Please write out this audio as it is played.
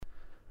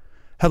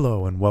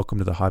Hello and welcome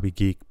to the Hobby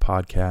Geek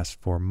podcast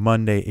for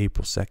Monday,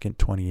 April 2nd,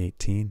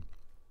 2018.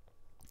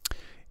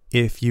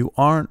 If you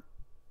aren't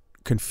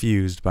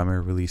confused by my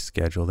release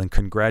schedule, then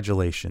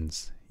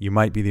congratulations. You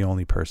might be the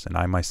only person.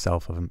 I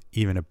myself am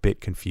even a bit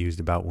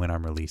confused about when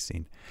I'm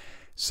releasing.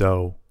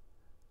 So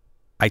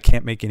I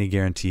can't make any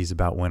guarantees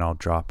about when I'll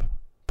drop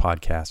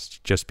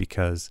podcasts just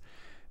because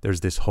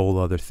there's this whole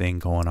other thing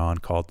going on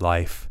called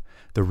life,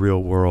 the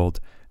real world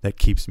that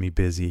keeps me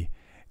busy.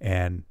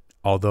 And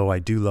although I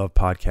do love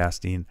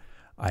podcasting,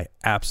 I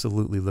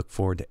absolutely look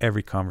forward to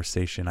every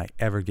conversation I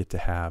ever get to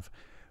have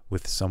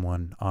with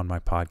someone on my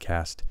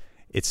podcast.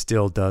 It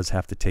still does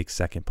have to take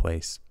second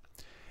place.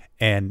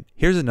 And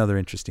here's another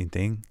interesting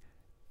thing.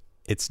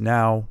 It's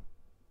now,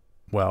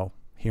 well,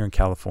 here in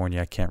California,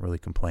 I can't really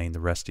complain. The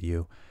rest of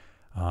you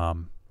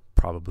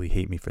probably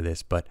hate me for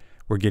this, but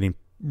we're getting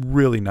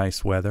really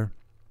nice weather.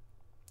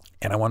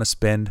 And I want to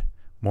spend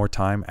more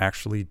time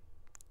actually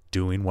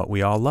doing what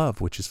we all love,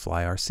 which is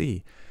fly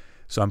RC.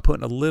 So I'm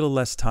putting a little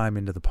less time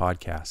into the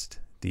podcast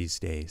these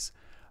days,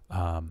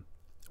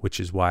 which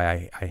is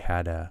why I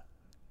had a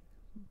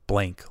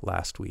blank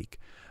last week.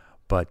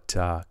 But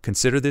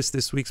consider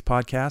this week's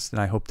podcast, and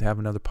I hope to have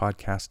another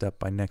podcast up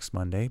by next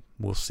Monday.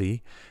 We'll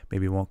see.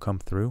 Maybe it won't come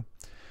through.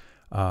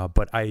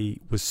 But I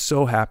was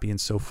so happy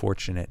and so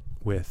fortunate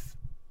with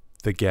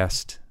the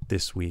guest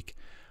this week.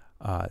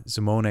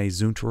 Simone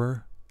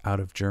Zunterer out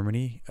of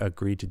Germany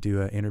agreed to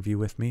do an interview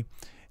with me.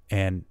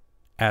 And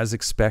as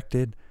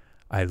expected,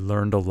 I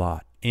learned a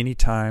lot.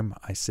 Anytime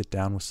I sit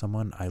down with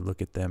someone, I look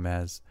at them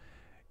as,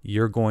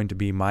 you're going to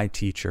be my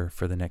teacher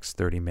for the next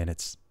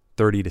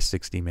 30 to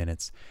 60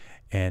 minutes.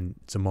 And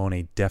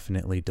Simone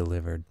definitely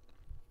delivered.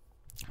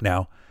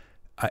 Now,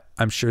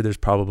 I'm sure there's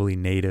probably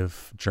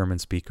native German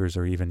speakers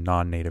or even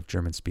non-native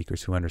German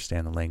speakers who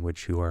understand the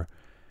language who are,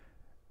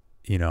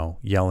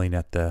 yelling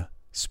at the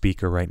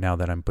speaker right now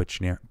that I'm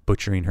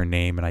butchering her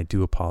name, and I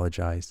do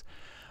apologize.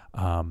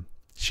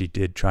 She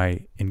did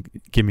try and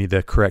give me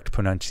the correct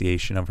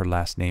pronunciation of her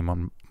last name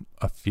on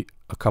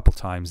a couple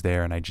times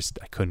there, and I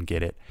couldn't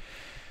get it.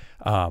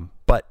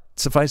 But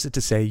suffice it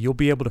to say, you'll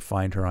be able to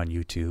find her on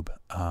YouTube.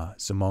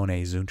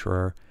 Simone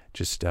Zunterer,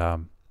 just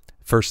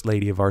First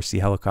Lady of RC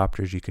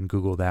Helicopters. You can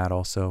Google that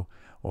also,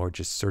 or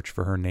just search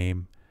for her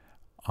name,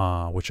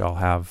 which I'll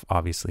have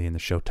obviously in the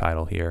show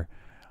title here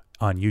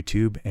on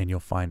YouTube, and you'll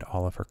find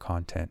all of her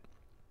content.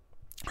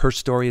 Her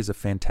story is a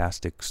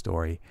fantastic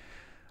story.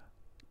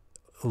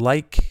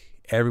 Like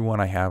everyone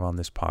I have on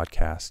this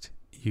podcast,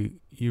 you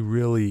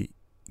really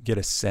get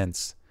a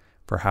sense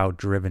for how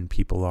driven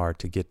people are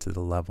to get to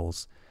the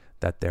levels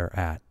that they're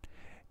at.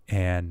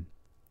 And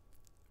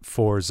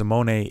for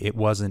Simone, it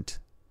wasn't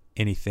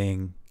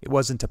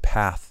a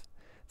path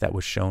that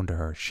was shown to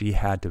her. She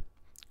had to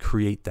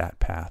create that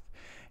path.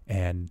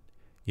 And,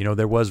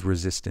 there was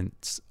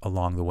resistance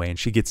along the way, and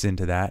she gets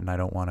into that, and I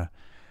don't want to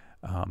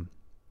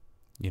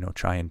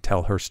try and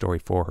tell her story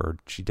for her.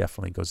 She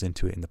definitely goes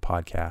into it in the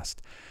podcast.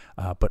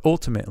 But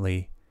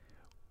ultimately,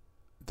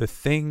 the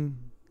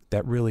thing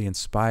that really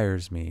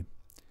inspires me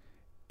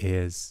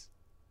is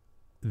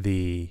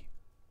the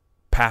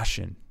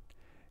passion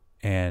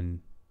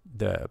and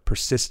the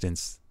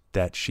persistence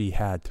that she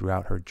had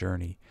throughout her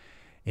journey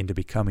into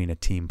becoming a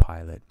team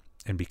pilot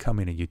and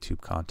becoming a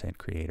YouTube content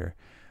creator.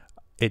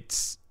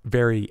 It's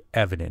very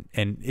evident.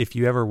 And if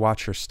you ever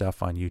watch her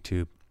stuff on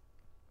YouTube,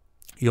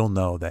 you'll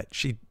know that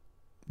she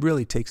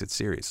really takes it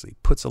seriously,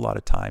 puts a lot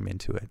of time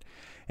into it,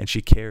 and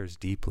she cares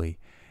deeply.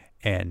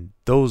 And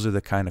those are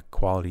the kind of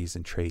qualities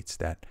and traits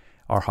that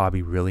our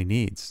hobby really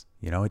needs.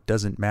 It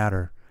doesn't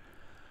matter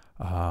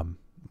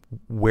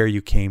where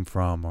you came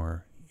from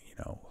or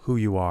who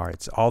you are.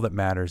 It's all that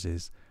matters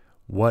is,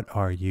 what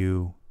are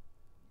you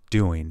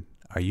doing?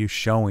 Are you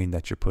showing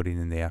that you're putting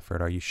in the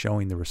effort? Are you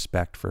showing the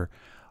respect for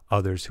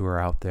others who are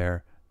out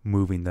there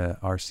moving the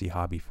RC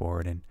hobby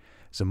forward? And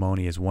Simone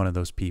is one of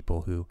those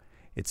people who,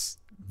 it's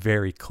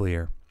very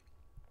clear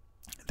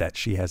that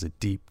she has a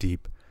deep,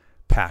 deep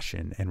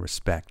passion and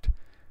respect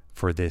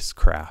for this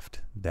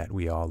craft that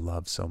we all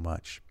love so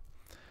much.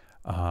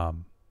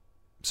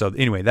 So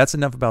anyway, that's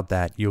enough about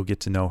that. You'll get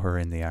to know her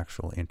in the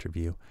actual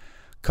interview.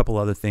 A couple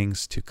other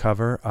things to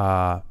cover.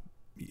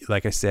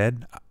 Like I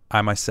said,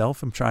 I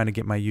myself am trying to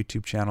get my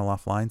YouTube channel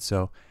offline.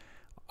 So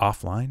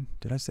offline,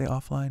 did I say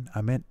offline?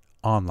 I meant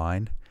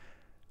online.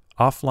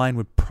 Offline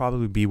would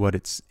probably be what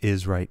it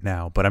is right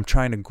now, but I'm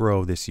trying to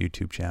grow this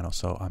YouTube channel.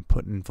 So I'm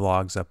putting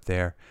vlogs up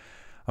there.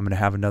 I'm going to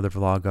have another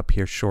vlog up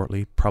here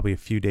shortly, probably a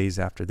few days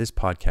after this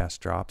podcast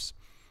drops,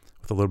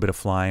 with a little bit of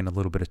flying, a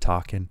little bit of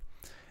talking.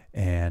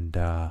 And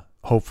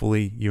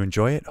hopefully you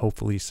enjoy it.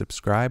 Hopefully you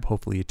subscribe.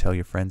 Hopefully you tell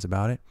your friends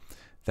about it.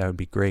 That would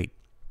be great.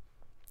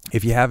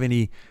 If you have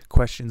any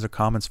questions or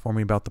comments for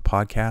me about the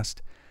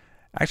podcast,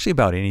 actually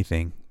about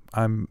anything,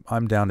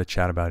 I'm down to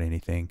chat about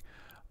anything.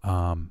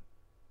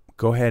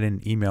 Go ahead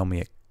and email me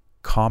at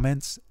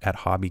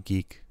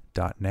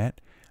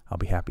comments@hobbygeek.net. I'll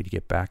be happy to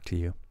get back to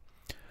you.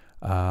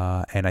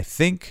 And I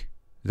think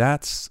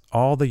that's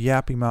all the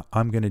yapping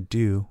I'm going to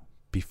do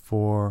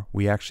before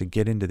we actually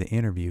get into the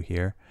interview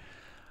here.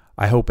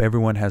 I hope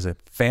everyone has a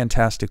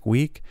fantastic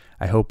week.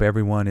 I hope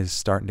everyone is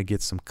starting to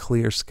get some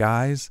clear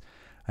skies.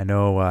 I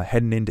know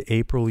heading into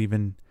April,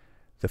 even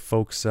the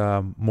folks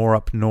more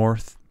up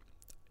north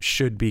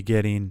should be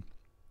getting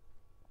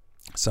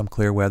some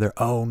clear weather.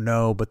 Oh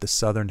no, but the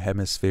southern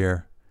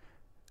hemisphere.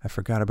 I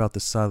forgot about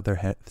the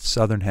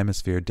southern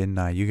hemisphere, didn't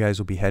I? You guys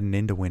will be heading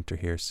into winter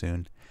here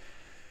soon.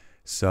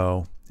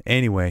 So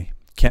anyway,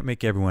 can't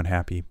make everyone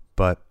happy,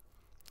 but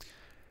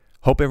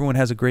hope everyone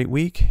has a great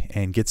week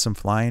and get some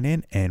flying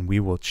in, and we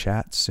will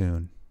chat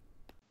soon.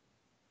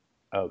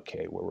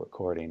 Okay, we're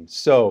recording.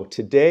 So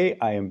today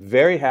I am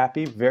very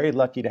happy, very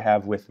lucky to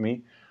have with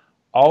me,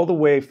 all the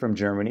way from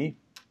Germany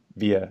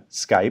via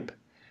Skype,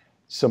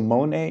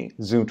 Simone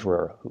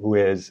Zunterer, who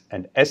is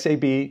an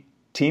SAB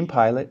team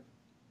pilot,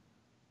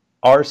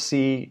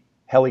 RC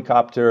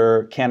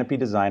helicopter canopy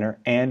designer,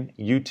 and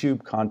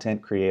YouTube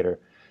content creator.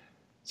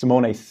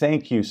 Simone,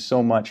 thank you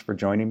so much for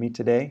joining me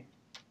today.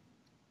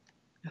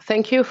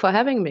 Thank you for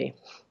having me.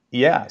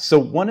 Yeah, so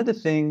one of the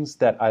things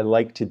that I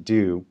like to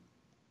do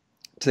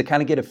to kind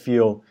of get a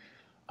feel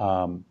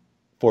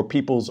for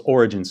people's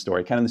origin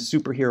story, kind of the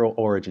superhero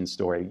origin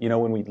story. You know,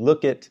 when we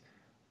look at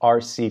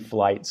RC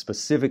flight,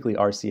 specifically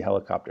RC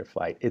helicopter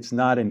flight, it's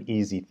not an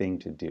easy thing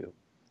to do.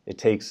 It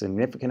takes a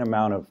significant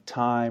amount of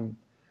time,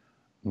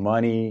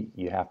 money,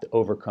 you have to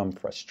overcome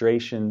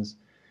frustrations.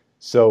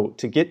 So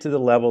to get to the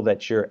level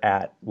that you're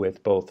at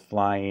with both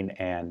flying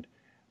and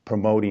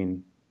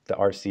promoting the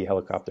RC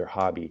helicopter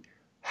hobby,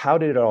 how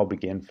did it all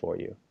begin for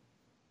you?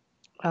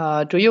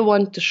 Do you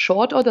want the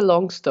short or the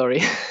long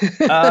story?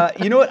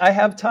 You know what? I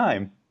have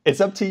time.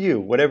 It's up to you,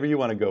 whatever you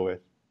want to go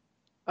with.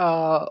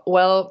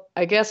 Well,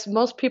 I guess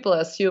most people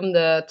assume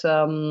that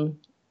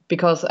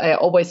because I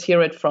always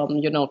hear it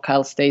from,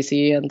 Kyle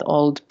Stacy and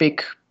all the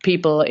big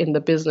people in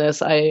the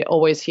business, I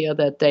always hear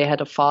that they had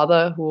a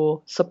father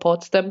who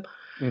supports them.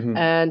 Mm-hmm.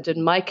 And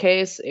in my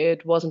case,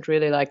 it wasn't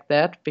really like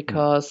that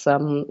because,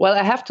 well,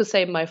 I have to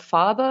say my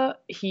father,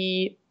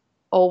 he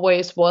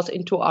always was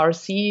into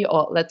RC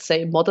or let's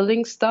say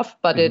modeling stuff,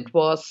 but it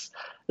was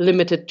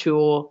limited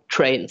to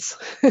trains.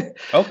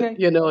 Okay.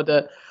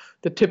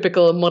 The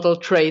typical model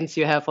trains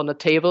you have on the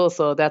table.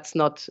 So that's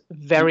not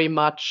very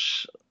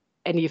much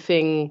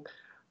anything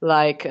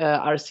like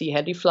RC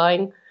heli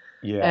flying.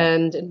 Yeah.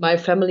 And in my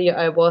family,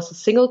 I was a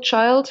single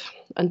child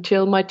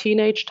until my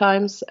teenage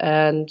times.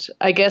 And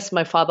I guess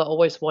my father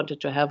always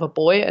wanted to have a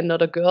boy and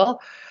not a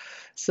girl.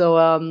 So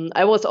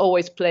I was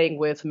always playing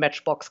with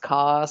Matchbox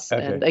cars.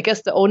 Okay. And I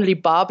guess the only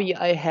Barbie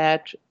I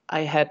had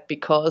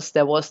because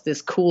there was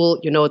this cool,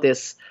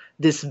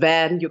 this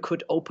van you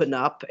could open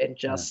up and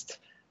just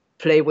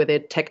play with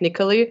it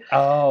technically.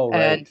 Oh,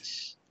 right.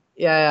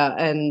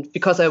 And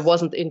because I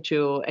wasn't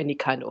into any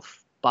kind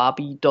of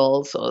Barbie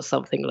dolls or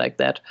something like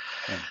that.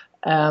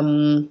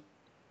 And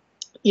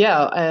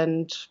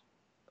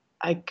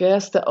I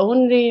guess the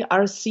only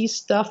RC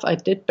stuff I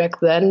did back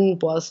then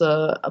was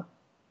a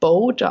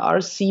boat, a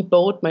RC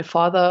boat my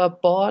father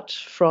bought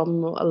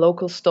from a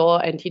local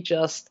store, and he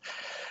just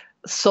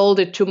sold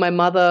it to my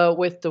mother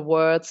with the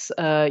words,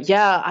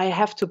 I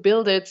have to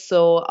build it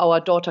so our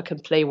daughter can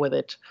play with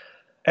it.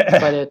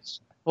 But it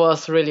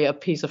was really a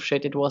piece of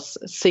shit. It was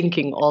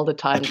sinking all the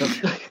time.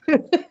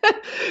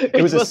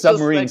 It was a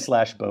submarine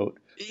 / boat.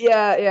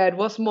 Yeah, it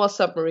was more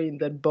submarine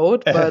than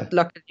boat, but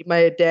luckily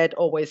my dad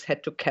always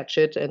had to catch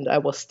it, and I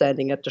was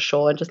standing at the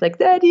shore and just like,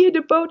 Daddy,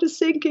 the boat is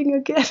sinking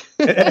again.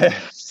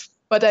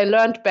 But I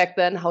learned back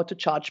then how to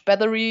charge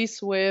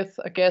batteries with,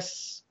 I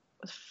guess,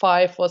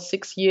 5 or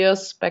 6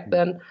 years back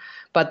then,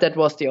 but that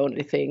was the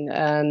only thing.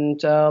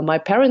 And my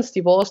parents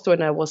divorced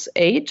when I was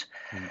 8,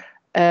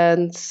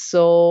 and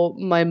so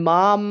my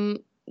mom,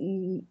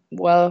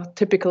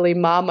 typically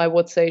mom, I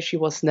would say she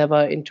was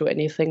never into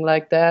anything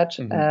like that.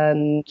 Mm-hmm.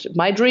 And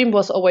my dream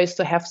was always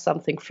to have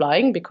something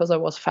flying because I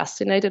was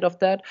fascinated of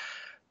that.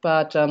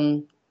 But,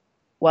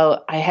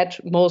 I had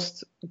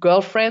most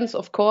girlfriends,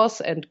 of course,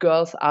 and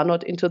girls are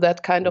not into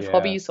that kind of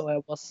hobby. So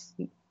I was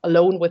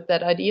alone with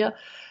that idea.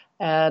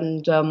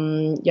 And,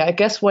 I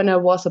guess when I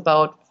was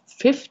about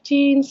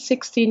 15,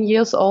 16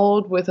 years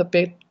old with a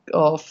bit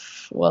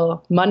of,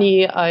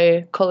 money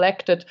I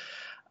collected,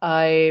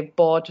 I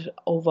bought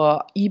over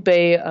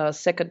eBay a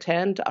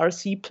second-hand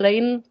RC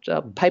plane,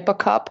 the Piper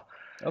Cub.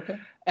 Okay.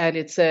 And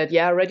it said,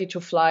 ready to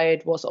fly.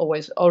 It was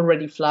always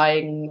already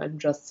flying and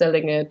just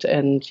selling it.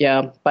 And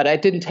but I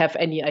didn't have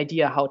any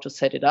idea how to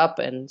set it up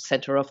and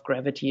center of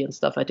gravity and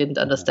stuff. I didn't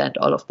understand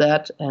all of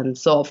that. And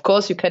so, of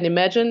course, you can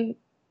imagine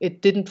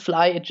it didn't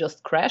fly. It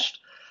just crashed.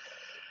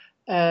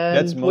 And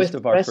that's most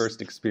of our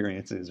first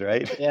experiences,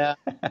 right? Yeah,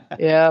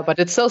 but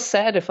it's so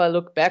sad if I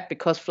look back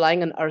because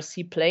flying an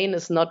RC plane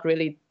is not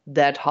really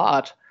that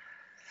hard.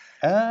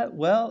 At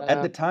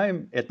the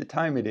time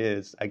it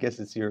is. I guess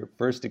it's your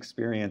first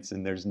experience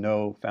and there's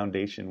no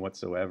foundation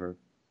whatsoever.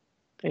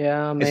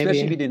 Yeah, maybe.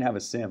 Especially if you didn't have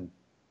a sim.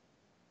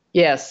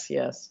 Yes.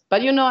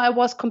 But I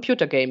was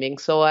computer gaming,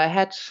 so I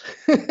had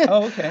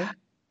Oh, okay.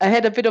 I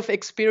had a bit of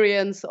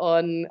experience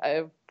on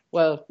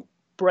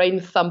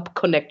brain thumb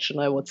connection,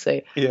 I would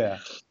say. Yeah.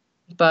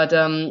 But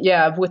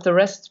yeah, with the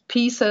rest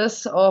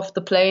pieces of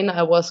the plane,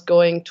 I was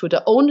going to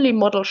the only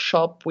model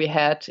shop we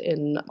had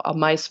in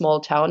my small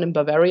town in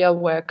Bavaria,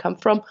 where I come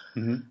from.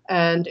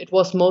 And it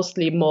was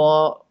mostly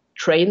more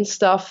train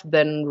stuff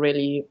than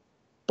really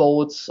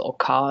boats or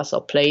cars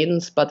or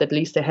planes, but at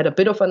least they had a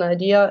bit of an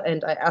idea,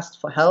 and I asked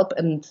for help.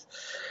 And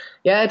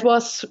yeah, it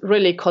was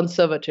really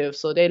conservative.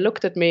 So they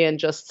looked at me and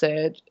just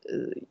said,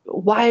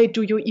 why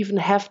do you even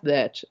have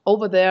that?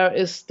 Over there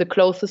is the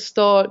clothes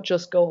store.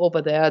 Just go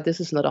over there.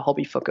 This is not a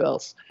hobby for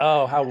girls.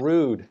 Oh, how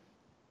rude.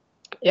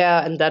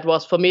 Yeah, and that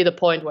was for me the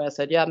point where I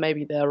said, yeah,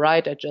 maybe they're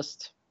right. I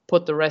just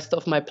put the rest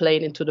of my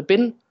plane into the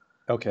bin.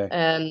 Okay.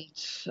 And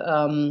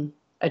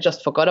I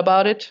just forgot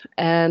about it.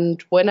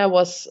 And when I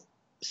was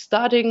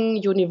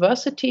starting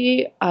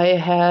university, I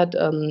had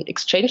an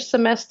exchange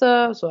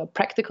semester, so a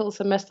practical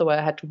semester where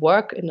I had to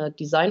work in a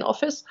design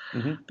office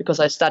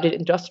because I studied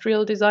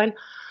industrial design.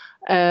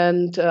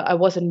 And I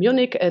was in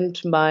Munich, and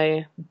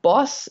my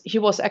boss, he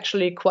was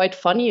actually quite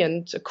funny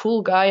and a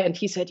cool guy. And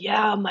he said,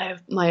 yeah,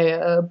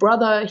 my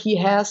brother, he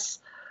has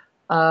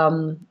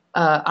a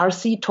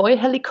RC toy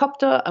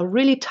helicopter, a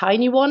really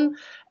tiny one,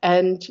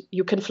 and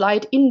you can fly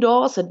it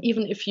indoors. And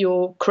even if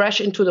you crash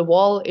into the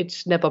wall,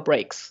 it never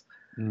breaks.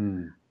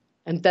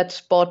 And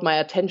that brought my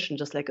attention,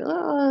 just like,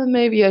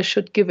 maybe I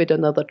should give it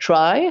another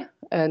try.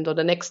 And on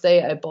the next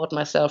day, I bought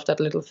myself that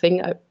little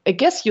thing. I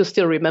guess you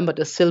still remember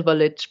the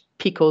Silverlit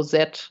Pico Z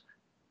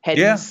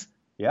helis.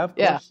 Yeah, of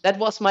course. Yeah, that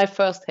was my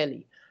first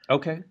heli.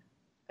 Okay.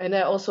 And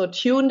I also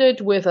tuned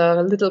it with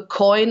a little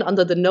coin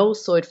under the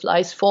nose so it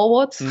flies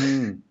forwards.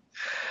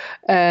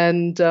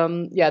 And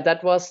yeah,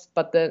 that was,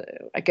 but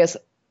I guess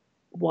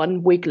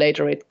 1 week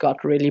later it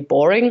got really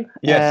boring.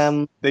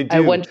 Yes, they do. I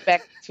went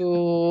back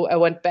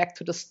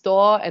to the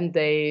store, and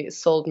they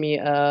sold me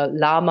a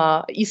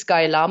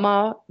eSky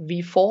Llama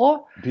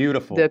V4.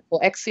 Beautiful. The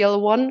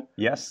coaxial one.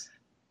 Yes.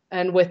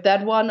 And with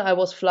that one, I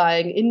was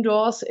flying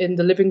indoors in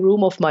the living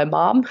room of my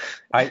mom.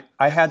 I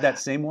had that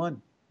same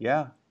one.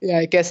 Yeah. Yeah,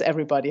 I guess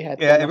everybody had.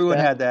 Yeah, everyone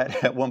had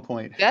that at one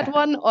point. That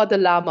one or the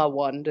Llama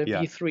one, the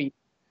V3.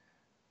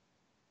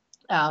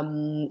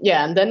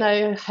 Yeah, and then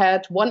I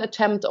had one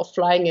attempt of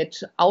flying it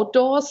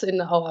outdoors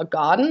in our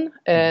garden,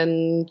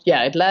 and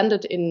yeah, it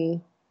landed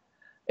in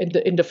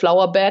the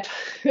flower bed,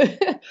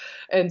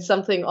 and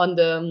something on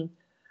the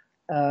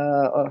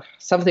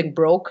something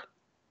broke,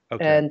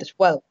 and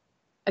well,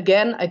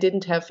 again, I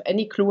didn't have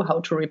any clue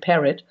how to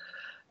repair it,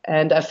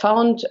 and I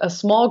found a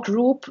small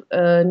group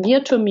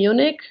near to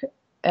Munich.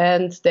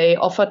 And they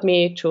offered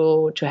me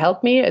to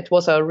help me. It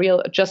was a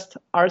real just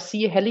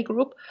RC heli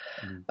group.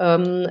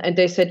 And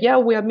they said, yeah,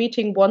 we are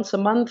meeting once a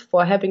month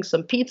for having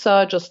some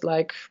pizza, just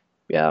like,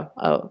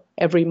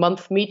 every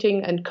month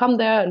meeting, and come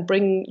there and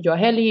bring your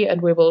heli,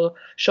 and we will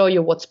show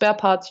you what spare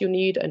parts you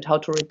need and how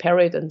to repair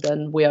it. And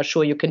then we are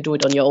sure you can do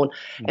it on your own.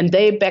 And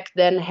they back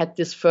then had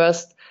this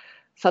first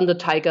Thunder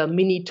Tiger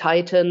Mini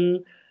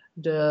Titan,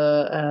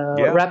 the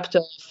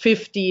Raptor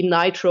 50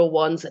 Nitro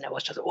ones, and I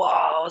was just,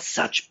 wow,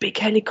 such big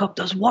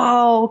helicopters,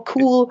 wow,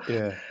 cool.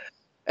 Yeah.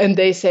 And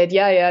they said,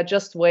 yeah,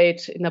 just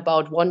wait, in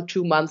about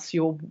 1-2 months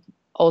you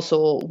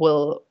also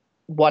will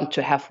want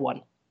to have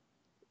one.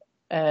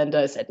 And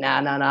I said, nah,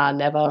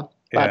 never.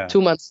 But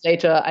 2 months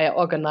later, I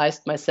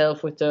organized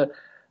myself with the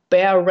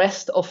bare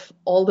rest of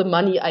all the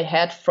money I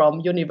had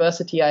from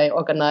university. I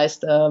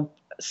organized a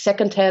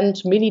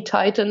second-hand Mini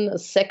Titan, a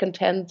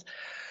second-hand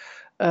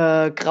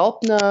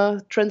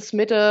Graupner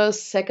transmitter,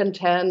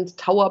 second-hand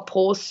Tower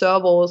Pro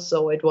servos.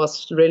 So it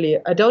was really,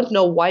 I don't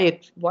know why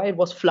it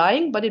was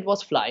flying, but it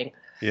was flying.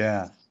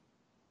 Yeah.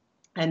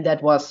 And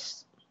that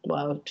was,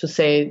 well, to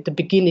say the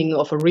beginning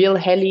of a real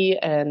heli.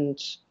 And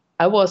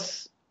I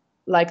was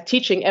like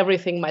teaching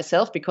everything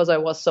myself because I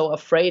was so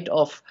afraid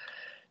of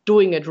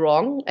doing it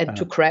wrong and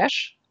to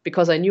crash,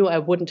 because I knew I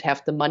wouldn't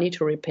have the money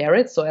to repair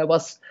it. So I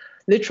was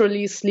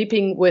literally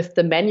sleeping with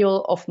the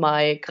manual of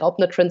my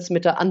Graupner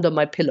transmitter under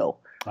my pillow.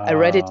 I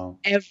read it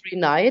every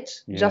night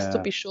just to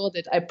be sure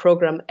that I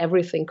program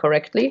everything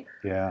correctly.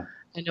 Yeah.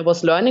 And I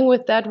was learning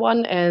with that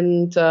one.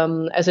 And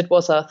as it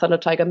was a Thunder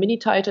Tiger Mini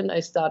Titan, I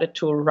started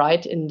to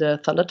write in the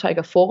Thunder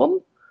Tiger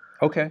forum.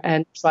 Okay.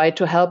 And try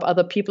to help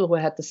other people who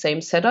had the same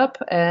setup.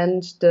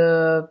 And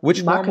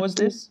which forum was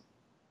this?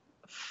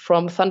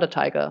 From Thunder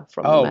Tiger,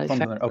 from the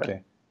manufacturer.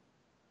 Okay.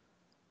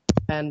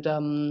 And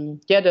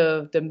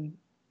the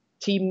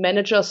team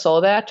manager saw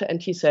that,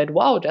 and he said,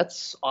 wow,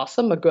 that's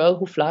awesome, a girl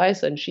who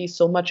flies, and she's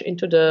so much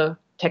into the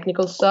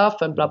technical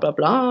stuff and blah, blah,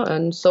 blah.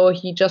 And so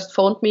he just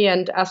phoned me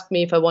and asked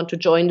me if I want to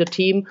join the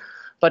team,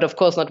 but of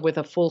course not with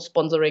a full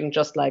sponsoring,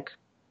 just like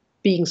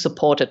being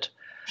supported.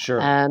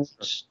 Sure. And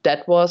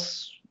that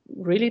was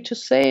really, to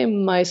say,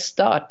 my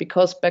start,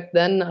 because back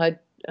then I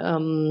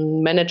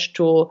managed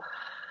to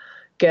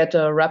get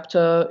a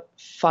Raptor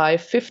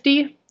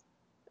 550,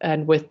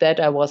 and with that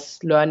I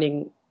was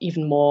learning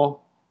even more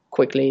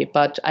quickly.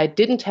 But I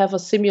didn't have a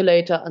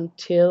simulator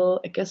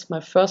until, I guess, my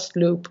first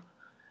loop.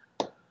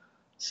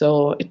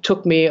 So it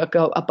took me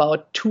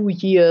about 2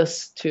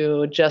 years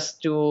to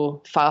just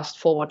do fast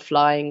forward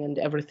flying and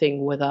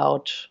everything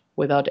without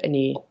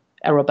any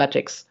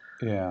aerobatics.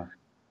 Yeah.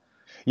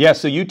 Yeah,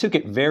 so you took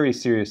it very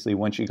seriously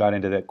once you got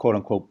into the quote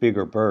unquote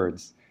bigger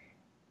birds,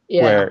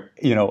 Yeah. where,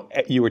 you know,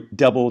 you were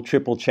double,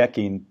 triple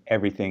checking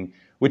everything,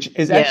 which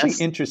is actually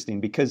Yes. interesting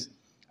because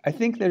I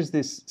think there's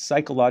this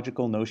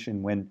psychological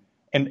notion when,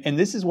 and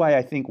this is why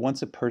I think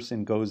once a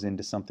person goes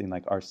into something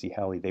like RC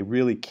Heli, they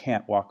really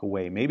can't walk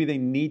away. Maybe they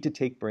need to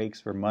take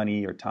breaks for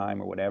money or time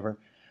or whatever,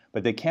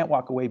 but they can't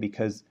walk away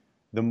because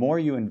the more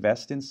you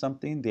invest in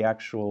something, the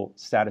actual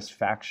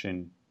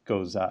satisfaction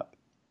goes up.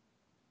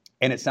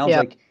 And it sounds Yeah.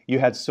 like you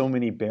had so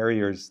many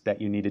barriers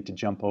that you needed to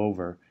jump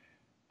over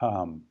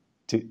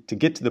to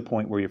get to the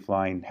point where you're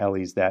flying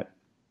helis that,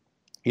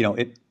 you know,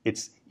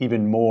 it's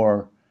even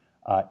more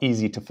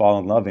easy to fall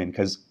in love in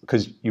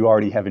because you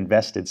already have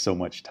invested so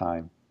much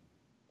time.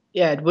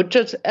 Yeah, it would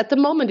just, at the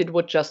moment, it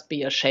would just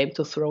be a shame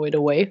to throw it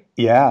away.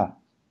 Yeah.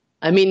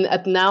 I mean,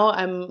 at now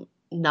I'm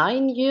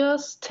 9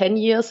 years, 10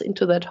 years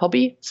into that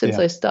hobby since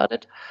Yeah. I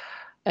started.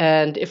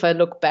 And if I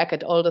look back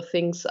at all the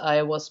things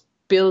I was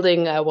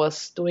building, I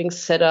was doing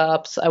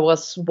setups. I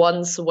was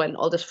once, when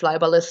all this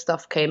flybarless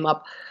stuff came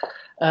up,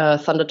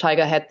 Thunder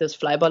Tiger had this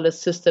flybarless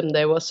system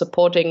they were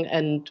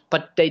supporting,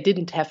 but they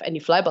didn't have any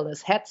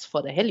flybarless heads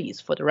for the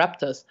helis, for the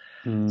Raptors.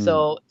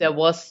 So there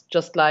was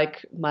just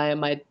like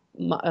my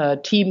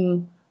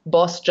team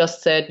boss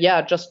just said,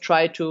 yeah, just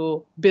try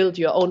to build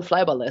your own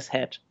flybarless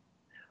head.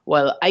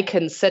 Well, I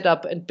can set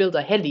up and build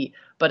a heli,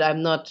 but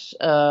I'm not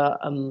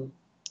an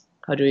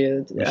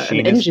Machinist.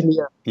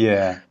 engineer.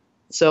 Yeah.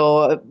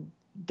 So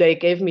they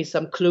gave me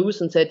some clues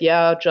and said,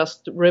 yeah,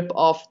 just rip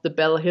off the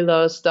Bell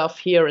Hiller stuff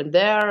here and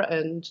there,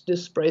 and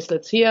this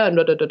bracelet's here, and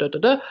da da da da da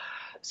da.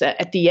 So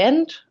at the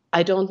end,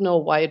 I don't know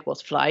why it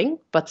was flying,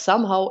 but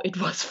somehow it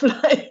was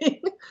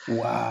flying.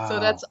 Wow. So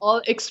that's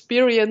all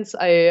experience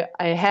I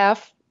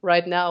have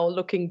right now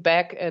looking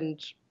back,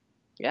 and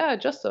yeah, I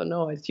just don't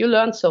know. You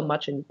learn so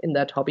much in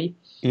that hobby.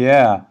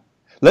 Yeah.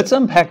 Let's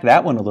unpack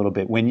that one a little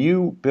bit. When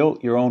you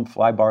built your own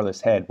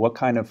flybarless head, what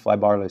kind of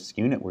flybarless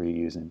unit were you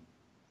using?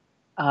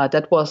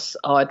 It was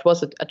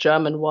a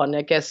German one.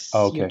 I guess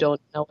Okay. you don't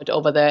know it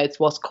over there. It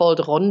was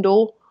called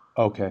Rondo.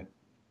 Okay.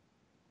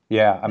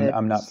 Yeah,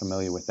 I'm not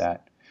familiar with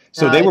that.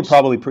 So No, they were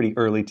probably pretty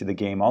early to the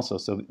game also.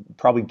 So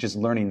probably just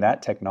learning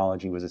that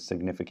technology was a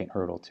significant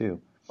hurdle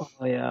too.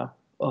 Oh yeah.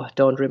 Oh,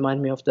 don't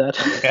remind me of that.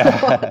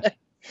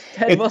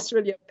 That It- was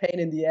really a pain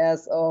in the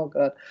ass. Oh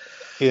God.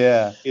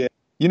 Yeah.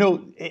 You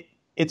know,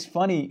 it's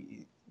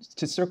funny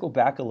to circle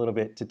back a little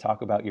bit to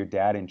talk about your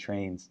dad and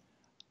trains.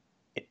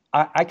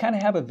 I kind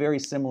of have a very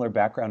similar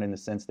background in the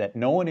sense that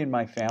no one in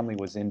my family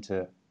was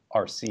into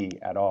RC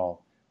at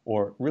all,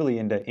 or really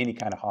into any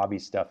kind of hobby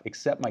stuff,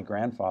 except my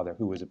grandfather,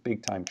 who was a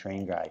big time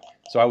train guy.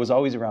 So I was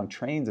always around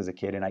trains as a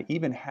kid, and I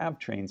even have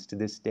trains to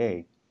this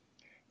day.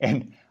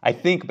 And I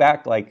think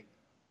back, like,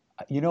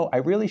 you know, I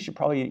really should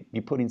probably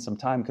be putting some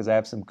time because I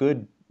have some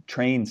good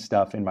train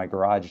stuff in my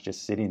garage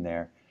just sitting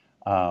there.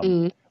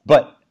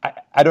 But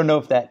I don't know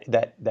if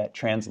that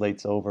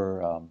translates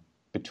over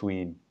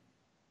between,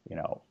 you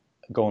know,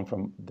 going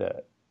from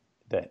the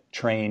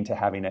train to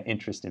having an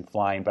interest in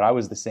flying. But I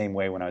was the same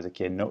way when I was a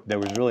kid. No, there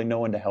was really no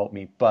one to help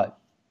me, but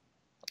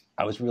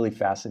I was really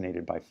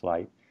fascinated by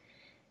flight.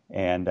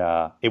 And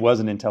it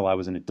wasn't until I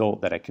was an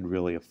adult that I could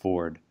really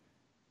afford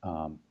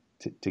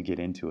to get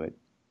into it.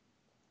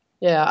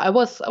 Yeah, I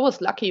was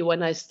lucky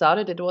when I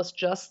started. It was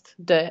just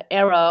the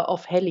era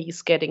of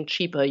helis getting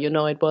cheaper. You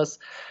know, it was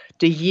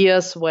the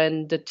years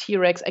when the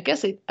T-Rex, I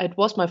guess it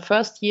was my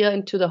first year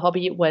into the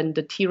hobby when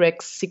the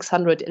T-Rex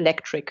 600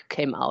 electric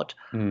came out.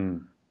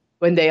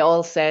 When they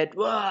all said,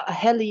 well, a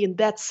heli in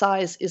that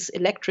size is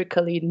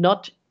electrically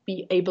not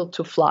be able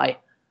to fly.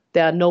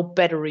 There are no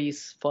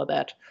batteries for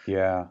that.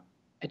 Yeah.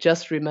 I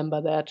just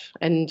remember that.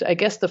 And I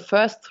guess the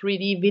first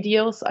 3D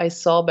videos I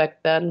saw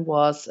back then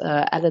was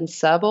Alan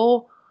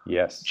Sabo.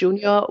 Yes.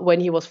 Junior, when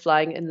he was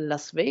flying in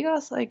Las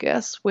Vegas, I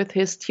guess, with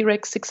his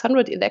T-Rex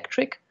 600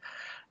 electric.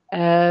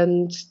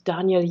 And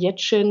Daniel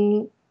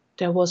Yetchin,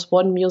 there was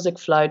one music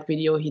flight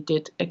video he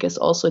did, I guess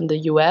also in the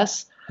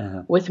US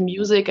with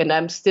music. And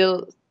I'm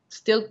still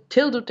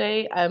till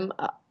today, I'm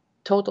a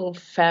total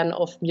fan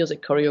of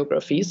music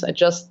choreographies. I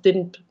just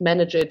didn't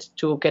manage it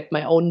to get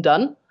my own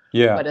done.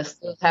 Yeah. But I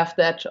still have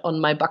that on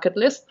my bucket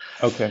list.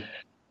 Okay.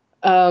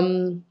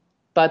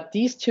 But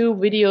these two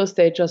videos,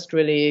 they just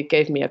really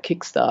gave me a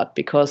kickstart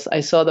because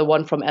I saw the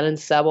one from Alan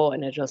Sabo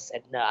and I just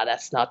said, nah,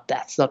 that's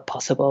not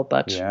possible.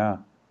 But Yeah.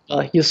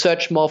 You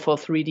search more for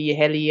 3D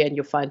heli and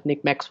you find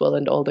Nick Maxwell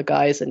and all the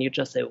guys and you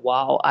just say,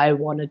 wow, I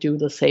want to do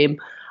the same.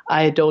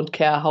 I don't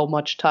care how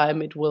much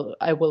time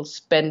I will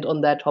spend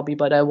on that hobby,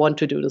 but I want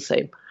to do the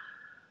same.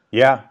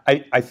 Yeah.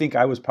 I think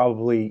I was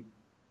probably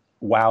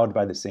wowed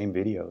by the same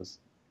videos.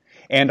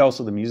 And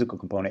also the musical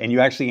component. And you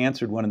actually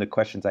answered one of the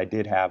questions I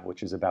did have,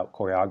 which is about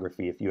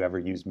choreography. If you ever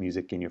use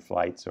music in your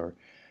flights, or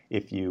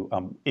if you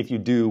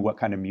do, what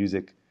kind of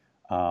music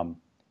do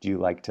you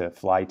like to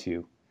fly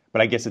to?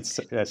 But I guess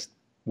it's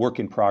work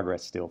in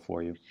progress still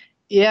for you.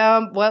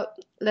 Yeah, well,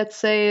 let's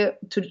say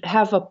to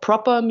have a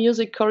proper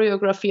music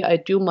choreography, I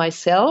do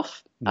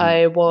myself.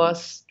 I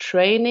was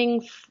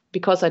training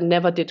because I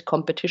never did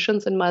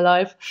competitions in my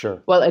life.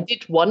 Sure. Well, I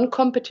did one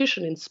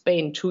competition in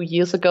Spain 2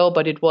 years ago,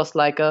 but it was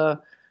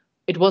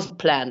it wasn't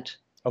planned.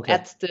 Okay.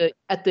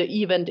 At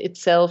the event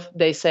itself,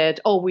 they said,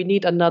 "Oh, we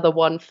need another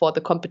one for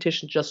the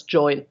competition. Just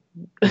join."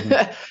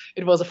 Mm-hmm.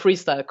 It was a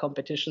freestyle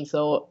competition,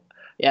 so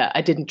yeah,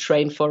 I didn't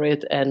train for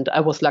it, and I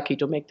was lucky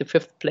to make the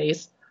 5th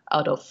place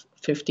out of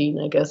 15,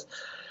 I guess.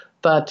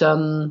 But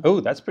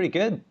oh, that's pretty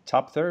good.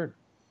 Top third.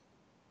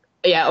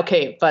 yeah,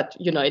 okay, but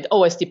it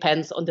always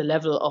depends on the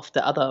level of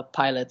the other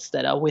pilots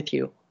that are with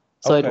you.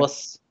 So Okay. it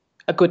was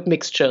a good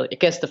mixture. I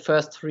guess the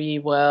first 3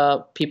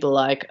 were people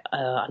like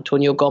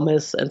Antonio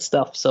Gomez and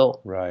stuff.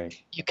 So right.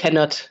 You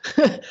cannot,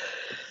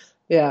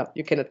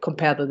 you cannot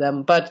compare to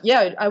them. But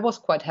yeah, I was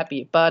quite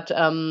happy. But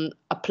a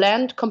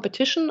planned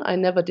competition, I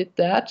never did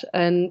that.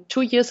 And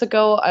 2 years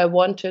ago, I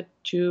wanted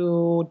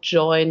to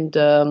join in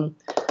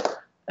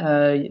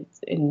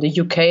the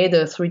UK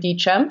the 3D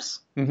Champs.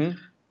 Mm-hmm.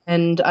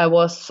 And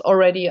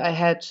I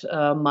had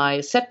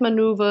my set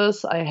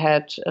maneuvers. I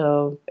had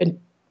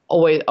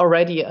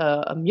already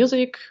a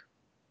music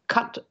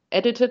cut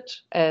edited,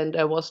 and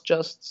I was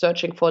just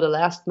searching for the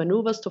last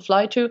maneuvers to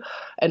fly to.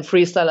 And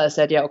freestyle, I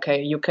said, yeah,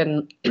 okay, you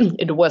can,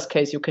 in the worst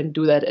case, you can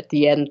do that at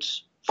the end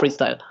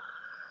freestyle.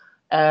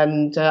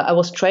 And I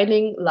was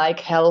training like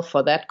hell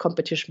for that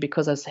competition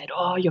because I said,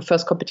 oh, your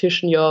first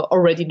competition, you're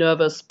already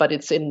nervous, but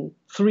it's in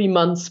 3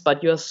 months,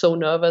 but you're so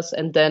nervous.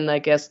 And then I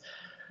guess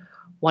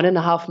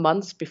 1.5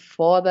 months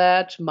before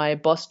that, my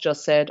boss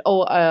just said,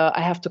 oh,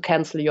 I have to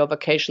cancel your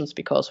vacations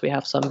because we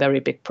have some very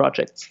big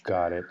projects.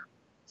 Got it.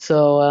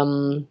 So,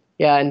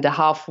 in the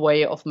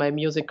halfway of my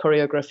music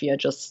choreography, I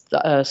just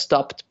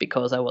stopped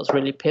because I was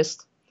really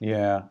pissed.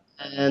 Yeah.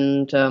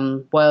 And,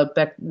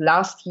 back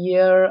last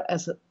year,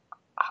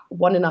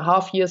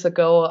 1.5 years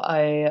ago,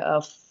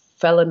 I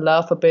fell in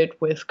love a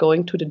bit with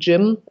going to the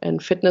gym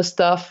and fitness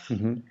stuff.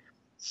 Mm-hmm.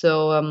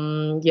 So,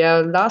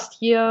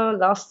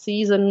 last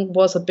season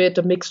was a bit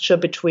a mixture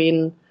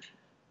between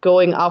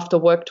going after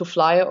work to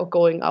fly or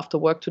going after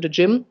work to the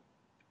gym.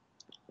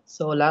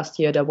 So last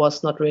year there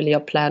was not really a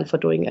plan for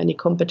doing any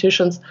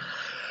competitions.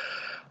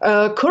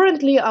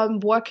 Currently, I'm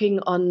working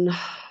on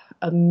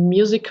a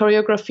music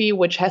choreography,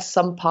 which has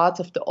some parts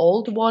of the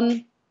old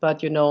one.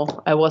 But,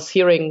 I was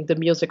hearing the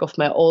music of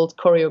my old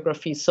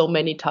choreography so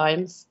many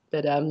times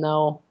that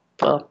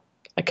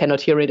I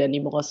cannot hear it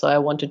anymore. So I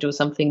want to do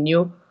something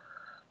new.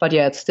 But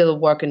yeah, it's still a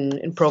work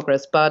in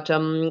progress. But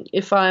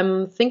if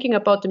I'm thinking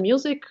about the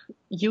music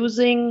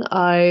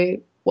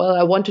I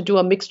want to do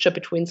a mixture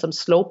between some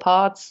slow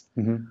parts,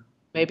 mm-hmm.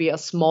 maybe a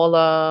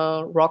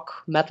smaller rock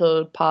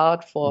metal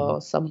part for mm-hmm.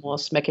 some more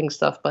smacking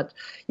stuff. But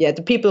yeah,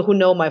 the people who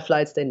know my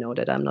flights, they know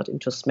that I'm not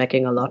into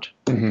smacking a lot.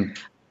 Mm-hmm.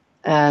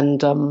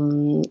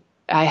 And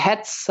I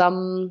had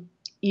some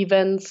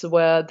events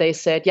where they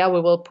said, yeah, we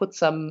will put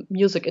some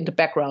music in the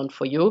background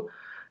for you.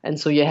 And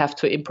so you have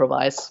to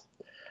improvise.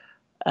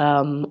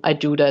 I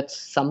do that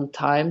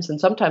sometimes, and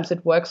sometimes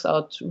it works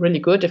out really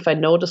good if I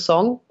know the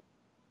song.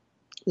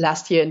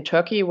 Last year in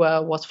Turkey, where I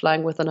was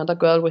flying with another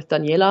girl, with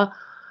Daniela,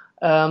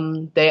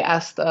 they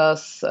asked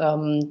us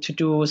to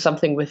do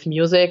something with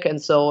music. And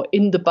so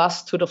in the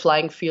bus to the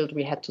flying field,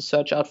 we had to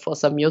search out for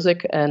some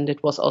music, and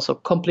it was also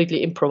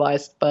completely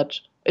improvised, but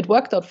it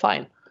worked out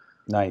fine.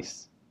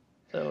 Nice.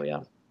 So, yeah.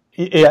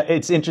 Yeah,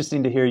 it's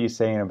interesting to hear you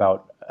saying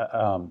about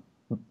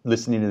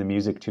listening to the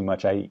music too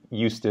much. I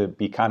used to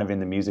be kind of in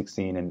the music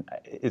scene, and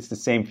it's the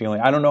same feeling.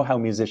 I don't know how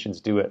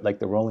musicians do it, like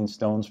the Rolling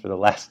Stones for the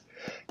last,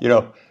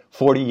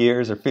 40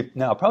 years or 50,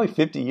 now probably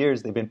 50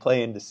 years, they've been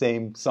playing the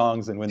same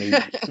songs. And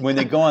when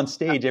they go on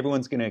stage,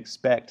 everyone's going to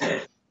expect,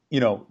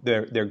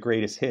 their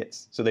greatest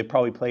hits. So they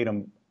probably played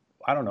them,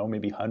 I don't know,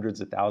 maybe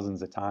hundreds of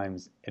thousands of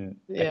times. And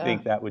yeah. I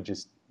think that would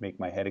just make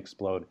my head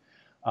explode.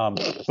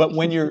 But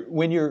when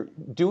you're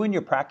doing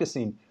your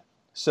practicing,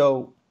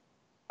 so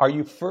are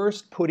you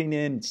first putting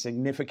in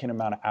significant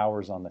amount of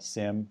hours on the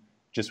sim,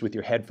 just with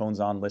your headphones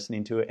on,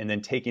 listening to it, and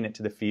then taking it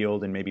to the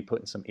field and maybe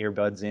putting some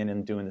earbuds in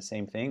and doing the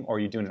same thing? Or are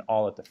you doing it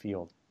all at the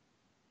field?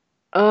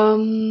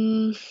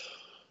 Well,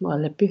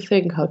 let me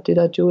think. How did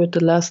I do it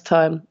the last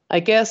time?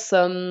 I guess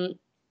the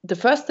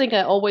first thing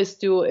I always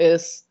do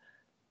is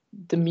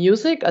the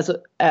music.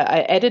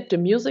 I edit the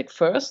music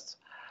first.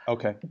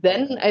 Okay.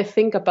 Then I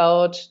think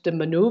about the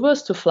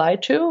maneuvers to fly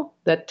to.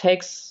 That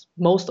takes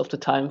most of the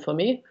time for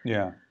me.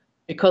 Yeah.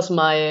 Because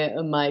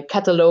my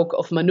catalog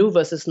of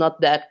maneuvers is not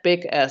that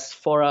big as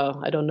for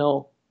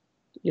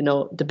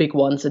the big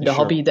ones in the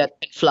hobby that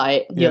can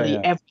fly nearly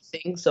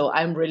everything. So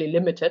I'm really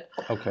limited.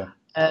 Okay.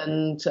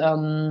 And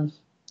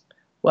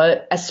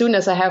as soon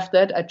as I have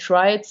that, I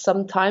try it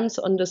sometimes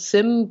on the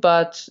sim,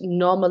 but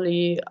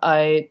normally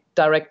I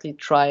directly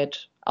try it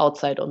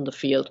outside on the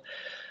field.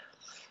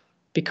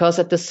 Because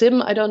at the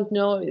sim, I don't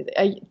know,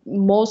 I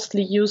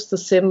mostly use the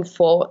sim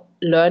for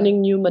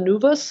learning new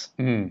maneuvers.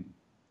 Mm.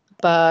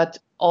 But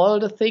all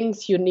the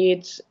things you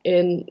need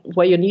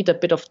where you need a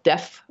bit of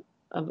depth,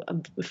 a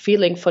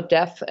feeling for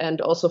depth, and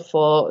also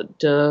for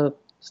your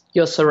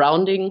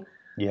surrounding.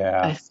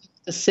 Yeah. I think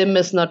the sim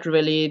is not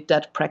really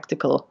that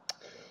practical.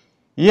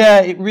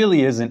 Yeah, it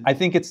really isn't. I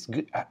think it's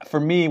for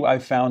me.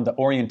 I've found the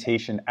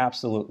orientation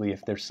absolutely.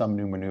 If there's some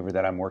new maneuver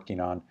that I'm working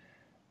on,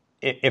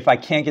 if I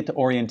can't get the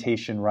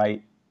orientation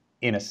right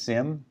in a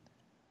sim,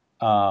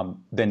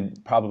 then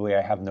probably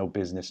I have no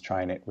business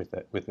trying it with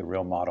the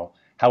real model.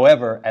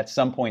 However, at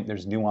some point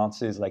there's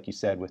nuances, like you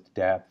said, with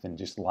depth and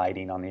just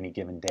lighting on any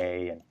given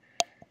day, and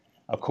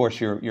of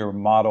course your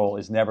model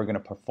is never going to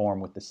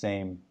perform with the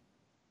same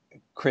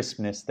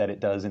crispness that it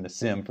does in the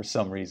sim for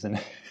some reason.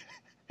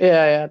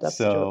 Yeah, that's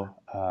So,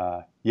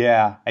 true.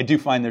 yeah, I do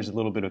find there's a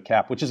little bit of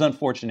cap, which is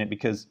unfortunate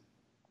because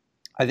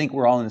I think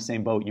we're all in the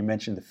same boat. You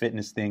mentioned the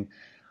fitness thing.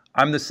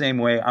 I'm the same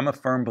way. I'm a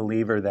firm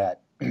believer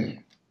that,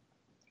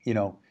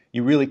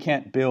 you really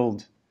can't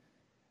build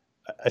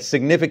a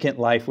significant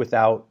life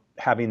without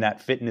having that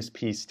fitness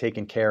piece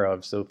taken care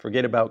of. So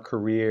forget about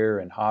career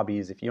and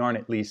hobbies. If you aren't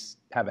at least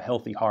have a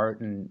healthy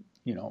heart and,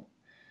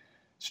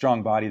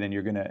 strong body, then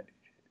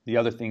the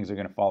other things are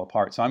going to fall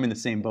apart. So I'm in the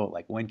same boat.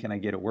 Like, when can I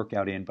get a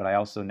workout in? But I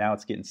also, now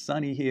it's getting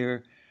sunny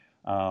here.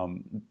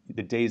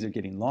 The days are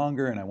getting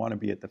longer and I want to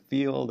be at the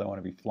field. I want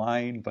to be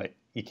flying, but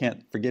you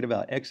can't forget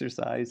about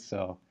exercise.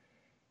 So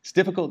it's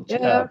difficult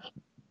Yeah,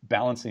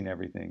 balancing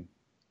everything.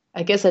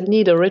 I guess I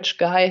need a rich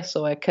guy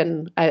so I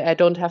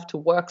don't have to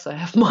work, so I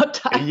have more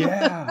time.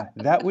 Yeah,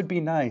 that would be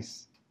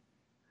nice.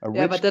 A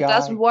Yeah, but rich that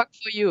doesn't guy. work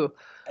for you.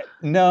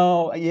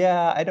 No,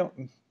 yeah, I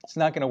don't. It's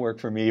not going to work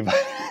for me, but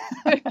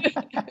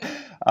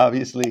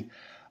obviously.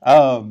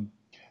 So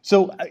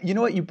you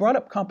know what? You brought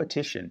up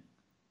competition.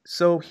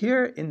 So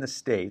here in the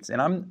States,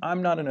 and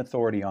I'm not an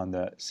authority on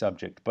the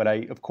subject, but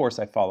of course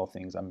I follow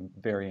things. I'm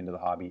very into the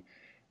hobby.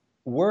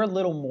 We're a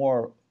little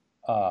more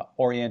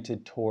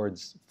oriented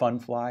towards fun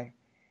fly,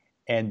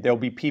 and there'll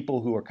be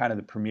people who are kind of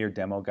the premier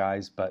demo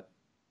guys, but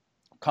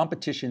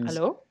competitions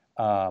Hello?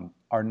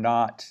 are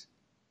not.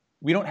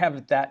 We don't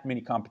have that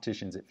many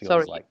competitions. It feels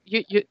Sorry, like.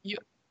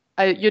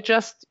 I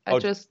Oh,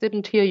 just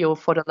didn't hear you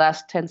for the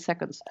last 10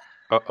 seconds.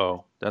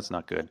 uh-oh, that's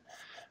not good.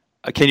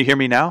 Can you hear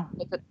me now?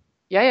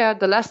 Yeah.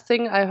 The last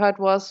thing I heard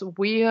was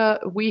we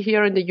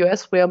here in the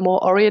US we are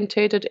more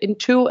orientated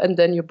into, and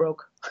then you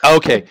broke.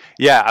 Okay,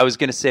 yeah, I was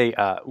gonna say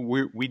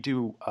we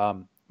do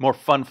more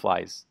fun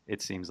flies.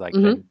 It seems like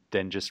Hmm.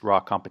 than just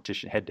raw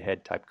competition, head to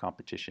head type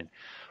competition.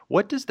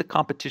 What does the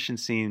competition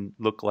scene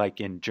look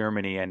like in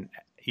Germany and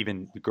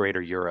even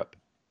greater Europe?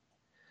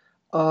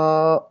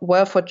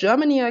 Well, for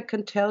Germany, I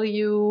can tell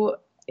you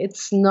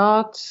it's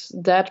not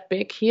that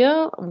big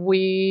here.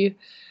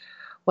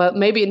 Well,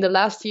 maybe in the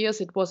last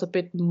years it was a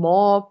bit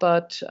more,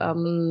 but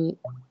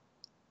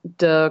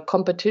the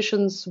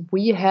competitions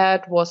we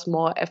had was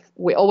more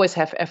we always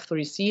have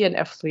F3C and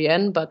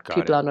F3N, but Got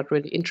people it. are not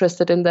really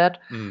interested in that.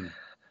 Mm.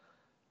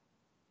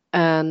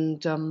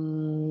 And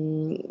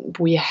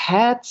we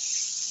had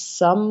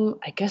some,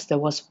 I guess there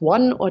was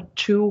one or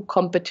two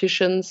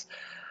competitions,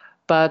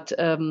 but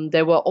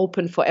they were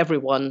open for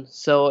everyone.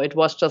 So it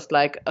was just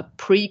like a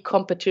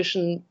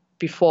pre-competition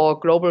before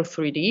Global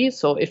 3D.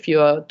 So if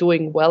you're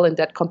doing well in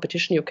that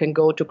competition, you can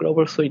go to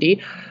Global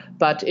 3D.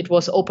 But it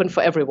was open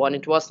for everyone.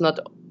 It was not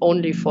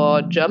only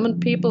for German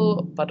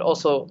people, but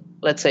also,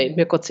 let's say,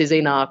 Mirko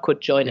Cesena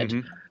could join it.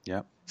 Mm-hmm.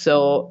 Yeah.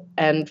 So,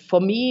 and for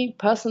me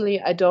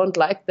personally, I don't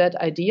like that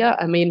idea.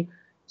 I mean,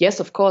 yes,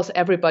 of course,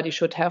 everybody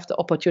should have the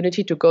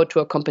opportunity to go to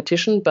a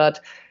competition.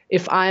 But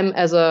if I'm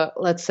as a,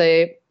 let's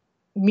say,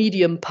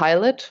 medium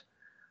pilot,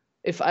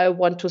 if I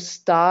want to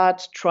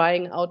start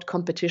trying out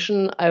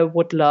competition, I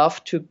would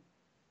love to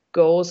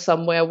go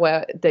somewhere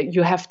where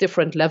you have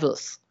different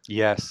levels.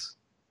 Yes.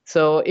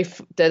 So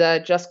if that I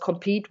just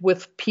compete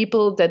with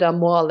people that are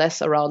more or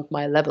less around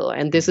my level.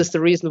 And this is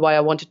the reason why I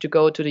wanted to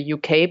go to the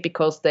UK,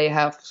 because they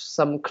have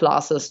some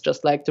classes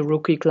just like the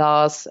rookie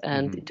class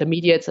and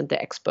intermediates and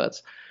the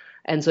experts.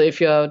 And so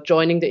if you're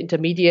joining the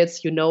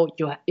intermediates,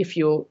 if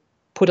you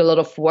put a lot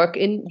of work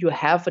in, you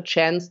have a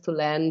chance to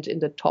land in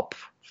the top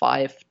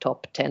 5,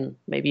 top 10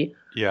 maybe.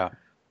 Yeah.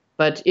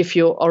 But if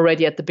you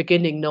already at the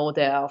beginning know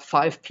there are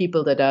 5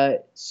 people that are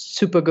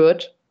super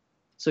good,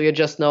 so you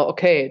just know,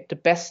 okay, the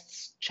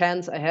best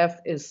chance I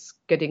have is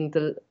getting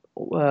the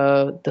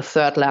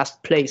third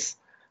last place.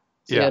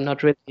 So Yeah. you're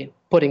not really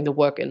putting the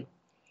work in.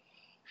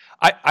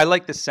 I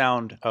like the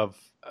sound of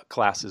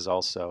classes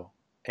also.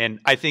 And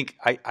I think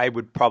I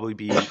would probably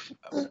be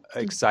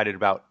excited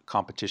about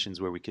competitions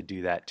where we could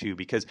do that too,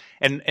 because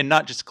and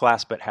not just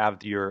class, but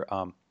have your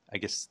I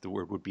guess the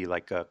word would be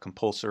like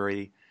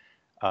compulsory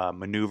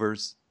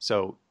maneuvers.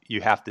 So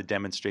you have to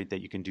demonstrate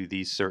that you can do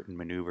these certain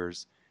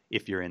maneuvers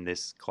if you're in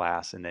this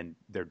class, and then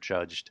they're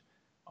judged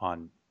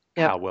on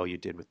how well you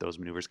did with those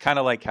maneuvers. Kind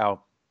of like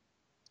how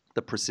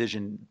the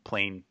precision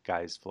plane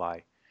guys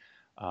fly.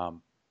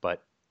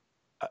 But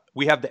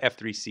we have the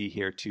F3C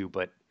here too,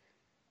 but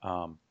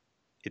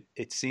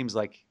it seems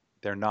like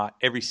they're not,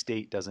 every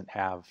state doesn't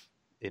have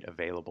it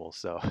available.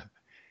 So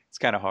it's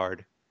kind of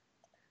hard.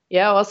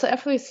 Yeah, also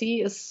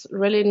F3C is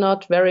really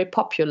not very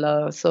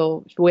popular.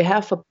 So we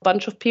have a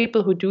bunch of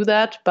people who do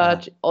that,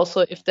 but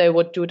also if they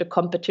would do the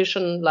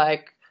competition,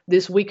 like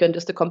this weekend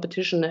is the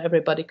competition,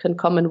 everybody can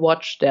come and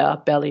watch. There are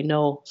barely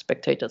no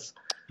spectators.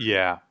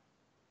 Yeah.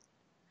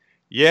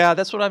 Yeah,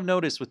 that's what I've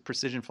noticed with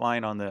precision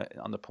flying on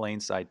the plane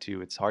side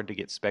too. It's hard to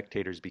get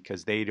spectators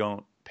because they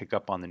don't pick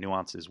up on the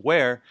nuances.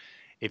 Where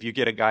if you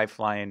get a guy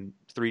flying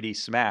 3D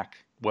smack,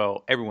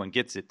 well, everyone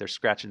gets it. They're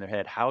scratching their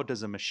head. How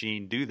does a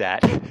machine do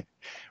that?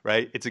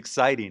 Right? It's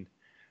exciting,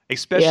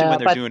 especially Yeah,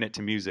 when they're doing it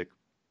to music.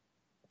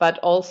 but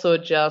also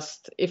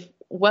just if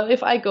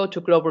I go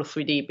to Global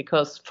 3D,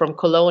 because from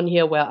Cologne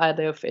here where I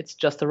live, it's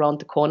just around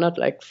the corner,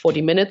 like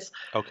 40 minutes.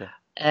 Okay.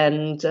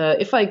 And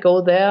if I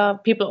go there,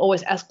 people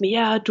always ask me,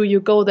 yeah, do you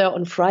go there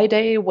on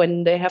Friday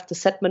when they have the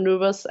set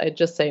maneuvers? I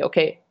just say,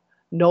 okay,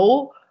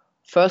 no.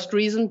 First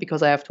reason,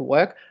 because I have to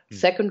work.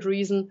 Second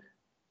reason,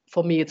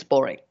 for me, it's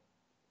boring.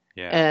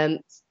 Yeah.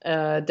 And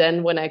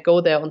then when I go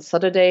there on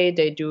Saturday,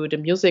 they do the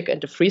music and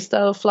the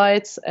freestyle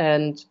flights.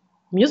 And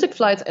music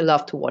flights, I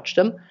love to watch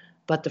them.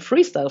 But the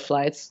freestyle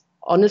flights,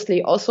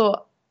 honestly,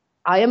 also,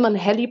 I am a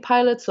heli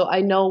pilot, so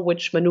I know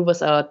which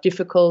maneuvers are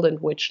difficult and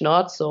which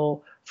not.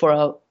 So for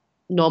a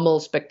normal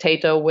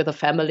spectator with a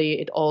family,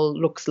 it all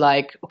looks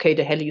like, okay,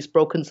 the heli is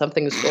broken,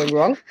 something is going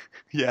wrong.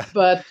 Yeah.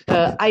 But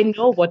I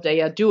know what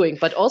they are doing.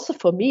 But also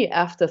for me,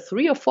 after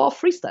 3 or 4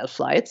 freestyle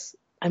flights,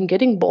 I'm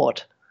getting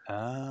bored.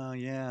 Oh,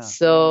 yeah.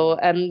 So,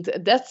 and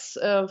that's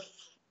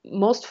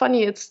most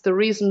funny. It's the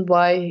reason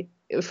why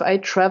if I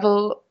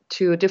travel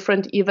to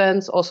different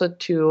events, also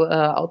to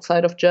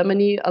outside of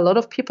Germany, a lot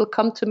of people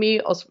come to me,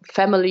 also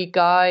family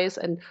guys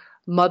and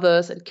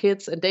mothers and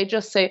kids, and they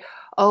just say,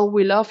 oh,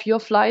 we love your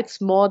flights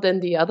more than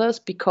the others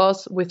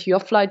because with your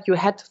flight you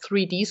had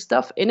 3D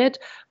stuff in it,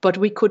 but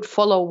we could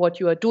follow what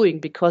you are doing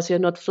because you're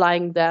not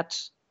flying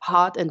that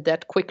hard and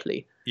that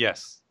quickly.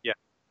 Yes.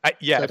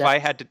 Yeah. So if I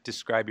had to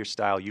describe your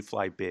style, you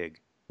fly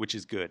big, which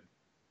is good.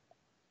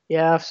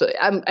 Yeah, so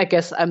I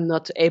guess I'm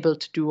not able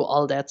to do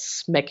all that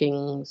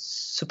smacking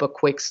super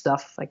quick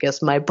stuff. I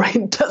guess my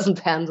brain doesn't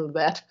handle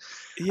that.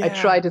 Yeah. I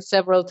tried it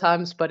several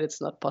times, but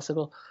it's not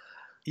possible.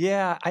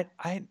 Yeah,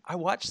 I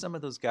watch some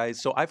of those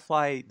guys. So I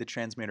fly the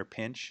transmitter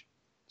pinch.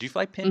 Do you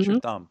fly pinch or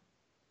thumb?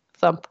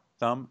 Thumb.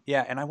 Thumb.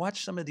 Yeah, and I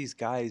watch some of these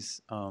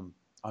guys on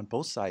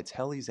both sides,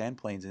 helis and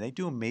planes, and they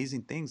do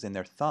amazing things in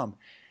their thumb.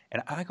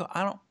 And I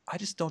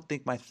just don't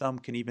think my thumb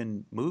can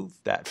even move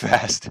that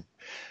fast.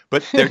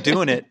 But they're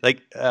doing it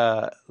like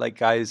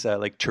guys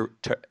like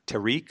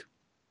Tariq.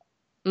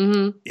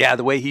 Mm-hmm. Yeah,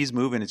 the way he's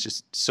moving is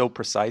just so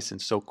precise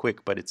and so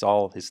quick, but it's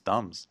all his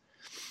thumbs.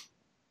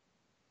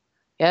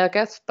 Yeah, I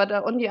guess. But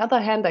on the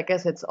other hand, I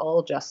guess it's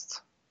all just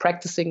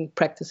practicing.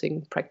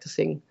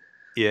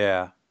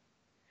 Yeah.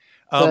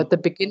 So at the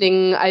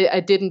beginning, I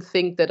didn't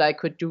think that I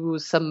could do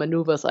some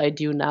maneuvers I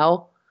do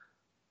now.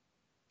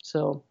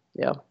 So,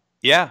 yeah.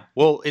 Yeah,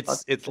 well,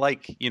 it's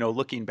like,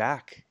 looking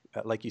back,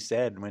 like you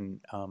said, when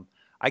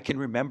I can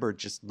remember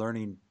just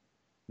learning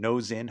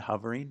nose in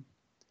hovering,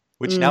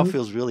 which now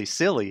feels really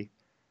silly,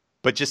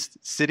 but just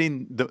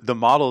sitting the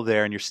model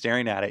there and you're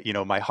staring at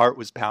it, my heart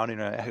was pounding.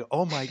 I go,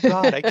 oh my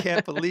God, I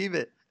can't believe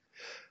it.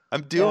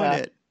 I'm doing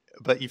it.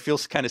 But you feel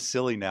kind of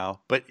silly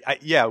now. But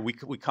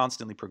we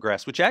constantly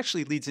progress, which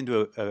actually leads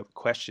into a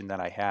question that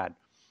I had.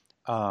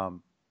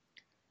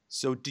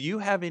 So do you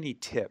have any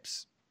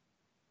tips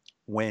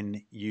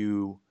when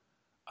you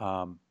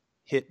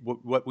hit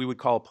what we would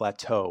call a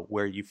plateau,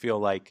 where you feel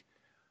like,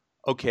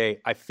 okay,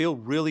 I feel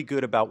really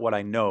good about what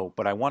I know,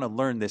 but I want to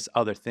learn this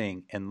other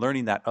thing, and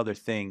learning that other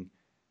thing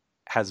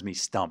has me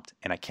stumped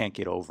and I can't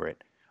get over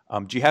it.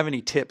 Do you have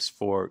any tips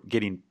for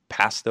getting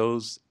past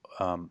those,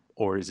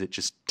 or is it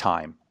just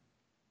time?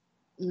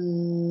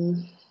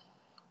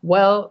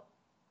 Well,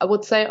 I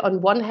would say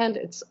on one hand,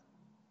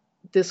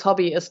 this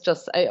hobby is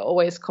just, I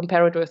always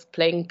compare it with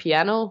playing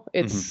piano.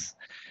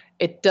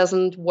 It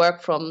doesn't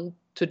work from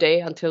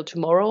today until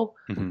tomorrow.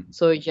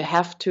 So you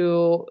have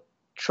to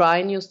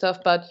try new stuff,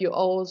 but you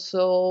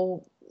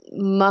also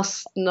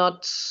must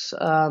not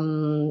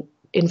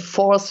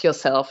enforce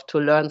yourself to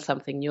learn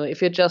something new.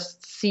 If you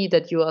just see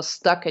that you are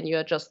stuck and you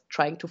are just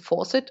trying to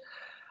force it,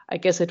 I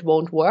guess it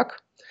won't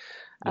work.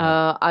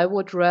 Yeah. I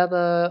would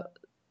rather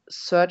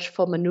search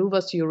for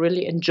maneuvers you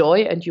really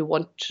enjoy and you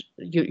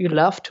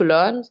love to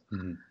learn,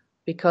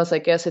 because I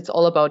guess it's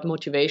all about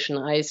motivation.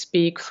 I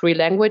speak 3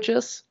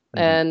 languages,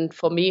 and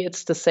for me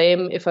it's the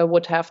same. If I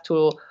would have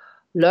to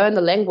learn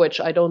a language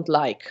I don't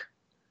like,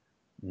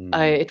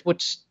 it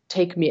would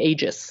take me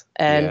ages.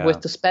 And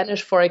with the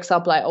Spanish, for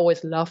example, I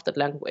always loved that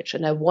language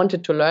and I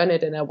wanted to learn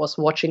it, and I was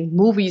watching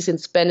movies in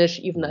Spanish,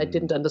 even I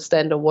didn't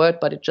understand a word,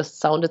 but it just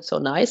sounded so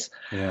nice.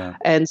 Yeah.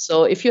 And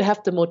so if you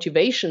have the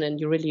motivation and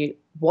you really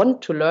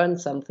want to learn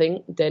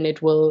something, then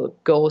it will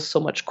go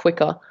so much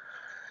quicker.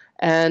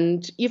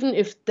 And even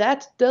if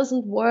that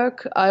doesn't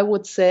work, I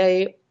would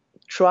say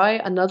try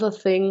another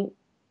thing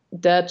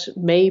that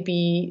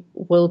maybe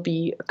will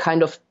be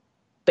kind of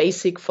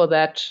basic for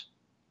that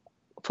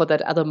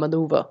other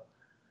maneuver.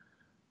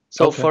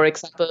 So for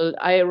example,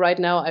 right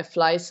now I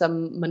fly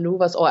some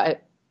maneuvers, or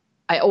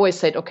I always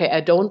said, okay,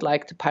 I don't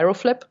like the pyro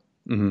flip.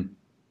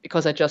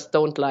 because I just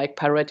don't like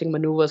pirouetting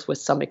maneuvers, with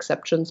some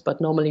exceptions.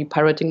 But normally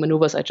pirouetting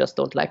maneuvers, I just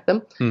don't like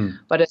them.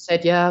 But I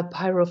said, yeah,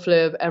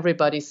 pyroflip,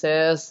 everybody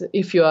says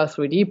if you are a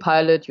 3D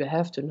pilot, you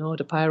have to know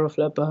the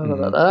pyroflip, blah, blah,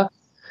 blah, blah.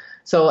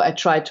 So I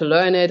tried to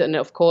learn it. And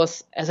of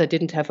course, as I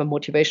didn't have a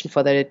motivation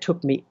for that, it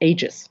took me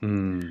ages.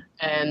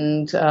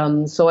 And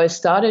so I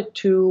started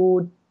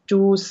to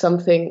do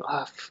something.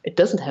 It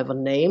doesn't have a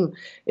name.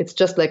 It's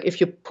just like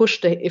if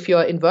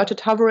you're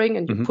inverted hovering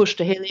and you push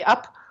the heli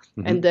up,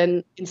 and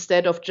then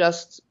instead of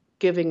just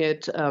giving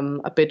it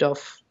a bit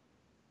of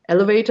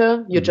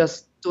elevator, you're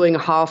just doing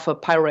half a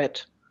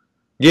pirouette.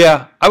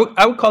 Yeah,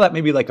 I would call that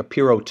maybe like a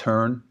pyro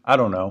turn. I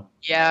don't know.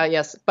 Yeah,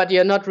 yes, but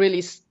you're not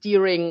really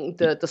steering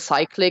the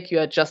cyclic. You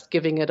are just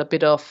giving it a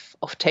bit of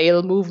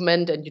tail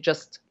movement, and you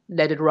just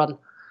let it run.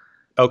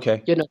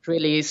 Okay. You're not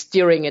really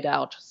steering it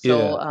out.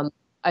 So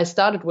I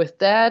started with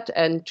that,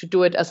 and to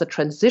do it as a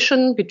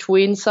transition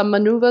between some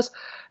maneuvers.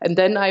 And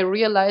then I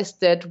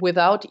realized that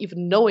without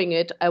even knowing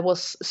it, I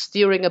was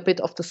steering a bit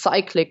of the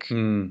cyclic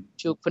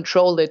to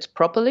control it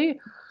properly.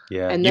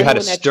 Yeah, and you had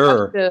to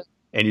stir,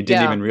 and you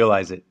didn't even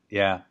realize it.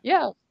 Yeah.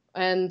 Yeah,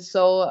 and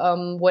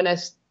so when I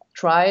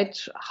tried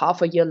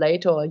half a year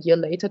later or a year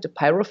later to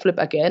pyroflip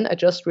again, I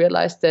just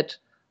realized that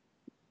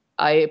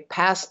I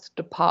passed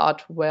the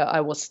part where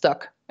I was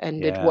stuck,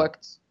 and it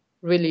worked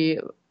really,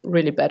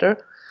 really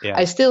better. Yeah.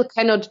 I still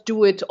cannot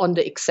do it on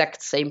the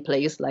exact same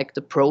place like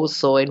the pros,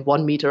 so in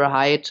 1 meter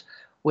height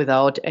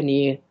without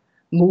any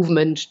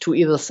movement to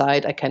either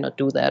side. I cannot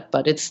do that,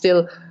 but it's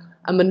still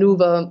a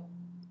maneuver.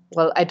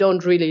 Well, I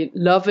don't really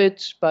love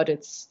it, but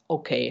it's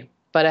okay.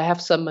 But I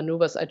have some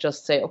maneuvers I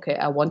just say, okay,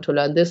 I want to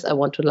learn this, I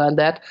want to learn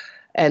that.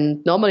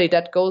 And normally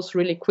that goes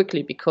really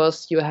quickly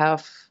because you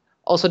have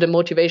also the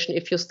motivation.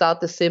 If you start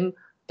the sim,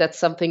 that's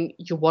something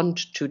you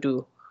want to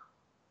do.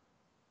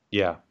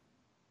 Yeah.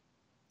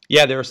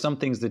 Yeah, there are some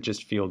things that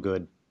just feel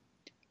good.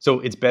 So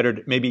it's better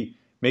to, maybe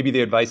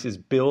the advice is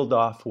build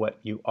off what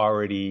you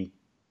already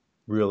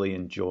really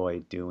enjoy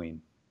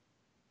doing.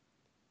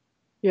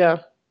 Yeah,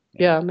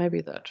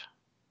 maybe that.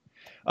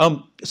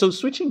 So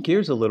switching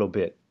gears a little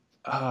bit,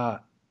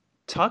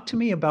 talk to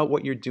me about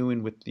what you're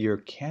doing with your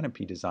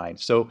canopy design.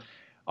 So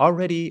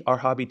already our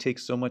hobby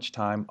takes so much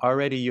time.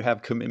 Already you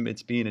have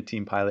commitments being a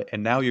team pilot,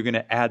 and now you're going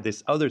to add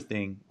this other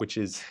thing, which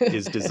is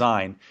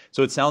design.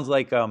 So it sounds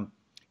like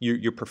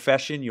your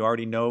profession, you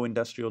already know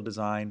industrial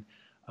design.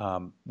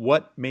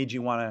 What made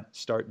you want to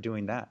start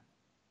doing that?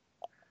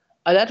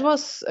 That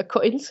was a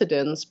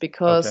coincidence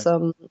because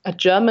a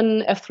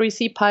German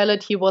F3C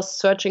pilot, he was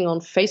searching on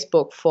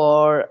Facebook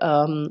for,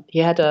 he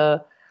had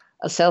a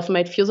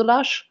self-made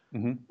fuselage,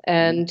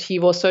 and he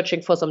was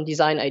searching for some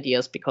design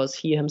ideas because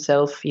he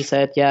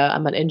said, yeah,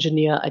 I'm an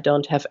engineer, I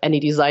don't have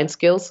any design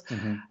skills.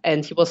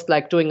 And he was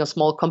like doing a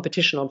small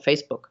competition on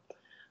Facebook.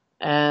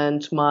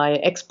 And my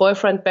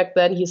ex-boyfriend back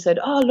then, he said,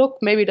 oh, look,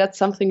 maybe that's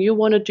something you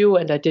want to do.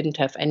 And I didn't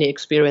have any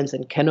experience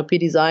in canopy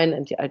design.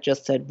 And I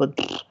just said,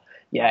 but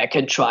yeah, I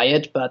can try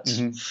it, but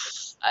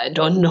I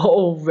don't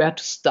know where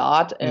to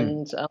start.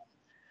 And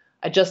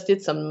I just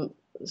did some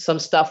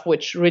stuff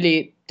which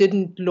really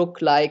didn't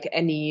look like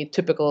any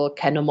typical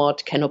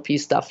Canomod canopy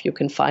stuff you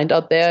can find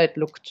out there. It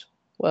looked,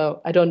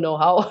 well, I don't know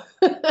how,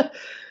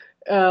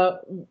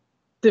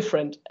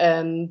 different.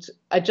 And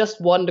I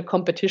just won the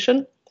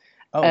competition.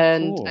 Oh,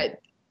 and cool.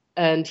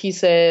 And he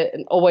said,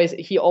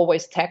 he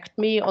always tagged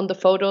me on the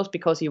photos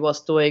because he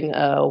was doing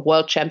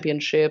world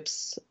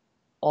championships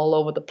all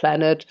over the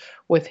planet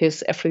with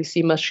his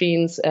F3C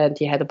machines, and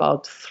he had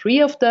about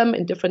 3 of them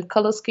in different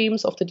color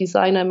schemes of the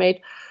design I made.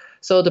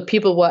 So the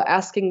people were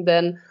asking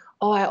then,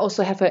 oh, I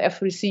also have a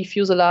F3C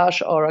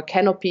fuselage or a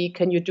canopy.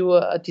 Can you do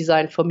a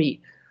design for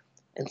me?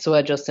 And so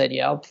I just said,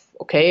 yeah,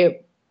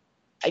 okay,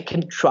 I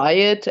can try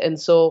it. And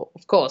so,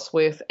 of course,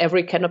 with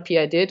every canopy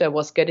I did, I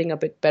was getting a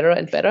bit better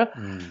and better.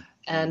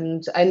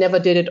 And I never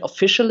did it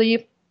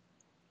officially.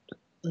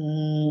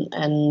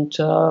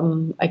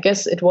 I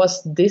guess it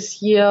was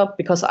this year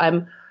because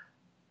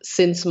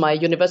since my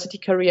university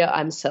career,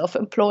 I'm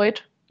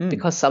self-employed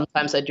because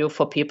sometimes I do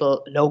for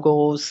people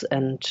logos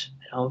and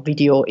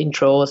video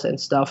intros and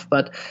stuff.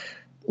 But,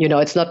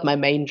 it's not my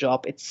main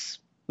job. It's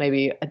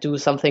maybe I do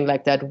something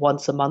like that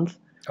once a month.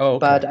 Oh, okay.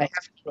 But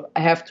I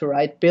have to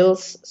write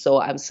bills,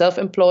 so I'm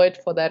self-employed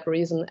for that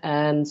reason.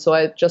 And so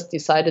I just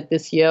decided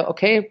this year,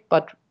 okay,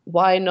 but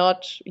why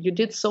not? You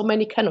did so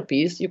many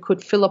canopies, you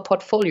could fill a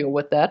portfolio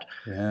with that.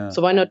 Yeah.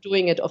 So why not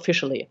doing it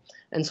officially?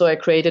 And so I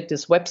created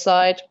this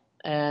website,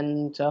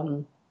 and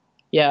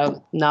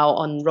now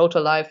on Rotor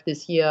Life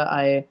this year,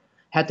 I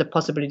had the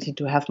possibility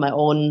to have my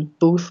own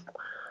booth,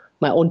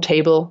 my own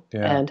table,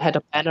 and had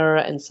a banner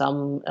and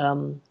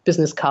some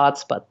business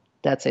cards, but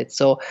that's it.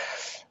 So.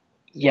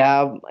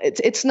 Yeah,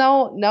 it's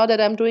now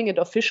that I'm doing it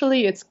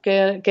officially, it's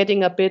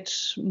getting a bit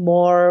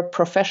more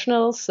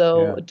professional.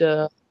 So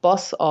the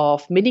boss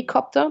of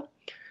Minicopter,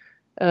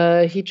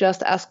 he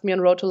just asked me on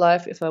Rotor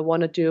Life if I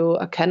want to do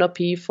a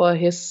canopy for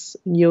his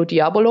new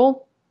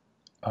Diabolo.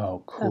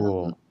 Oh,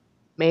 cool.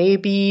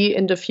 maybe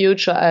in the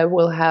future I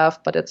will have,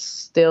 but it's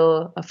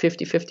still a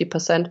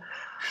 50-50%.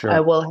 Sure. I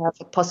will have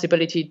a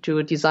possibility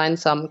to design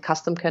some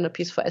custom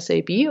canopies for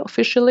SAB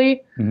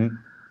officially. Mm-hmm.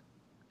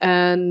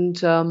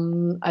 And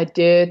I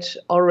did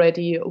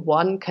already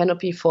one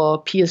canopy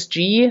for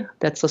PSG.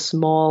 That's a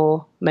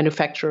small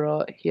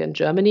manufacturer here in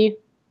Germany.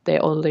 They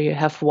only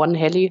have one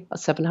heli, a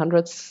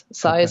 700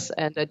 size,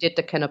 and I did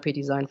the canopy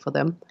design for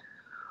them.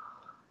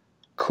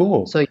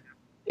 Cool. So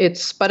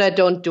but I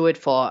don't do it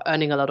for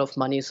earning a lot of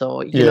money.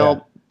 So, you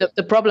know,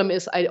 the problem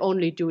is I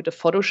only do the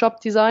Photoshop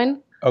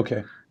design.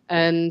 Okay.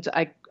 And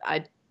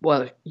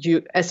well,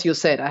 as you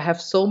said, I have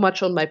so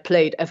much on my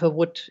plate. If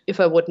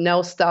I would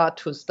now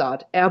start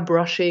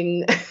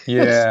airbrushing,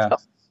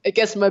 stuff, I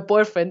guess my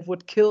boyfriend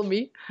would kill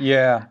me.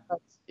 Yeah.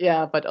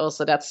 But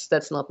also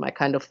that's not my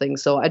kind of thing.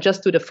 So I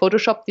just do the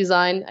Photoshop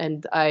design,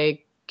 and I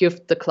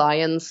give the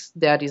clients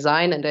their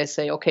design, and I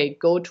say, okay,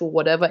 go to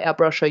whatever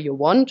airbrusher you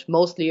want.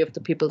 Mostly, if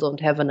the people don't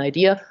have an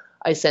idea,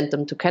 I send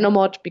them to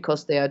Canomod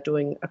because they are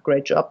doing a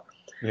great job.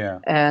 Yeah.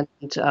 And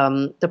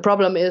the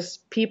problem is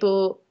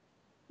people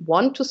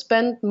want to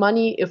spend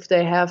money if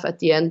they have at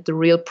the end the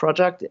real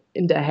product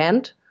in their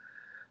hand.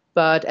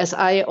 But as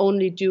I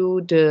only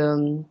do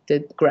the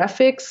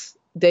graphics,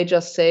 they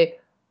just say,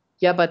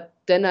 yeah, but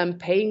then I'm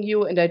paying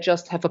you and I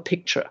just have a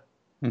picture.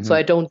 Mm-hmm. So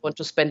I don't want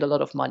to spend a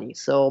lot of money.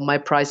 So my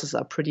prices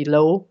are pretty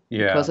low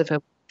because if I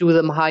do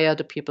them higher,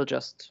 the people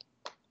just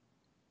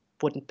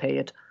wouldn't pay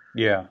it.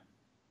 Yeah.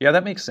 Yeah,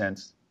 that makes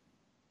sense.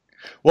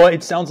 Well,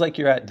 it sounds like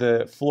you're at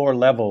the floor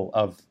level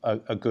of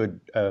a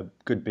good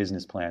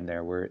business plan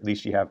there, where at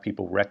least you have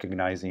people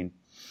recognizing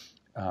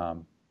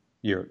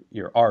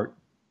your art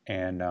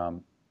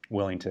and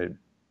willing to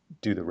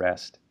do the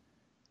rest.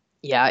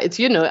 Yeah, it's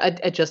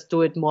I just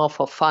do it more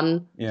for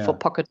fun, for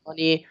pocket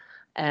money,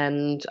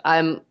 and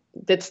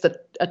that's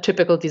a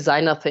typical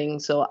designer thing.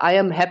 So I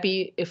am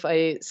happy if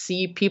I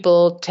see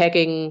people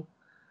tagging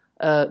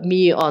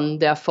me on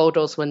their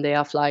photos when they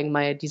are flying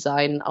my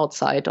design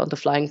outside on the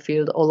flying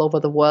field all over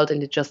the world,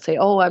 and they just say,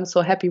 oh, I'm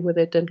so happy with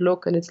it, and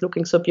look, and it's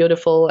looking so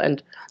beautiful,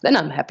 and then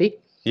I'm happy.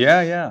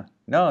 Yeah.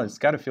 No, it's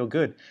got to feel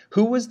good.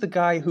 Who was the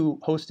guy who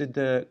hosted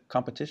the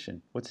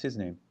competition? What's his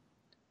name?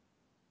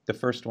 The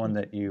first one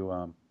that he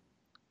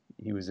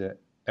was a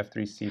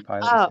F3C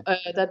pilot?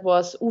 That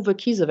was Uwe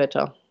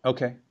Kiesewetter.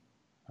 Okay.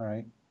 All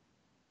right.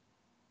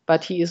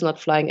 But he is not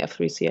flying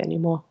F3C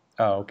anymore.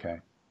 Oh, okay.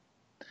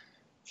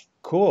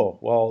 Cool.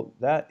 Well,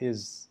 that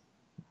is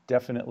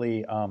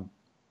definitely a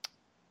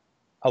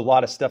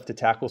lot of stuff to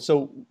tackle.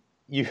 So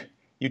you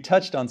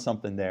touched on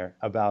something there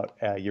about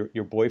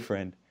your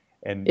boyfriend,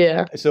 and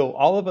so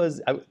all of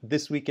us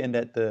this weekend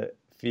at the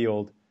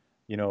field,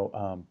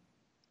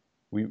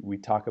 we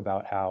talk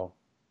about how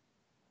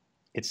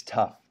it's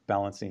tough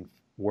balancing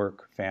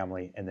work,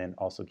 family, and then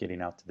also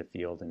getting out to the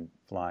field and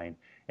flying.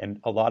 And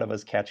a lot of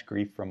us catch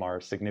grief from our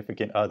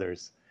significant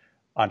others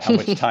on how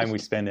much time we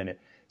spend in it.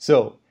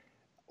 So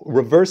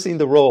reversing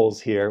the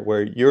roles here,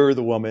 where you're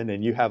the woman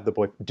and you have the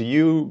boy, do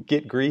you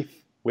get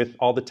grief with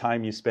all the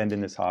time you spend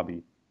in this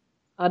hobby?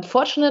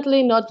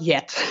 Unfortunately, not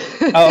yet.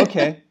 Oh,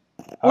 okay.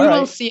 We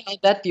will see how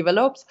that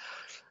develops.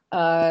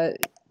 At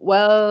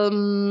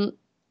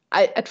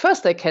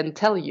first I can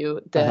tell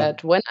you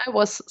that when I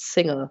was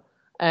single,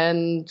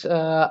 and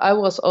I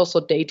was also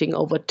dating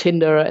over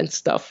Tinder and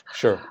stuff.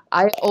 Sure.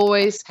 I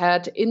always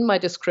had in my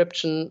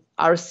description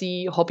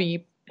RC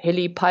hobby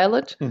heli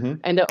pilot,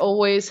 and I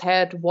always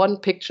had one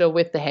picture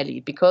with the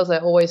heli because I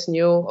always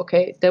knew,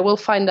 okay, they will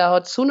find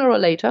out sooner or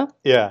later.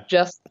 Yeah.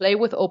 Just play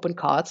with open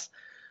cards.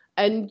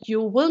 And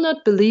you will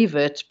not believe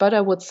it, but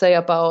I would say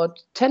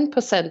about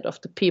 10% of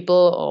the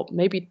people, or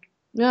maybe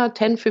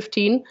 10,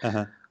 15,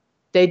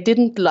 they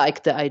didn't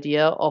like the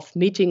idea of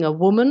meeting a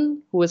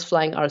woman who is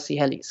flying RC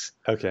helis.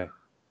 Okay.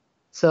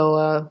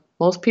 So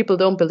most people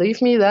don't believe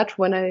me that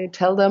when I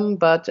tell them,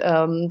 but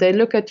they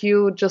look at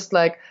you just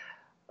like,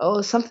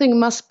 oh, something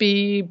must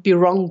be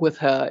wrong with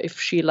her if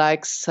she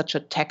likes such a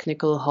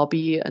technical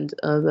hobby and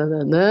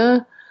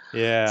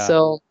Yeah.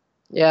 So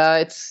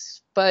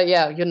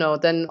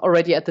then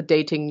already at the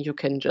dating you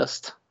can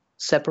just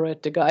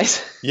separate the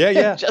guys.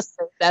 Yeah. Just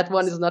say, that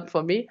one is not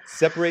for me.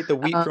 Separate the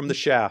wheat from the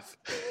chaff.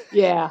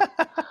 Yeah.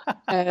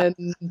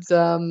 And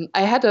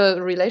I had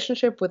a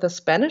relationship with a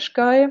Spanish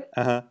guy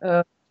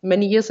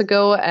many years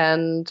ago,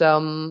 and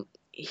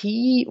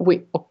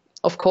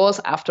of course,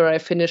 after I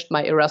finished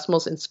my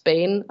Erasmus in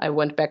Spain, I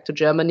went back to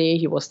Germany.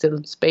 He was still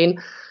in Spain,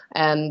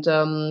 and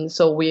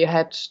so we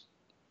had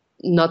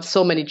not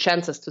so many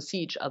chances to see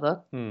each other.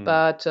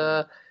 But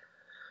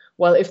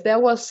if there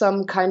was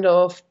some kind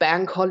of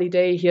bank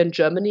holiday here in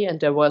Germany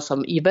and there were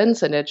some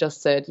events, and I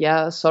just said,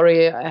 yeah,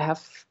 sorry, I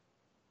have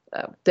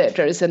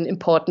there is an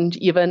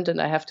important event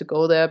and I have to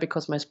go there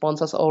because my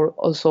sponsors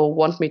also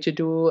want me to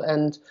do.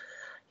 And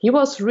he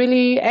was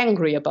really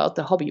angry about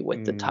the hobby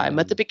with the time.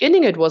 At the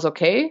beginning it was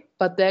okay,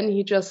 but then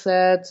he just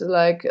said,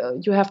 like,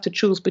 you have to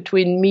choose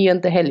between me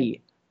and the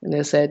heli. And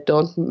I said,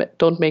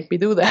 don't make me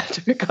do that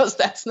because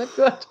that's not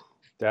good.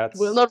 That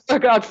will not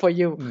work out for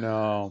you.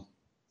 No,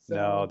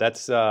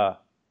 that's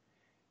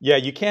Yeah,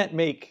 you can't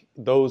make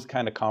those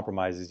kind of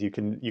compromises. You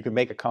can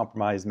make a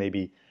compromise,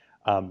 maybe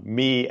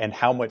me and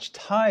how much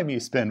time you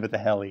spend with the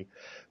heli.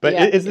 But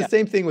Yeah, it's the yeah,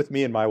 same thing with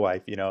me and my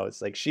wife. You know,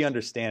 it's like she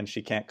understands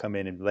she can't come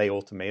in and lay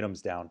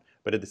ultimatums down.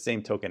 But at the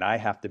same token, I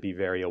have to be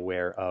very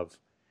aware of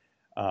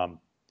um,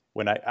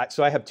 when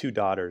so I have two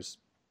daughters.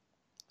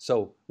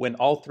 So when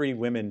all three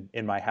women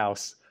in my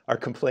house are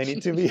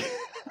complaining to me,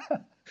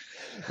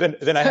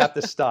 then I have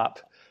to stop.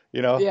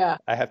 You know, yeah.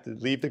 I have to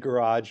leave the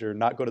garage or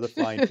not go to the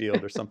flying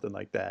field or something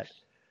like that.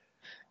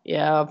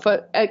 Yeah,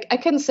 but I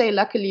can say,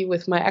 luckily,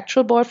 with my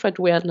actual boyfriend,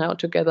 we are now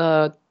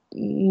together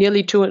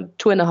nearly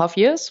 2.5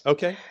 years.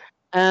 Okay.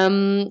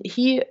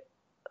 He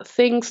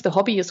thinks the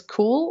hobby is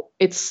cool.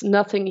 It's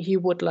nothing he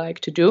would like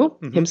to do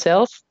Hmm.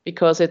 himself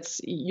because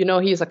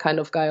he's a kind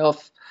of guy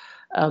of,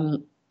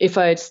 if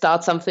I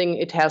start something,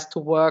 it has to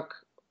work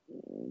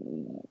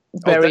Oh,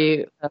 that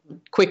very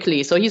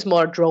quickly. So he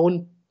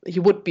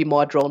would be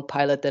more drone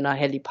pilot than a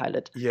heli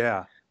pilot.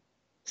 yeah.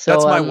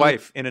 That's So, my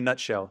wife in a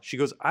nutshell. She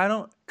goes, I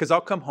don't, because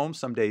I'll come home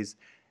some days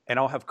and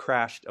I'll have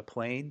crashed a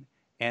plane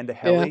and a yeah.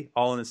 heli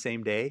all in the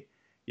same day,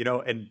 you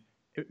know, and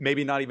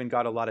maybe not even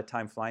got a lot of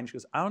time flying. She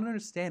goes, I don't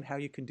understand how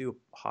you can do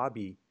a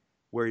hobby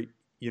where,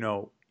 you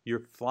know,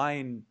 you're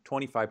flying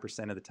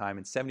 25% of the time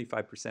and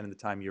 75% of the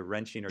time you're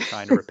wrenching or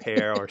trying to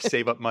repair or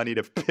save up money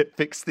to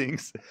fix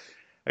things.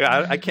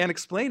 I can't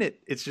explain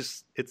it. It's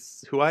just,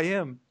 it's who I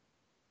am.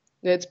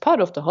 It's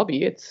part of the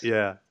hobby.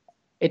 Yeah,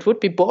 It would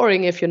be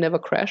boring if you never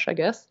crash, I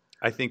guess.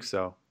 I think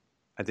so.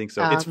 I think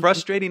so. It's Um,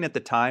 frustrating at the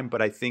time,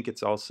 but I think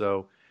it's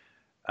also,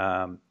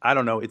 I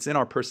don't know, it's in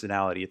our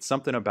personality. It's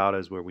something about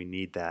us where we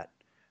need that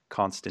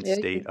constant yeah,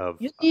 state of,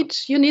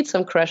 you need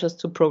some crashes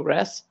to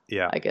progress,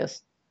 yeah, I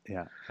guess.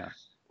 yeah, yeah,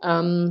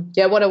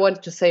 Yeah, what I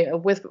wanted to say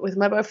with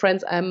my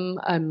boyfriends,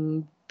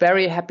 I'm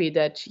very happy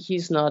that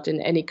he's not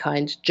in any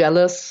kind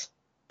jealous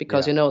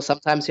because yeah,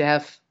 sometimes you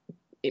have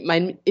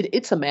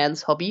it's a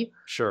man's hobby.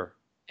 sure.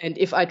 And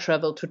if I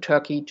travel to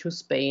Turkey, to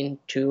Spain,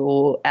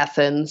 to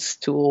Athens,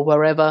 to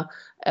wherever,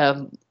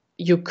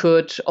 you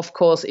could, of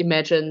course,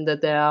 imagine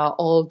that there are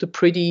all the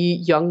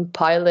pretty young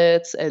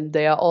pilots and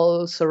they are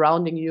all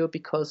surrounding you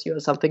because you're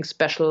something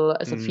special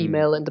as a Mm,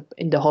 female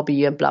in the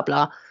hobby and blah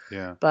blah.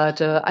 yeah.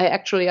 But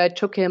I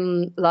took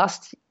him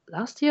last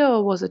year,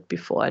 or was it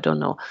before? I don't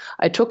know.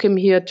 I took him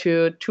here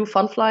to two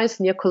fun flies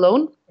near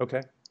Cologne.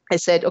 Okay. I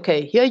said,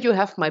 okay, here you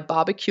have my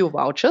barbecue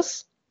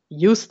vouchers.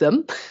 Use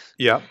them.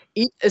 Yeah.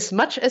 Eat as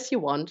much as you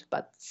want,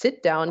 but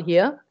sit down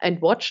here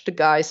and watch the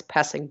guys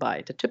passing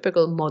by, the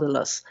typical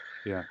modelers.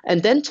 Yeah.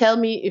 And then tell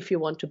me if you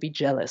want to be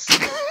jealous.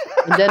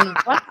 And then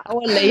 1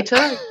 hour later,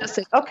 I just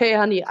said, okay,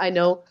 honey, I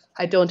know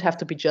I don't have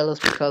to be jealous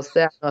because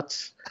they're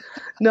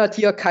not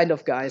your kind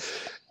of guys.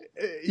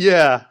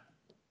 Yeah.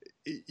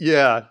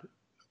 Yeah.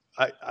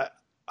 I, I,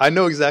 I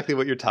know exactly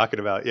what you're talking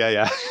about. Yeah.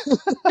 Yeah.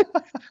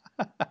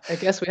 I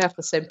guess we have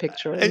the same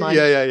picture in mind.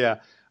 Yeah. Yeah.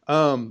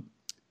 Yeah.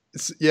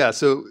 Yeah.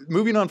 So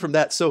moving on from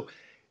that. So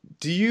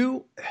do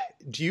you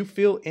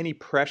feel any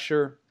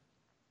pressure?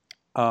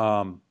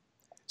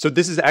 So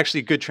this is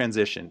actually a good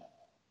transition.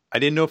 I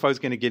didn't know if I was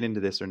going to get into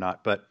this or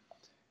not, but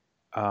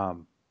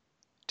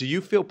do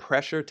you feel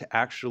pressure to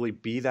actually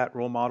be that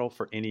role model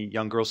for any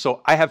young girls?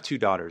 So I have two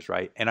daughters,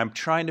 right? And I'm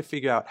trying to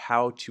figure out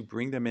how to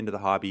bring them into the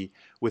hobby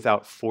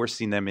without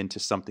forcing them into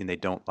something they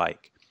don't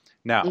like.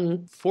 Now,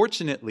 Mm-hmm.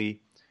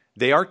 fortunately,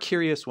 they are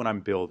curious when I'm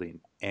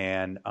building,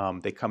 and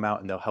they come out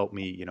and they'll help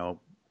me,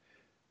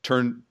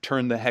 turn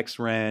the hex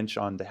wrench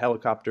on the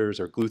helicopters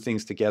or glue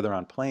things together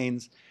on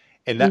planes,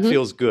 and that Mm-hmm.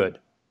 feels good.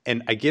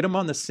 And I get them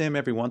on the sim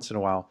every once in a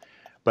while,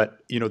 but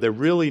they're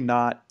really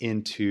not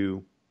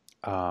into.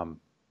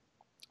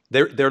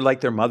 They're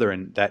like their mother,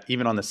 and that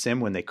even on the sim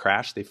when they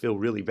crash, they feel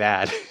really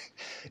bad.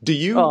 Do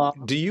you Oh,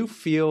 do you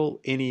feel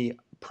any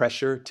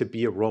pressure to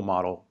be a role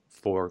model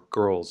for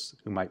girls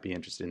who might be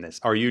interested in this?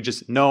 Are you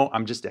just no?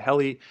 I'm just a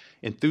heli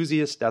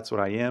enthusiast. That's what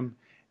I am,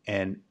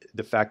 and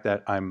the fact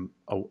that I'm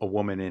a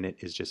woman in it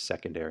is just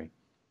secondary.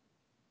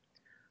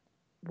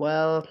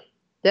 well,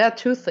 there are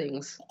two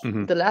things.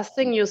 Hmm. The last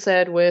thing you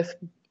said with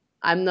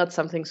I'm not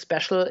something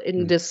special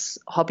in Hmm. this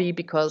hobby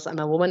because I'm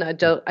a woman. I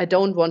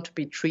don't want to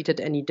be treated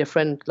any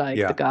different like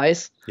the Yeah,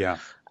 guys. yeah.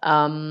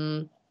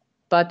 Um,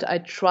 but I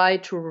try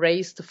to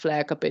raise the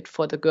flag a bit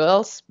for the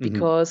girls Hmm.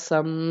 because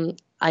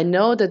I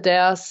know that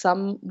there are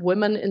some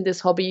women in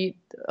this hobby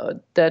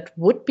that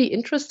would be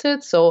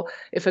interested. So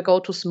if I go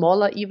to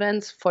smaller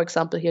events, for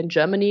example, here in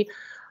Germany,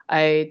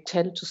 I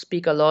tend to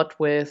speak a lot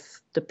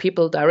with the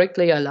people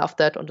directly. I love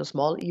that on the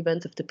small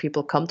events if the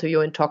people come to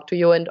you and talk to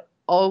you, and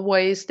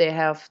always they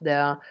have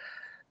their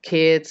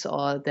kids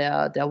or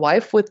their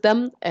wife with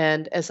them.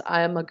 And as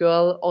I am a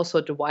girl,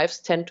 also the wives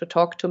tend to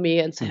talk to me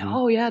and say, Hmm.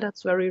 oh yeah,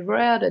 that's very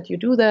rare that you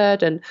do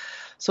that. And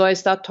so I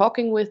start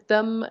talking with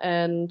them,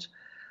 and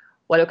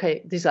well,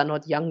 okay, these are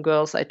not young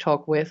girls I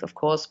talk with, of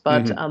course,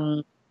 but Hmm.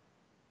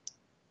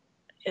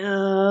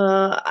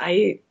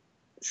 I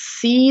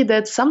see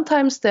that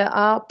sometimes there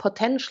are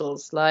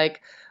potentials.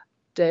 Like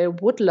they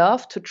would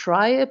love to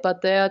try it,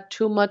 but they're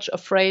too much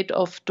afraid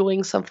of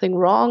doing something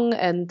wrong,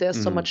 and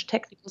there's so much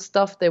technical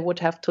stuff they would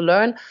have to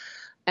learn.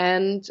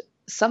 And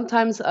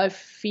sometimes I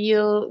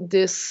feel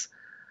this,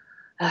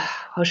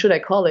 how should I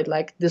call it,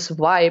 like this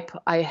vibe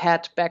I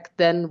had back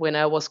then when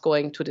I was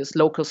going to this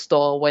local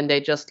store, when they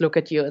just look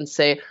at you and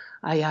say,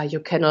 yeah, you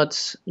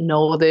cannot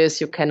know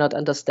this, you cannot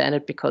understand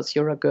it because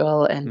you're a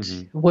girl,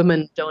 and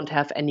women don't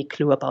have any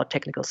clue about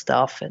technical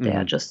stuff, and they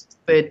are just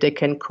fit, they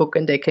can cook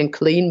and they can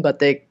clean, but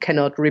they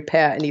cannot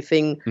repair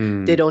anything.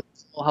 They don't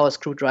know how a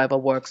screwdriver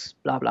works,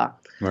 blah, blah.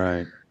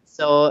 Right.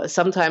 So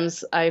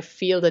sometimes I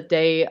feel that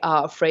they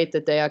are afraid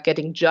that they are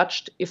getting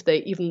judged if they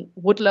even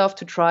would love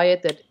to try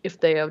it, that if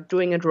they are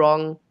doing it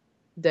wrong,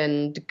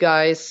 then the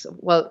guys,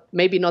 well,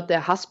 maybe not their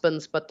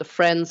husbands, but the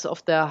friends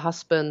of their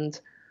husband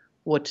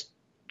would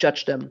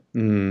judge them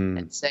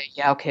and say,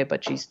 yeah, okay,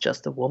 but she's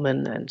just a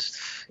woman, and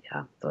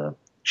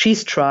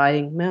she's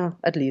trying. Yeah,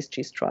 at least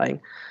she's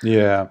trying.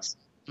 Yeah.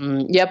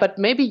 Yeah, but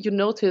maybe you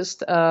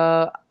noticed,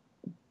 well,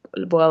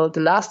 the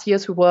last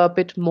years we were a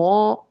bit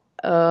more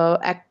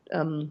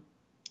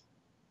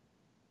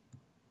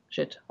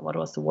what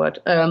was the word?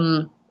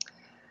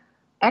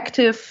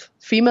 Active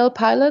female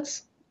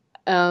pilots.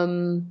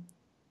 And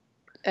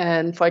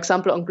for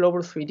example, on Global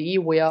 3D,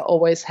 we are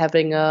always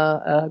having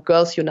a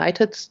Girls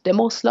United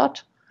demo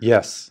slot.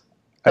 Yes.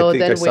 So I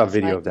think I saw a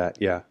video of that.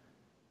 Yeah.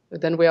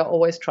 Then we are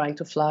always trying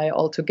to fly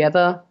all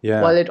together.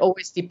 Yeah. Well, it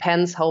always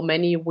depends how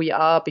many we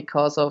are,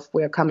 because of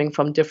we are coming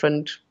from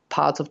different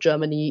parts of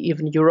Germany,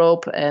 even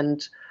Europe,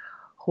 and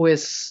who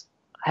is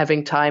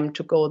having time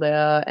to go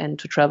there and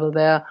to travel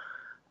there.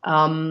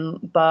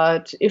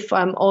 But if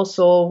I'm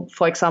also,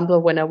 for example,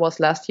 when I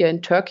was last year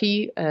in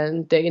Turkey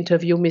and they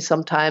interview me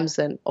sometimes,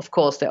 and of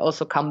course they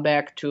also come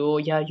back to,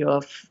 yeah,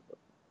 you're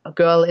a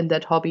girl in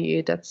that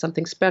hobby, that's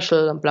something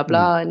special, and blah,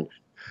 blah. And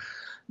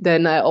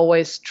then I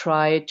always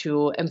try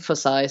to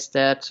emphasize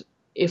that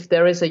if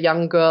there is a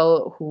young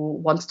girl who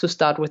wants to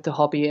start with the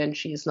hobby and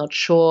she's not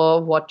sure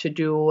what to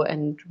do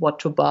and what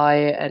to buy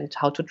and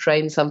how to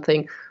train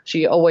something,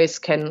 she always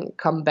can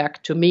come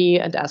back to me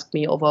and ask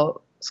me over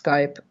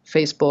Skype,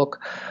 Facebook,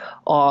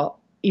 or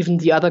even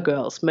the other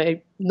girls.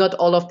 Not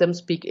all of them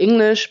speak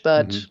English,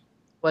 but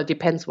well, it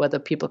depends where the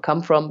people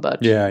come from,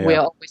 but we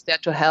are always there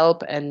to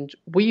help. And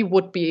we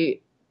would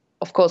be,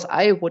 of course,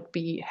 I would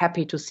be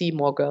happy to see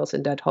more girls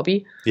in that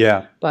hobby.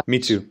 Yeah, but me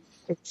too.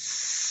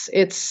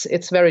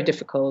 It's very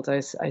difficult. I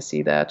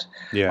see that.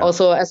 Yeah.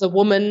 Also, as a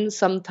woman,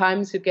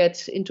 sometimes you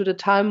get into the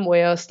time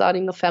where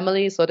starting a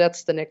family. So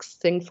that's the next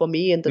thing for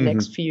me in the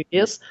next few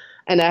years.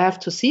 And I have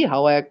to see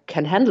how I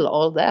can handle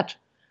all that.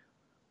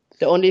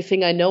 The only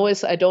thing I know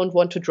is I don't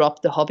want to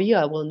drop the hobby.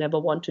 I will never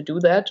want to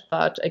do that.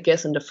 But I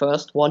guess in the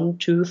first 1,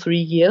 2, 3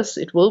 years,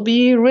 it will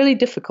be really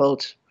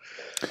difficult.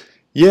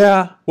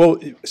 Yeah. Well,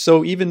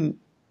 so even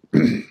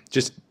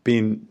just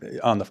being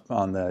on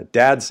the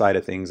dad side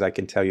of things, I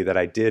can tell you that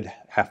I did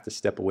have to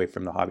step away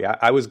from the hobby.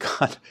 I was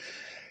gone.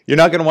 You're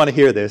not going to want to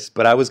hear this,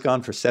 but I was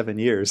gone for 7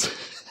 years.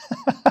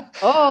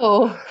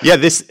 Oh.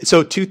 Yeah.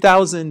 So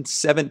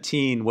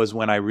 2017 was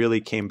when I really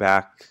came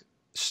back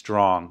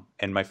strong.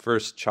 And my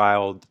first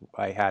child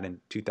I had in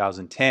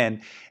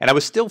 2010. And I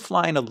was still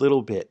flying a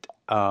little bit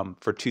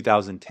for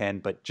 2010,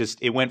 but just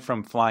it went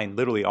from flying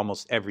literally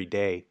almost every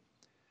day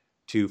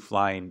to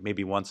flying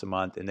maybe once a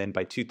month. And then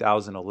by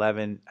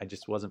 2011, I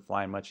just wasn't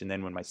flying much. And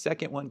then when my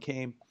second one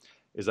came,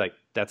 it was like,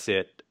 that's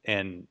it.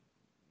 And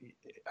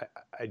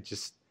I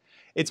just,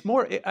 it's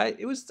more,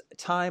 it was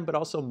time, but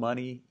also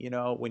money. You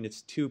know, when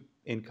it's two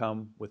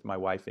income with my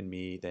wife and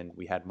me, then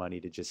we had money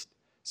to just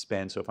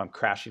spend. So if I'm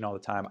crashing all the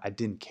time, I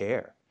didn't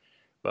care.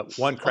 But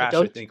one crash,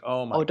 I think,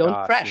 oh my gosh,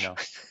 don't crash. You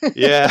know,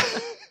 yeah.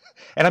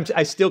 And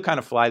I still kind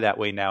of fly that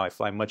way now. I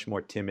fly much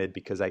more timid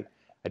because I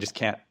just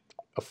can't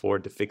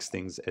afford to fix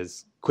things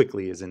as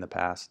quickly as in the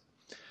past.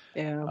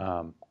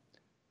 Yeah.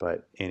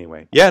 But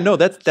anyway, yeah, no,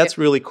 that's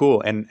really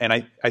cool. And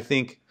I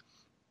think,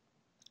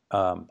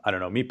 I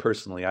don't know, me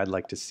personally, I'd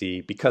like to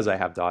see, because I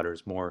have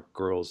daughters, more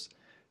girls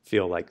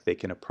feel like they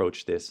can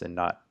approach this and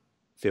not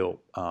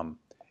feel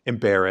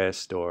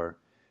embarrassed or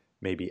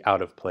maybe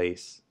out of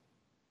place.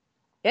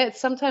 Yeah,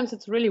 sometimes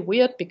it's really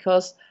weird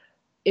because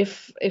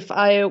if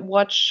I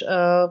watch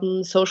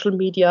social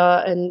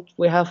media, and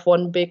we have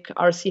one big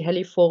RC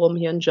Heli forum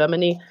here in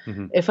Germany,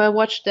 if I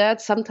watch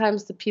that,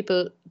 sometimes the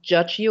people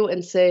judge you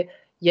and say,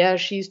 yeah,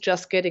 she's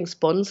just getting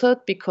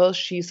sponsored because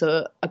she's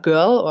a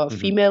girl or a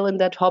female in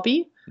that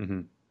hobby.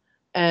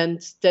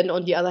 And then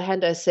on the other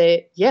hand, I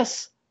say,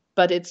 yes,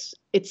 but it's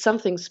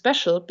something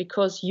special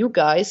because you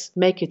guys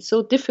make it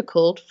so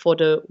difficult for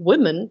the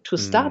women to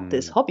start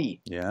this hobby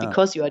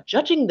because you are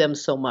judging them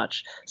so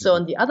much. So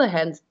on the other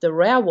hand, the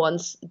rare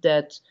ones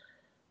that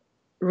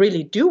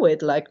really do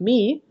it, like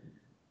me,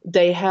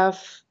 they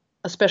have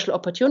a special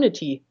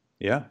opportunity.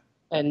 Yeah.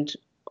 And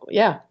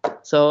yeah,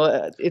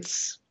 so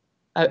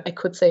I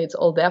could say it's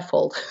all their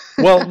fault.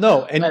 Well,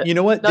 no, and you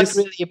know what? Not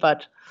really,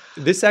 but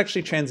this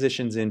actually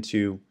transitions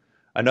into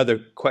another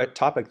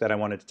topic that I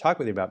wanted to talk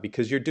with you about,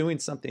 because you're doing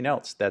something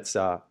else that's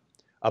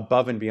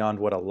above and beyond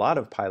what a lot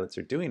of pilots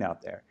are doing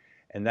out there,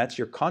 and that's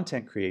your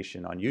content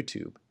creation on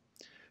YouTube.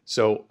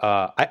 So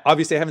I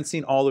haven't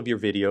seen all of your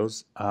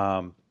videos,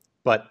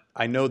 but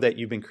I know that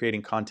you've been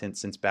creating content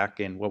since back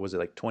in, what was it,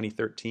 like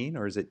 2013,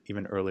 or is it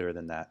even earlier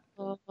than that?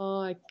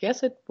 I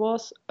guess it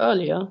was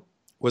earlier.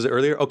 Was it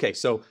earlier? Okay,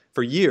 so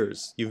for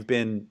years you've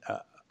been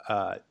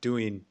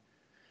doing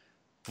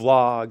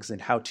vlogs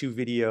and how-to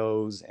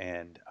videos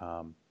and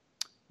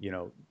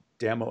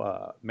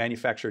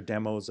manufacturer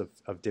demos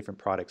of different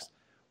products.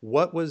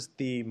 What was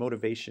the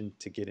motivation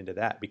to get into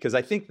that? Because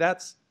I think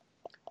that's,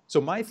 so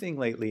my thing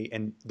lately,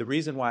 and the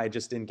reason why I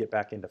just didn't get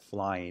back into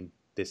flying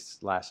this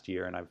last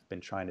year, and I've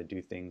been trying to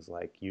do things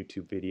like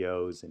YouTube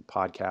videos and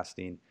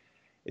podcasting,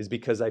 is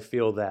because I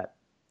feel that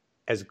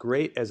as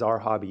great as our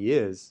hobby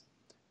is,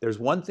 there's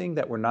one thing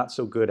that we're not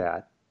so good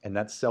at, and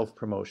that's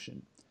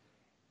self-promotion.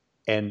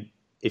 And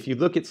if you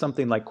look at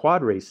something like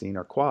quad racing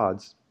or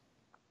quads,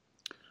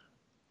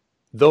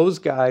 those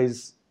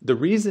guys, the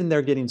reason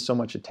they're getting so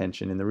much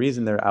attention and the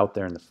reason they're out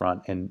there in the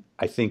front, and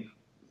I think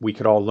we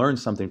could all learn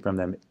something from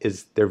them,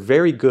 is they're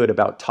very good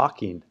about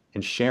talking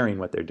and sharing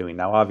what they're doing.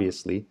 Now,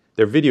 obviously,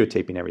 they're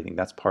videotaping everything.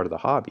 That's part of the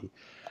hobby.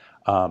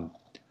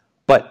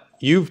 But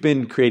you've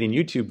been creating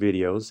YouTube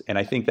videos, and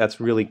I think that's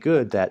really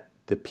good that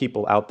the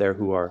people out there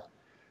who are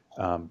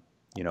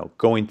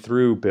going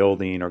through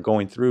building or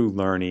going through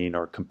learning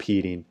or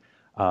competing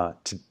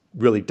to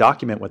really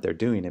document what they're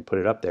doing and put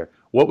it up there.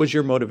 What was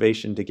your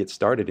motivation to get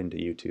started into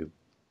YouTube?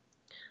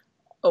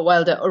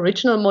 Well, the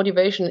original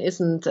motivation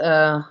isn't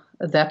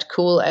that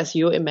cool as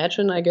you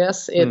imagine, I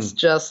guess. It's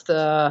just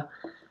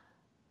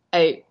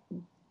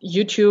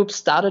YouTube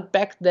started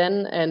back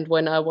then, and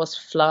when I was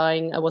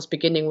flying, I was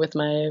beginning with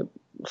my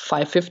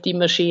 550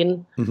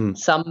 machine.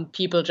 Some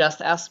people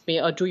just asked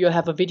me, do you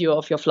have a video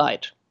of your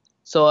flight?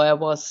 So I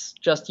was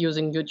just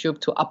using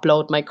YouTube to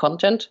upload my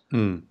content,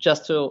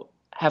 just to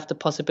have the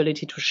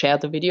possibility to share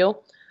the video.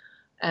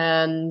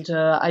 And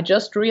I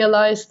just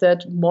realized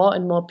that more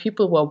and more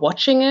people were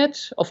watching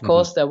it. Of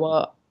course, there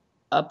were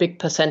a big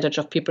percentage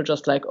of people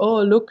just like,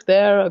 oh, look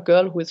there, a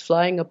girl who is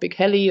flying a big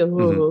heli.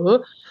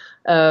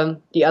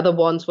 The other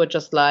ones were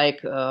just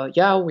like,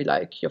 yeah, we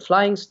like your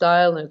flying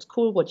style and it's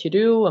cool what you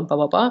do and blah,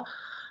 blah, blah.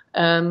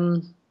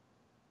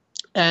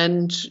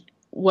 And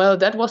well,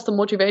 that was the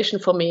motivation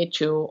for me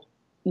to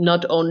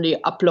not only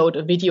upload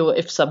a video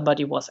if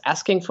somebody was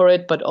asking for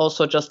it, but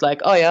also just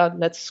like, oh yeah,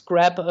 let's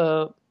grab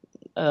a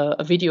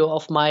video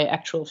of my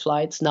actual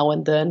flights now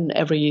and then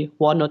every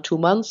 1 or 2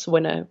 months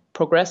when I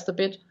progressed a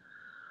bit.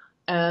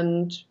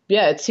 And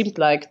yeah, it seemed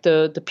like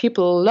the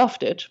people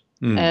loved it.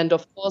 And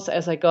of course,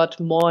 as I got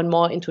more and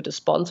more into the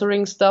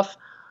sponsoring stuff,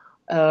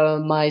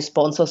 my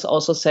sponsors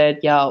also said,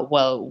 yeah,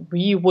 well,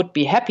 we would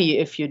be happy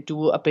if you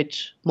do a bit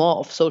more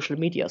of social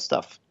media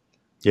stuff,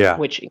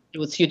 which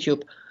includes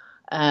YouTube.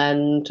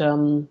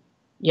 And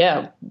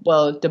yeah,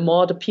 well, the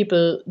more the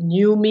people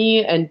knew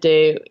me and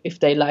if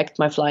they liked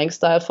my flying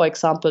style, for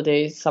example,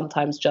 they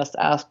sometimes just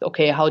asked,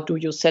 okay, how do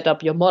you set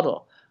up your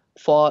model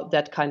for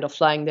that kind of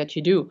flying that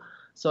you do?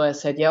 So I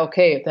said, yeah,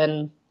 okay,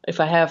 then if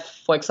I have,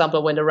 for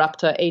example, when the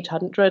Raptor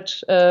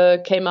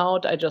 800 came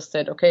out, I just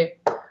said, okay,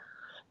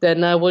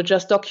 then I will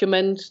just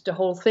document the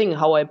whole thing,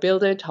 how I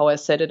build it, how I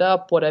set it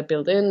up, what I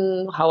build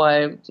in, how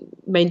I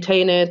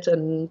maintain it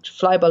and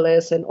fly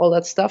ballast and all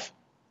that stuff.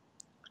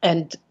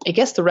 And I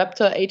guess the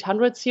Raptor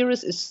 800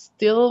 series is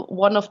still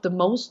one of the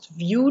most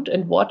viewed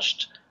and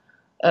watched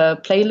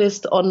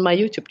playlist on my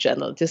YouTube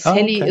channel. This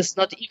heli is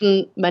not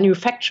even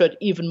manufactured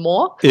even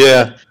more.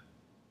 Yeah.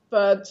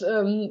 But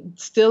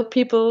still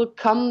people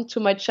come to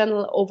my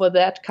channel over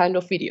that kind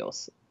of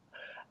videos.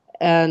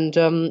 And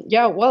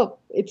yeah, well,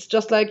 it's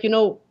just like,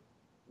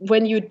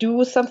 when you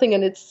do something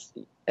and it's,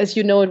 as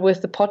you know it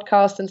with the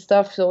podcast and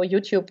stuff, so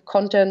YouTube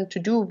content, to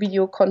do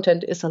video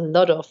content is a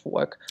lot of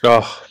work.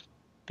 Oh.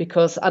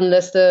 Because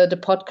unless the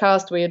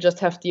podcast where you just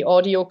have the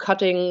audio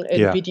cutting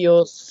in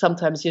videos,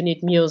 sometimes you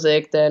need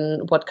music.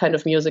 Then what kind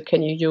of music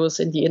can you use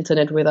in the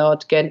internet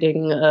without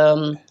getting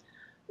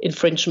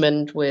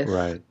infringement with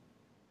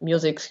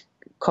music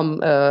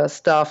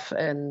stuff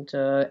and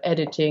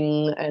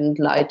editing and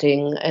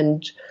lighting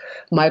and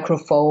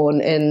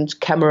microphone and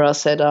camera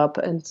setup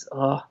and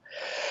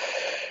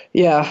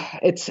yeah,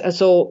 it's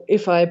so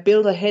if I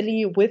build a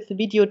heli with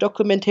video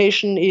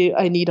documentation,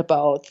 I need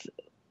about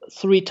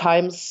 3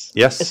 times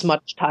as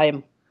much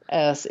time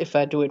as if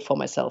I do it for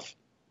myself.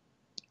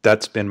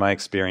 That's been my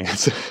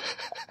experience.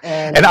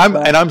 and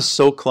I'm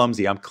so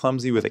clumsy. I'm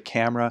clumsy with a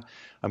camera.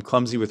 I'm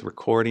clumsy with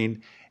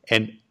recording.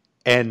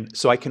 And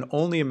so I can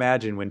only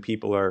imagine when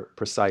people are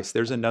precise.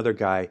 There's another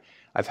guy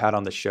I've had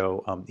on the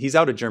show. He's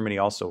out of Germany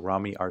also,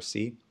 Rami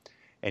RC.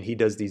 And he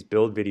does these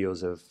build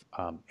videos of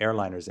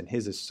airliners, and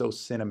his is so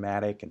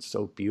cinematic and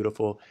so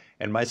beautiful.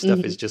 And my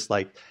stuff is just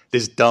like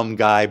this dumb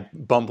guy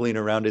bumbling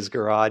around his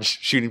garage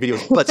shooting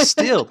videos. But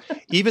still,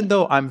 even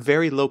though I'm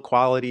very low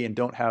quality and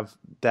don't have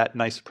that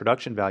nice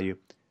production value,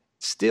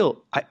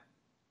 still,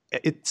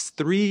 it's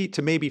 3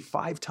 to maybe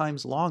 5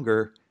 times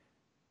longer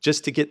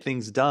just to get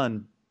things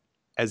done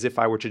as if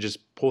I were to just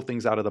pull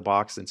things out of the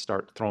box and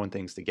start throwing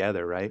things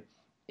together, right?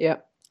 Yeah.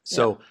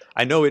 So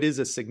I know it is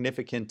a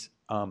significant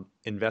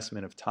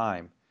investment of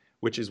time,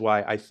 which is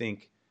why I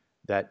think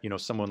that, you know,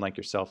 someone like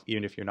yourself,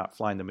 even if you're not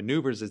flying the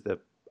maneuvers as the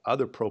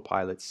other pro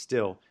pilots,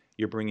 still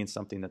you're bringing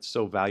something that's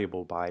so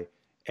valuable by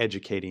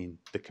educating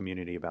the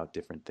community about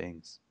different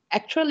things.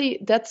 Actually,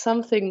 that's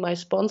something my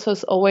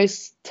sponsors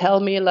always tell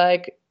me,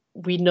 like,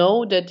 we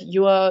know that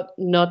you are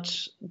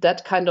not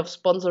that kind of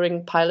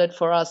sponsoring pilot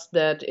for us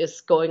that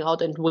is going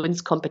out and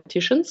wins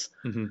competitions.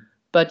 Mm-hmm.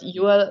 But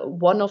you are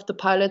one of the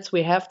pilots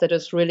we have that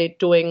is really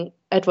doing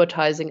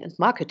advertising and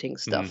marketing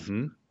stuff.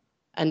 Mm-hmm.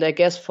 And I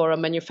guess for a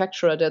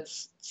manufacturer,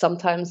 that's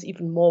sometimes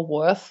even more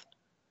worth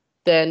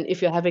than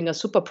if you're having a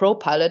super pro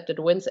pilot that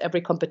wins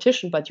every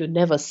competition, but you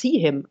never see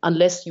him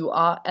unless you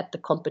are at the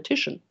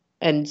competition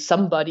and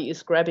somebody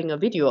is grabbing a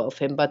video of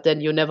him, but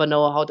then you never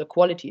know how the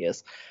quality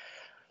is.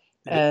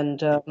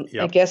 And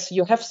I guess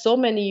you have so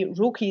many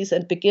rookies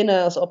and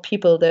beginners or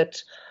people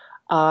that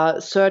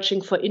are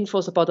searching for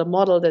infos about a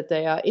model that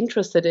they are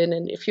interested in.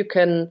 And if you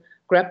can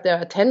grab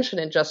their attention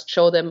and just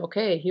show them,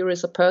 okay, here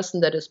is a person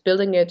that is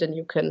building it, and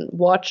you can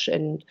watch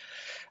and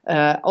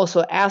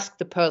also ask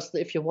the person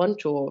if you want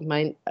to.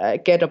 I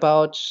get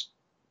about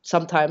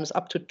sometimes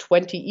up to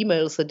 20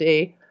 emails a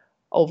day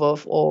over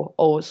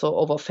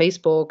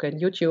Facebook and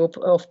YouTube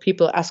of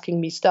people asking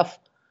me stuff.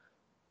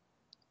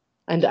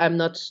 And I'm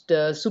not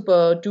the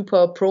super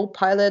duper pro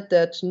pilot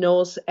that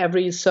knows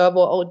every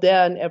servo out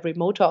there and every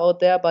motor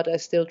out there, but I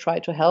still try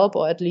to help,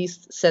 or at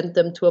least send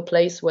them to a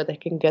place where they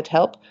can get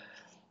help.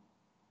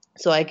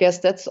 So I guess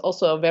that's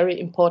also a very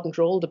important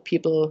role that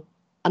people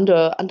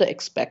under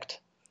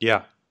expect.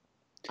 Yeah.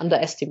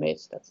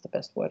 Underestimate, that's the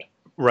best word.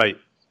 Right.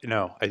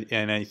 No,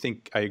 I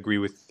think I agree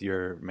with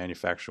your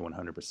manufacturer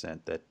 100%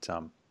 that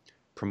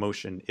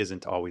promotion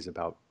isn't always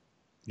about,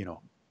 you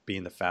know,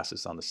 being the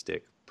fastest on the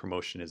stick.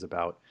 Promotion is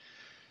about,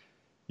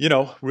 you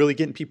know, really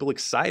getting people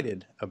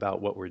excited about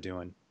what we're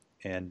doing.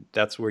 And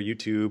that's where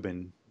YouTube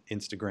and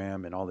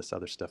Instagram and all this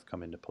other stuff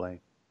come into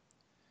play.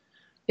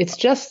 It's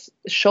just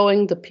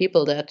showing the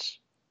people that,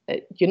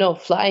 you know,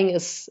 flying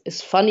is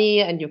funny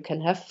and you can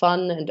have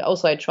fun. And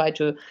also I try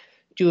to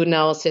do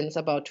now since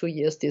about 2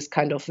 years these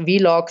kind of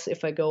vlogs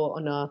if I go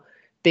on a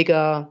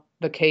bigger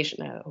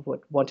vacation. I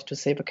wanted to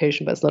say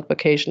vacation, but it's not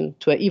vacation,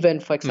 to an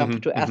event, for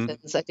example, to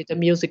Athens. I did a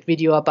music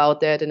video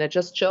about that, and I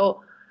just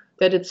show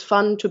that it's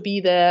fun to be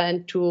there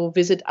and to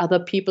visit other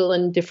people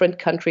in different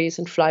countries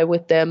and fly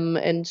with them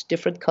and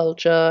different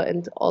culture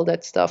and all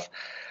that stuff.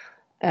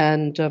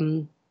 And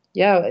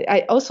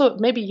I also,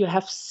 maybe you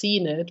have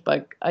seen it,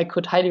 but I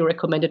could highly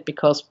recommend it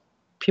because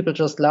people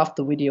just loved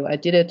the video. I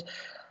did it,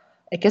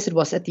 I guess it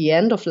was at the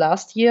end of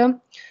last year,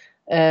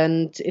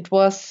 and it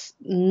was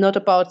not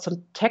about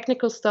some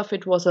technical stuff.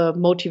 It was a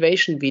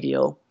motivation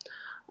video.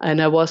 And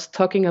I was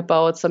talking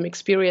about some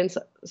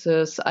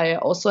experiences I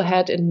also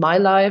had in my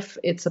life.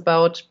 It's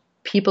about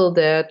people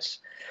that,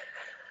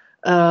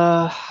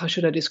 how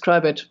should I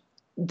describe it?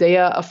 They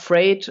are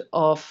afraid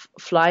of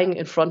flying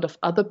in front of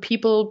other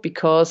people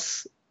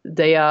because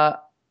they are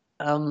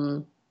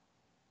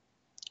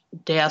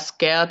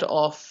scared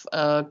of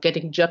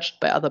getting judged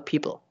by other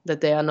people,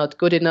 that they are not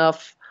good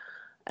enough.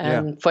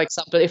 And for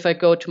example, if I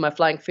go to my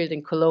flying field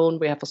in Cologne,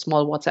 we have a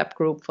small WhatsApp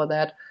group for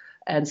that.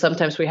 And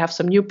sometimes we have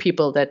some new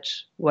people that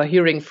were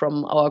hearing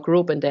from our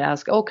group, and they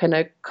ask, oh, can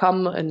I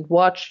come and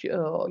watch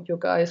your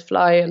guys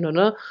fly?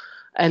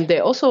 And they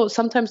also,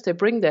 sometimes they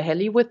bring their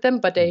heli with them,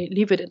 but they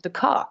leave it in the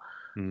car.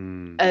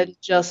 And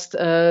just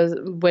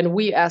when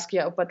we ask,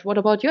 but what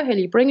about your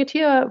heli? Bring it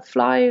here,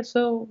 fly.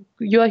 So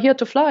you are here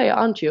to fly,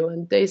 aren't you?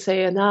 And they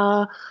say,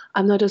 nah,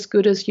 I'm not as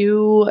good as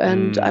you,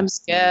 and I'm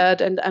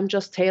scared, and I'm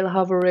just tail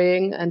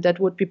hovering, and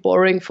that would be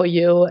boring for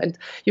you. And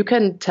you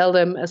can tell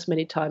them as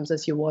many times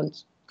as you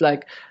want.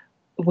 Like,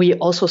 we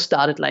also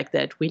started like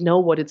that. We know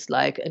what it's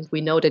like, and we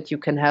know that you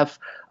can have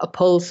a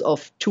pulse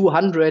of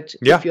 200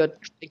 if you're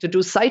trying to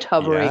do side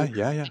hovering.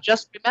 Yeah.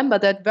 Just remember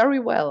that very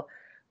well.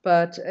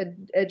 But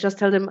I just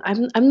tell them,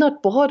 I'm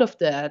not bored of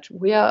that.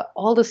 We are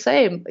all the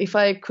same. If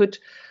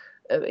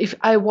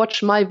I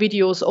watch my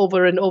videos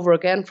over and over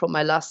again from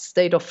my last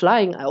state of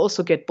flying, I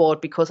also get bored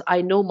because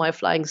I know my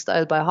flying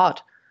style by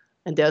heart,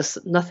 and there's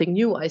nothing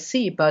new I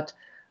see. But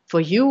for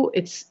you,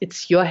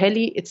 it's your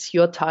heli, it's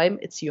your time,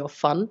 it's your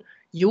fun.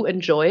 You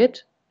enjoy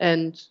it,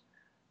 and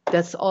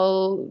that's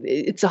all.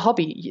 It's a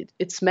hobby.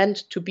 It's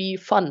meant to be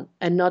fun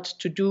and not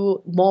to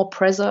do more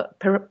pressure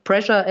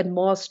and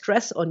more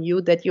stress on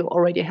you that you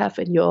already have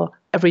in your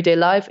everyday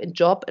life, in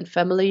job and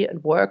family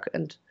and work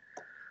and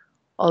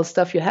all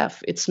stuff you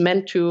have. It's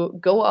meant to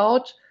go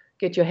out,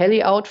 get your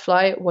heli out,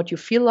 fly what you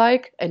feel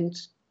like, and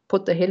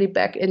put the heli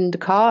back in the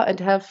car and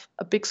have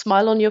a big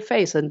smile on your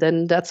face, and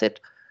then that's it.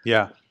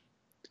 Yeah.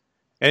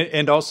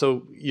 And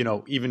also, you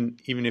know, even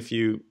if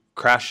you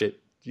crash it,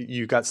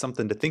 you got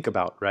something to think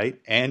about, right?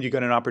 And you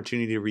got an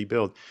opportunity to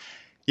rebuild.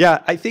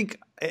 Yeah, I think,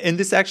 and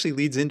this actually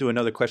leads into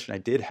another question I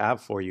did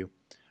have for you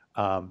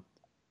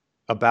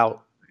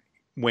about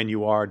when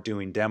you are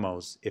doing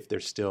demos, if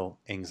there's still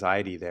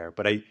anxiety there.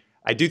 But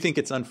I do think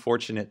it's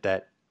unfortunate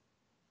that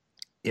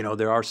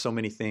there are so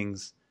many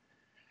things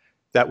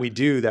that we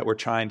do that we're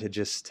trying to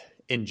just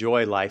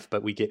enjoy life,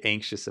 but we get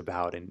anxious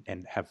about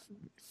and have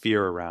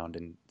fear around.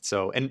 And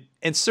so,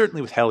 and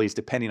certainly with helis,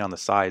 depending on the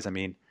size, I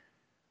mean,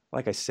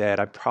 like I said,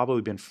 I've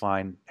probably been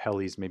flying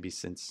helis maybe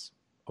since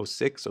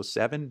 06,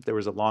 07. There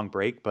was a long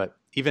break, but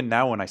even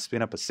now when I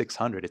spin up a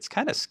 600, it's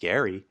kind of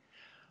scary.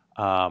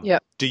 Yeah.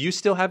 Do you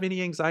still have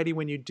any anxiety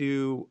when you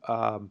do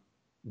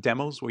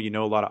demos where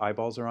a lot of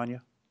eyeballs are on you?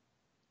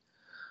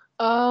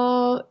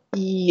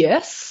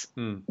 Yes.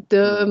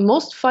 The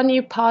most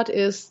funny part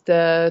is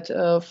that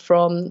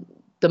from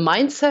the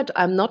mindset,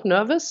 I'm not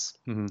nervous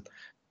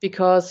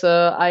because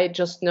I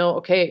just know,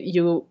 okay,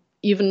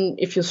 even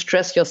if you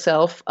stress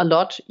yourself a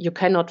lot, you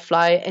cannot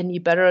fly any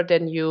better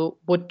than you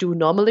would do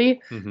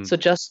normally. So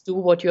just do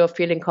what you are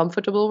feeling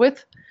comfortable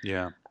with.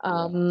 Yeah.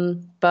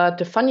 But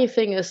the funny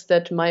thing is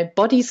that my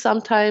body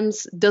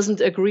sometimes doesn't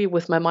agree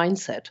with my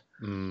mindset.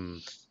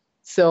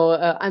 So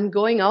I'm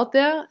going out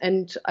there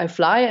and I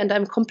fly and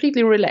I'm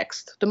completely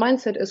relaxed. The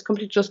mindset is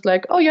completely just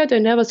like, oh yeah,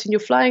 they've never seen you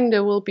flying.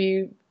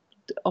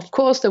 Of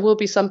course, there will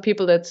be some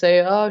people that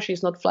say, oh,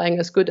 she's not flying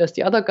as good as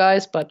the other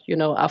guys. But,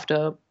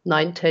 after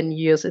 9-10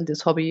 years in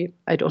this hobby,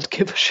 I don't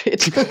give a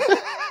shit.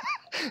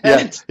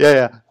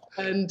 Yeah.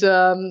 And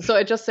so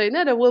I just say,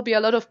 no, there will be a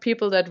lot of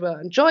people that were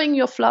enjoying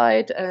your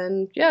flight.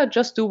 And yeah,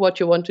 just do what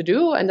you want to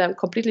do. And I'm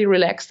completely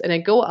relaxed. And I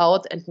go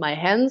out and my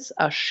hands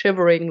are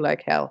shivering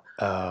like hell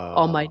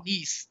on my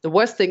knees. The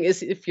worst thing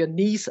is if your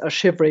knees are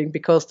shivering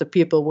because the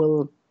people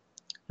will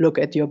look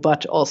at your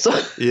butt also.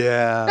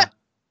 Yeah.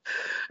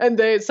 And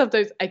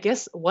I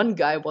guess one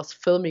guy was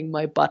filming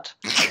my butt.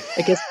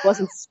 I guess it was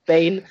in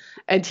Spain.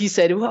 And he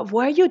said,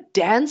 were you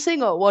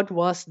dancing or what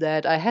was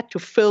that? I had to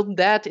film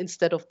that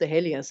instead of the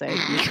heli. I said,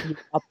 if you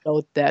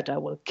upload that, I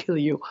will kill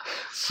you.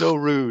 So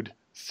rude.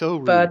 So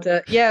rude. But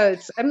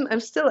I'm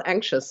still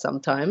anxious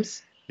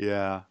sometimes.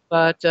 Yeah.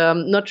 But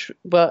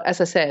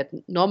as I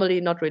said,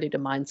 normally not really the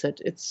mindset.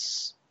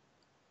 It's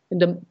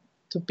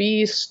to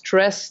be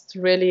stressed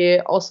really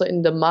also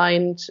in the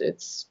mind.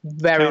 It's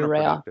very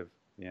rare.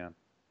 Yeah.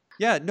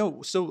 Yeah,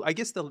 no. So I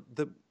guess the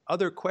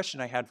other question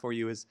I had for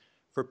you is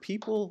for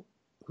people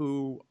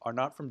who are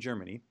not from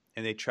Germany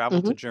and they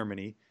travel to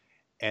Germany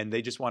and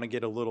they just want to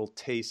get a little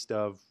taste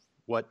of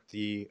what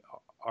the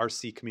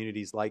RC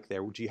community is like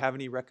there. Would you have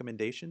any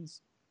recommendations?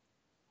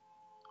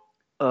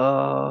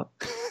 And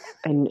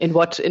in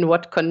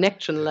what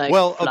connection? Like,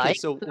 well, okay.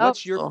 So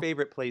what's your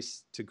favorite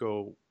place to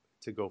go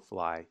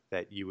fly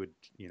that you would,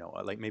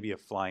 like maybe a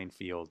flying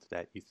field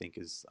that you think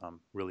is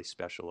really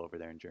special over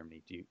there in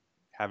Germany? Do you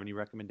have any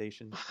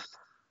recommendations?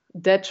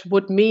 That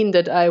would mean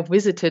that I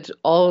visited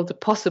all the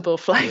possible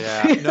flying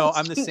fields. No,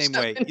 I'm the same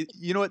way.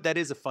 You know what? That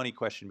is a funny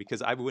question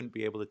because I wouldn't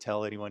be able to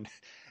tell anyone.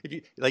 If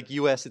you like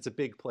US, it's a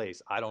big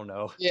place. I don't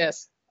know.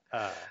 Yes.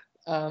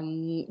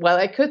 Well,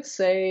 I could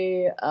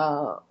say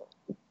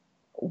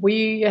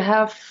we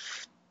have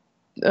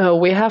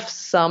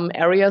some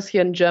areas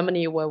here in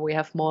Germany where we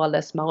have more or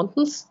less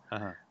mountains.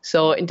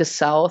 So in the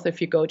south, if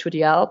you go to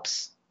the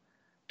Alps,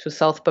 to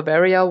South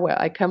Bavaria, where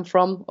I come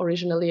from.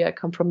 Originally, I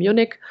come from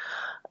Munich.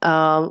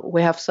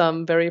 We have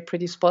some very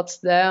pretty spots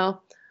there.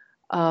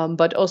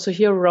 But also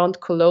here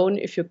around Cologne,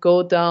 if you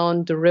go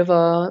down the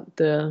river,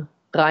 the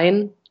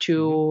Rhine,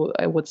 to,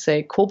 I would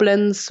say,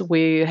 Koblenz,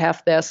 we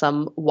have there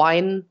some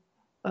wine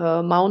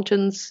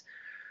mountains.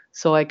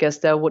 So I guess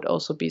there would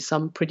also be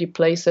some pretty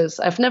places.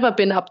 I've never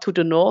been up to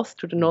the North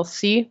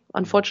Sea,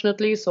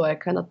 unfortunately, so I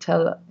cannot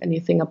tell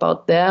anything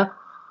about there.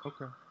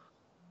 Okay.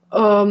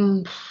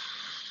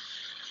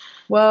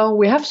 Well,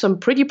 we have some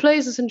pretty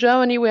places in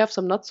Germany. We have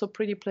some not so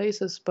pretty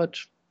places, but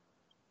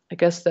I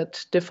guess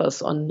that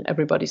differs on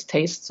everybody's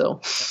taste. So,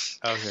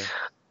 okay.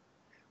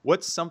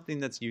 What's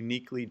something that's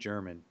uniquely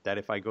German that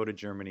if I go to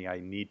Germany, I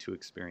need to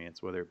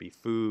experience, whether it be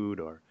food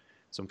or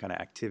some kind of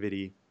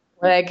activity?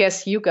 Well, I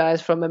guess you guys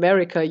from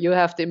America, you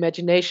have the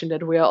imagination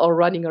that we are all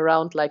running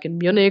around like in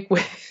Munich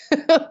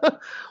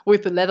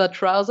with the leather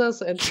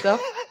trousers and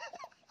stuff.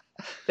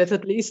 That's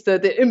at least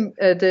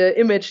the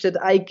image that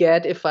I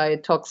get if I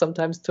talk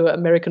sometimes to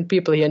American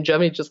people here in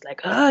Germany, just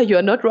like, you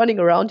are not running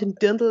around in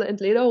Dirndl and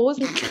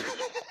Lederhosen.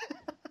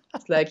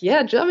 It's like,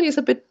 yeah, Germany is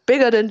a bit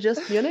bigger than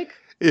just Munich.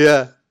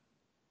 Yeah.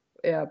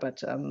 Yeah,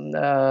 but,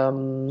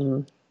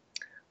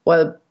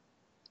 well,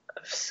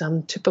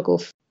 some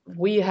typical...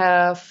 We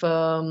have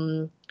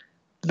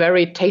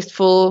very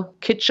tasteful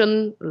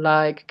kitchen,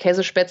 like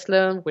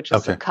Käsespätzle, which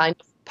is a kind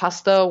of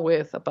pasta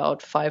with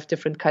about 5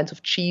 different kinds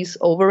of cheese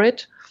over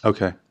it.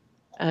 Okay.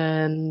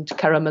 And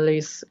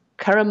caramelized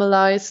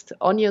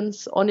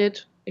onions on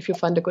it, if you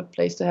find a good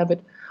place to have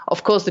it.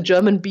 Of course, the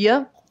German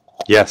beer.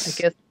 Yes. I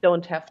guess you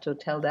don't have to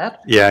tell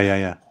that.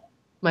 Yeah.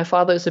 My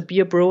father is a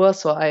beer brewer,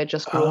 so I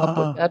just grew up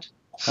with that.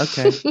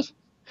 Okay.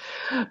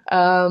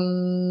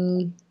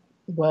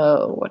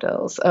 Well, what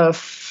else?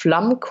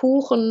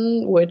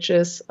 Flammkuchen, which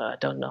is, I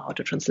don't know how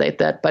to translate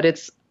that, but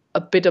it's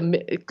a bit of,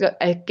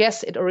 I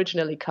guess it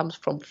originally comes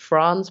from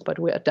France, but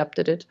we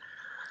adapted it.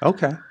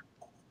 Okay.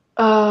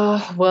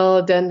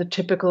 Well, then the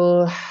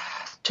typical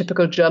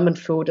German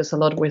food is a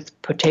lot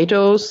with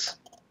potatoes.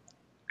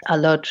 a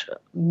lot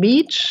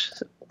meat,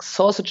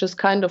 sausages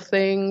kind of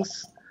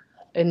things.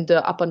 In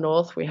the upper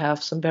north, we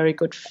have some very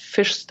good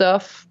fish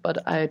stuff,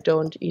 but I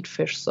don't eat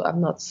fish, so I'm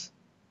not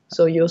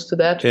so used to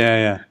that.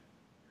 Yeah.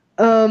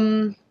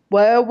 Well,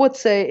 I would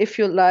say if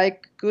you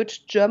like good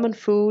German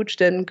food,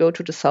 then go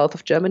to the south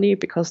of Germany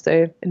because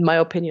they, in my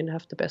opinion,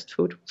 have the best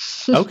food.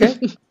 Okay.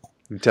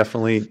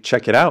 Definitely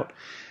check it out.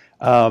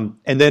 And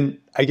then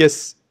I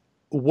guess,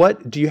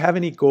 what do you have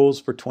any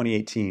goals for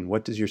 2018?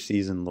 What does your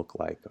season look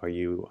like? Are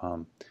you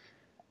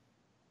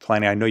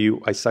planning?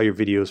 I saw your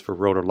videos for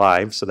Rotor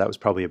Live, so that was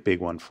probably a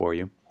big one for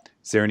you.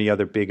 Is there any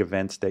other big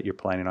events that you're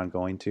planning on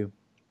going to?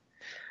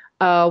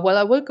 Well,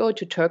 I will go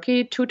to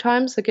Turkey 2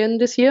 times again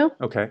this year.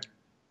 Okay.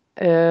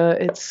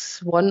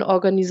 It's one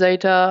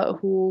organizer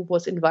who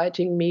was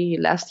inviting me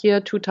last year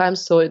 2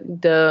 times. So in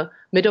the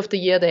mid of the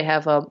year, they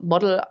have a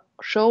model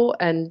show,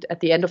 and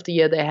at the end of the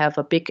year, they have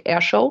a big air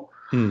show.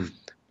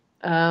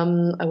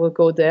 I will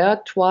go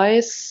there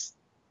twice.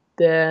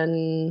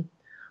 Then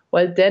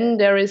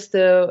there is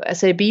the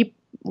SAB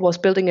was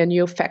building a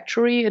new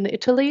factory in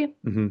Italy,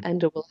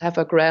 and it will have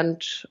a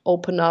grand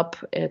open up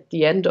at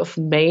the end of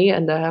May,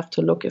 and I have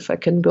to look if I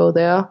can go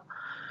there,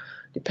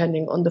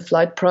 depending on the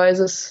flight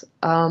prices.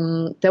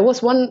 There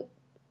was one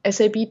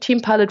SAB team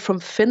pilot from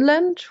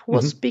Finland who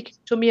was speaking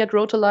to me at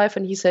Rotor Life,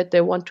 and he said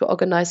they want to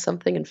organize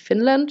something in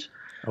Finland,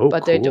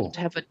 but they don't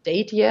have a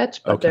date yet,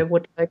 but they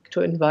would like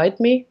to invite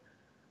me.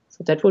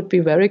 So that would be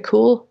very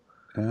cool.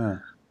 Yeah.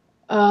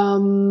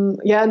 And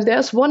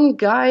there's one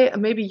guy,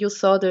 maybe you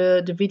saw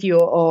the video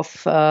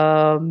of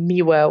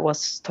me where I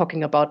was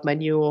talking about my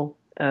new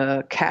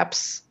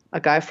caps. A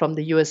guy from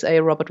the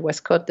USA, Robert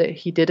Westcott,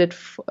 he did it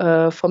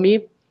for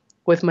me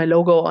with my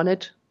logo on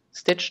it,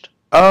 stitched.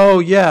 Oh,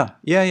 yeah.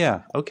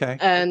 Okay.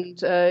 And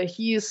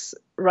he's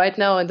right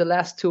now, in the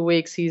last 2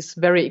 weeks, he's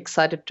very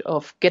excited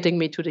of getting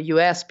me to the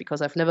US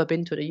because I've never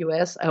been to the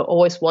US. I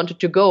always wanted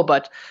to go,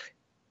 but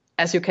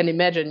as you can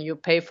imagine, you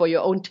pay for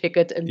your own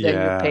ticket and then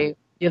you pay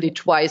nearly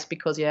twice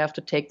because you have to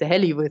take the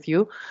heli with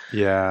you.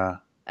 Yeah.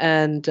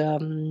 And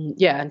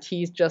and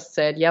he just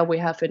said, we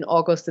have in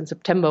August and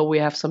September, we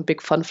have some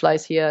big fun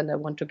flies here and I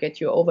want to get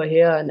you over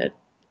here. And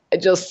I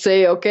just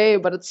say, okay,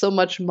 but it's so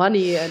much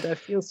money and I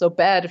feel so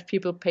bad if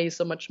people pay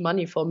so much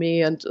money for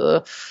me. And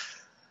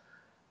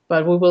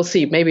but we will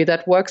see. Maybe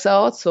that works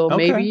out. So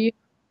maybe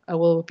I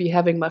will be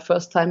having my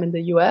first time in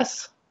the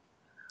US.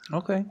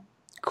 Okay.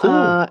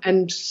 Cool.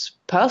 And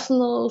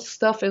personal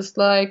stuff is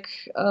like,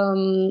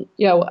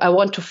 I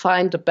want to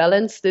find a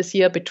balance this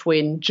year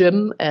between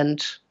gym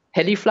and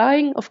heli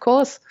flying, of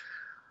course.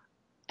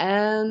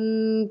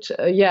 And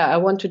I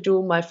want to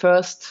do my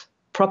first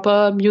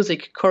proper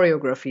music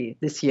choreography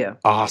this year.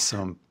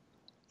 Awesome.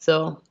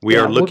 So we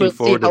are looking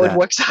forward to that. How it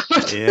works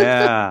out.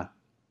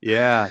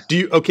 Yeah.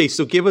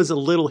 So give us a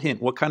little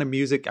hint. What kind of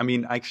music? I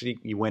mean, actually,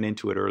 you went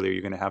into it earlier.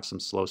 You're going to have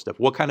some slow stuff.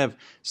 What kind of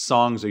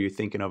songs are you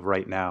thinking of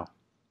right now?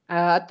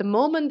 At the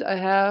moment, I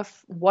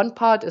have one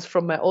part is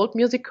from my old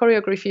music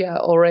choreography. I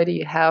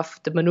already have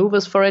the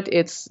maneuvers for it.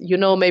 It's,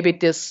 maybe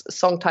this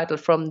song title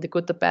from The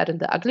Good, the Bad,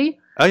 and the Ugly.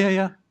 Oh,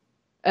 yeah.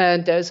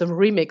 And there's a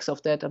remix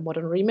of that, a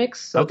modern remix.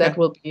 So that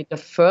will be the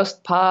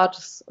first part,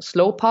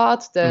 slow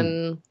part.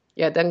 Then,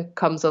 then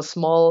comes a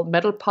small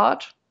metal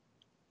part.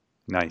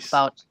 Nice.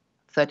 About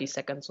 30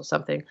 seconds or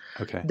something.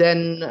 Okay.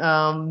 Then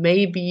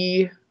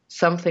maybe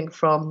something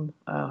from,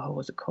 how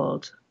was it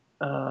called?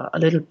 A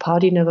Little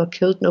Party Never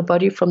Killed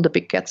Nobody from The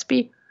Big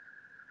Gatsby.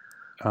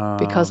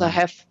 Because I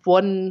have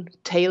one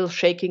tail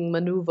shaking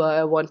maneuver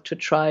I want to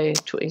try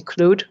to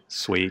include.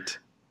 Sweet.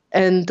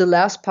 And the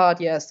last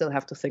part, I still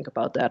have to think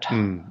about that.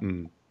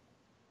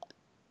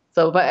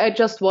 So, but I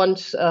just want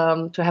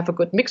to have a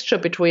good mixture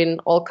between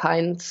all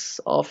kinds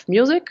of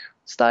music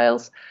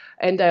styles.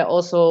 And I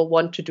also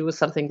want to do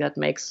something that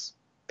makes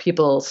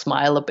people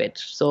smile a bit.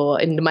 So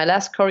in my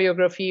last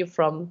choreography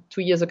from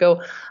 2 years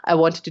ago, I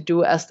wanted to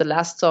do as the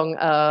last song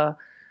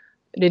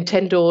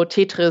Nintendo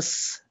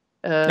Tetris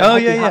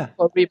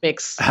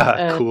remix.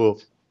 Cool.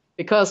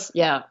 Because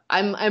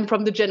I'm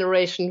from the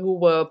generation who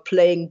were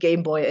playing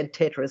Game Boy and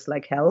Tetris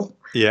like hell.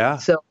 Yeah.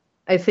 So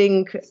I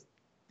think,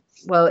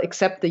 well,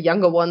 except the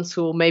younger ones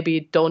who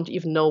maybe don't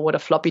even know what a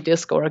floppy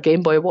disk or a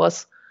Game Boy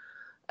was,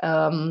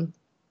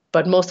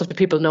 but most of the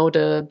people know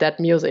that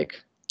music.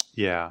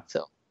 Yeah.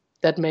 So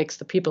that makes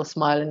the people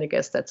smile, and I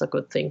guess that's a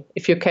good thing.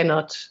 If you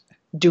cannot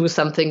do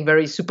something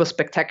very super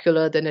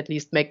spectacular, then at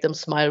least make them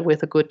smile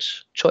with a good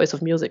choice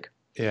of music.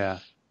 Yeah.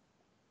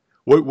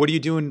 What are you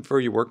doing for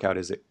your workout?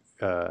 Is it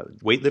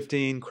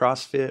weightlifting,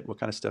 CrossFit? What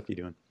kind of stuff are you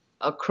doing?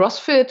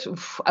 CrossFit,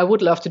 I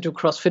would love to do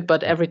CrossFit,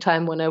 but every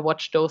time when I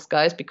watch those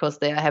guys, because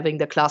they are having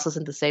their classes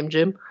in the same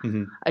gym,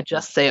 I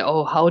just say,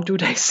 oh, how do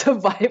they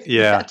survive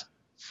that?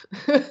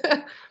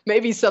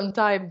 Maybe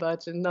sometime,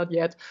 but not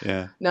yet.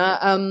 Yeah. Now,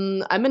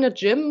 I'm in a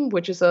gym,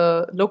 which is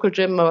a local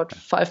gym about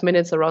 5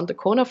 minutes around the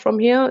corner from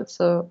here. It's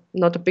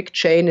not a big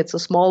chain, it's a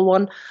small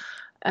one.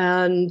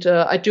 And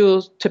I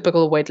do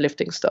typical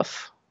weightlifting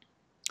stuff.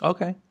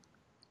 Okay.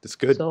 That's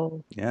good.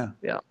 So, yeah.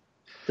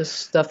 This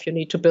stuff you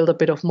need to build a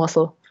bit of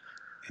muscle.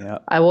 Yeah.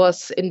 I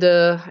was in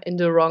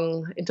the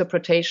wrong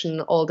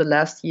interpretation all the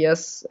last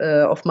years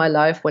of my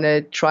life when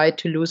I tried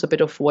to lose a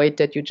bit of weight,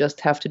 that you just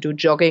have to do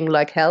jogging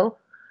like hell.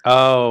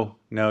 Oh,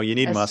 no, you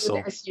need As soon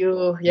muscle. as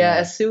you, yeah, Yeah.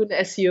 as soon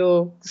as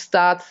you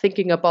start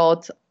thinking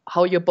about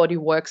how your body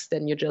works,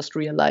 then you just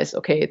realize,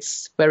 okay,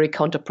 it's very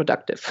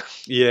counterproductive.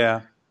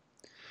 Yeah.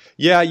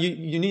 Yeah,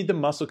 you need the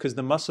muscle because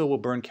the muscle will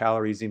burn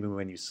calories even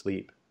when you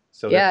sleep.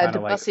 So they're Yeah, kind the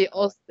of like, muscle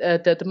also,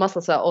 the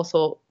muscles are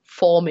also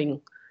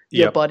forming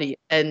your yep. body,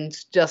 and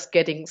just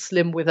getting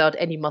slim without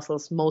any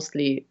muscles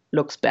mostly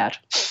looks bad.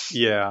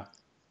 Yeah.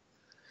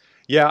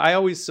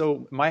 Yeah,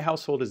 so my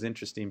household is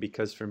interesting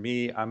because for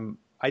me,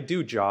 I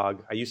do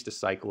jog. I used to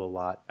cycle a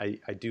lot.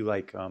 I do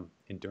like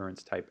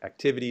endurance type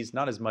activities,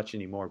 not as much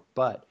anymore,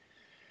 but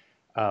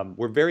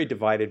we're very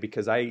divided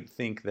because I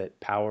think that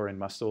power and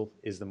muscle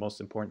is the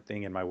most important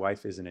thing, and my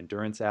wife is an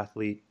endurance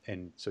athlete,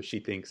 and so she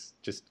thinks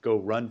just go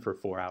run for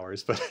 4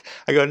 hours. But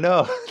I go,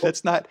 no,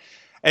 that's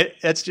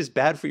just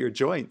bad for your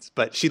joints.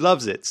 But she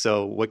loves it,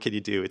 so what can you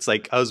do? It's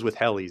like us with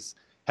helis.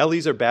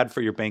 Helis are bad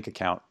for your bank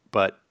account,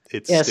 but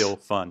it's Yes, still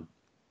fun.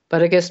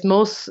 but I guess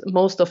most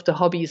of the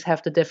hobbies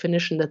have the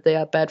definition that they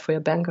are bad for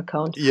your bank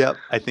account. Yep,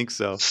 I think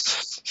so.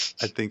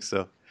 I think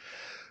so.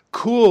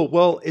 Cool.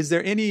 Well, is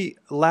there any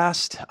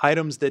last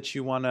items that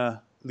you want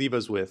to leave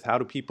us with? How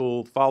do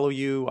people follow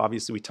you?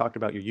 Obviously, we talked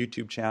about your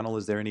YouTube channel.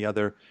 Is there any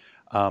other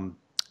um,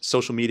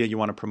 social media you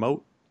want to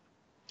promote?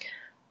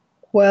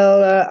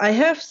 Well, I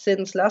have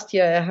since last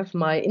year, I have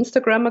my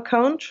Instagram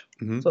account.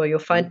 Hmm. So you'll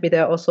find me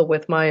there also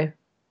with my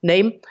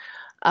name.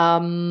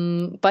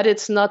 But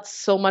it's not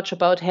so much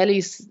about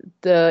helis.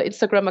 The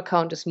Instagram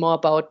account is more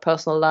about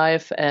personal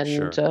life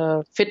and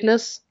Sure.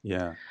 fitness.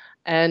 Yeah.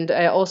 And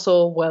I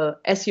also, well,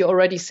 as you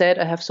already said,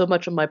 I have so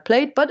much on my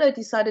plate, but I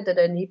decided that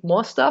I need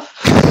more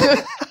stuff.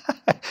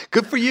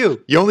 Good for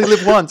you. You only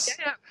live once.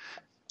 Yeah.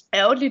 I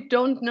only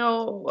don't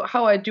know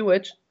how I do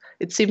it.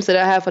 It seems that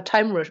I have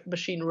a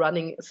machine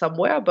running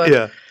somewhere, but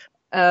Yeah.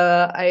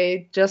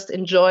 I just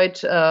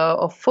enjoyed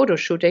of photo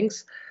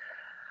shootings.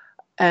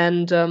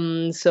 And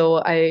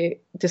so I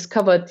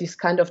discovered these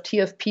kind of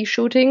TFP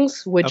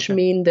shootings, which Okay.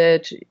 mean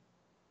that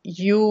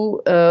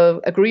you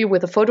agree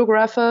with a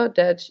photographer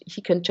that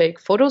he can take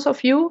photos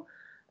of you,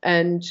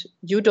 and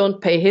you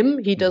don't pay him,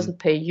 he Hmm. doesn't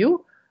pay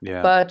you,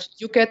 Yeah. but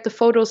you get the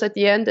photos at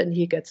the end and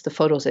he gets the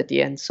photos at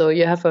the end. So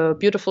you have a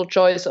beautiful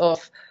choice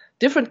of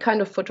different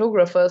kind of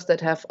photographers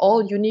that have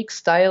all unique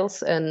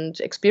styles and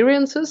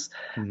experiences.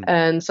 Hmm.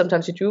 And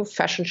sometimes you do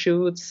fashion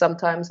shoots,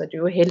 sometimes I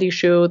do heli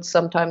shoots,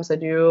 sometimes I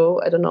do,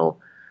 I don't know,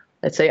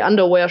 let's say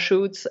underwear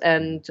shoots,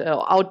 and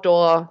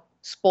outdoor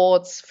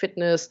sports,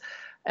 fitness.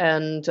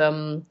 And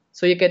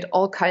so you get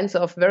all kinds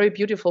of very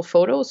beautiful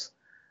photos,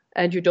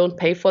 and you don't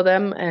pay for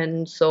them.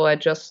 And so I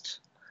just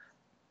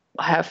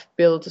have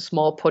built a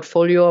small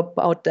portfolio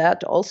about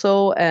that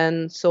also.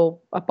 And so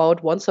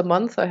about once a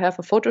month, I have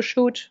a photo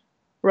shoot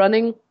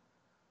running,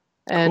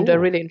 and I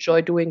Cool. really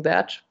enjoy doing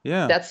that.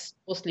 Yeah. That's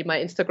mostly my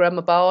Instagram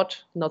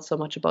about, not so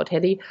much about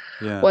heli.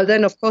 Yeah. Well,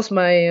 then of course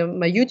my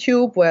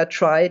YouTube, where I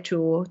try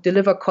to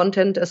deliver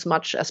content as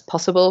much as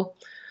possible.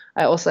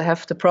 I also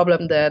have the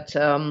problem that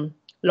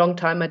long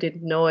time I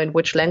didn't know in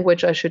which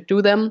language I should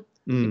do them,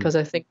 Mm. because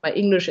I think my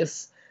English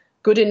is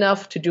good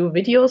enough to do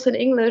videos in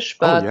English, Oh,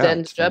 but yeah. then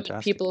It's German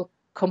fantastic. people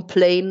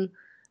complain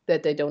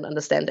that they don't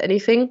understand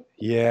anything.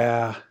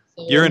 Yeah.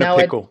 So You're in a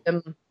pickle.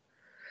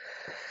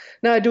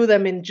 now I do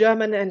them in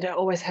German, and I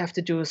always have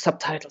to do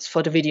subtitles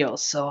for the videos.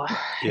 So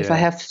if I Yeah.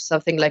 have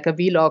something like a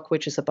vlog,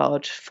 which is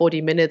about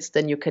 40 minutes,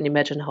 then you can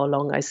imagine how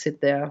long I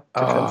sit there to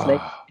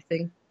translate Oh.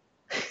 everything.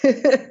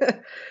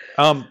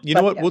 You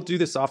know But what? yeah, We'll do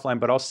this offline,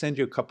 but I'll send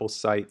you a couple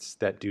sites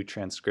that do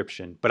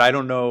transcription. But I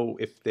don't know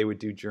if they would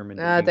do German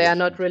to they are English.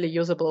 not really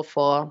usable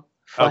for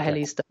Okay,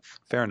 heli stuff.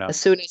 fair As enough.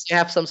 soon as you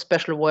have some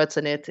special words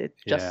in it, it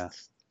Yeah.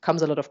 just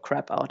comes a lot of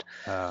crap out.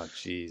 Oh,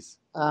 geez.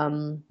 Yeah,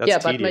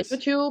 That's but tedious.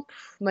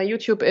 My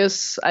YouTube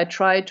is, I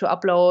try to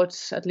upload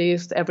at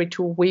least every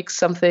 2 weeks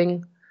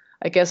something.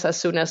 I guess as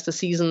soon as the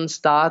season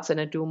starts and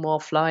I do more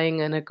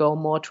flying and I go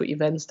more to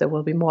events, there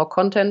will be more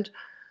content.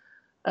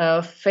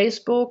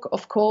 Facebook,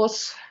 of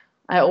course.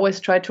 I always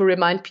try to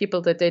remind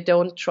people that they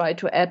don't try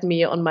to add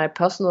me on my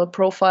personal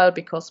profile,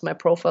 because my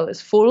profile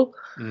is full.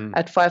 Mm.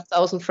 At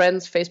 5,000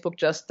 friends, Facebook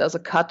just does a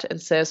cut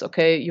and says,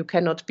 okay, you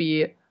cannot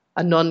be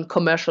a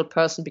non-commercial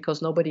person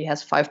because nobody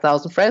has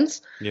 5,000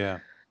 friends. Yeah.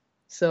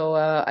 So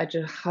I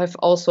just have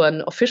also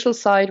an official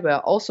site where I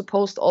also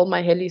post all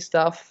my heli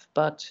stuff,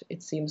 but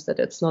it seems that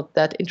it's not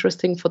that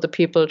interesting for the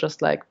people,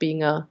 just like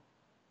being a,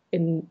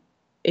 in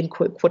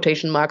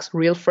quotation marks,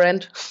 real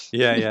friend.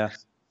 Yeah, yeah.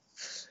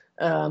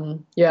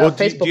 Yeah, Well,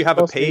 do Facebook you is have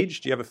a mostly.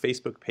 page? Do you have a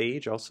Facebook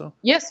page also?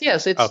 Yes,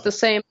 it's Okay. the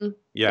same.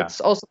 Yeah.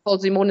 It's also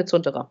called Simone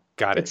Zunderer.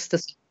 Got it. It's the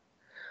same.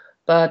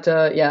 But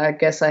yeah, I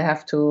guess I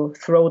have to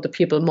throw the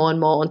people more and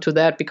more onto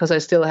that, because I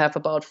still have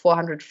about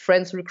 400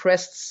 friends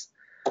requests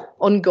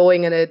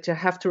ongoing, and I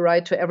have to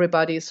write to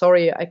everybody,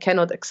 sorry, I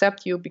cannot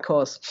accept you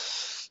because.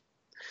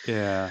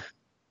 Yeah.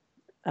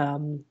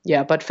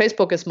 Yeah, but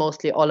Facebook is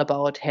mostly all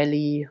about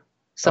heli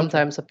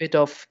sometimes a bit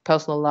of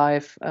personal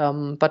life,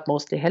 but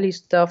mostly heli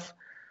stuff.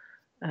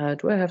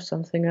 Do I have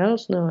something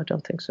else? No, I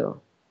don't think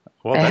so.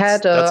 Well,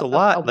 that's a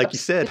lot, like you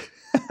said.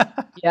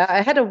 Yeah,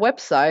 I had a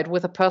website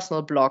with a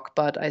personal blog,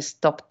 but I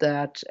stopped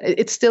that.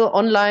 It's still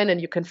online,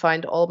 and you can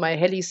find all my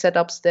heli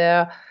setups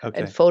there,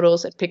 and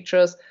photos and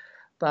pictures.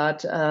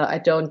 But I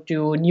don't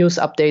do news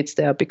updates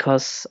there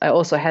because I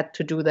also had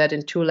to do that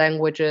in 2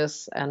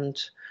 languages, and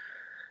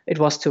it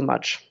was too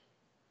much.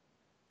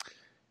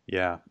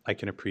 Yeah, I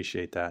can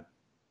appreciate that.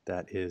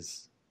 That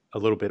is a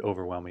little bit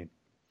overwhelming.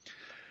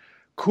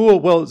 Cool.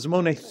 Well,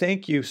 Simone,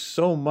 thank you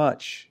so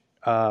much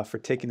for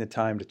taking the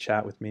time to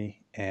chat with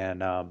me.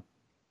 And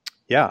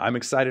yeah, I'm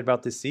excited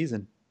about this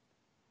season.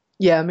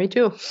 Yeah, me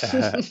too.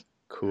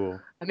 Cool.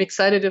 I'm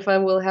excited if I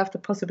will have the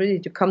possibility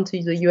to come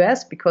to the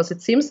US, because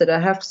it seems that I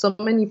have so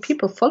many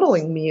people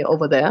following me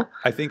over there.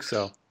 I think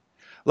so.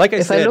 Like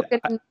I said, if I look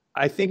at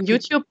I think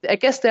YouTube, I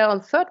guess they're on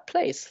 3rd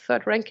place,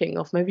 3rd ranking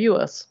of my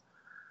viewers.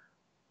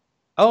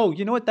 Oh,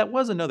 you know what? That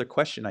was another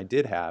question I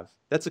did have.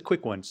 That's a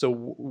quick one. So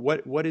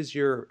what does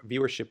your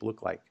viewership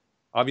look like?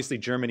 Obviously,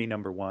 Germany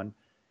 #1.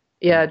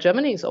 Yeah,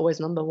 Germany is always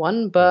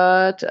 #1,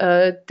 but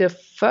the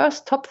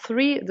first top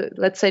 3,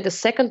 let's say the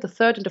 2nd, the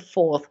 3rd, and the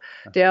 4th,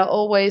 they are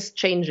always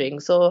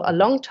changing. So a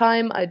long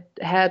time I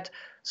had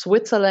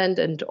Switzerland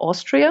and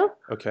Austria.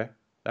 Okay,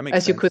 that makes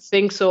sense. As you could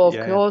think so, of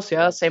course,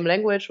 same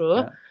language.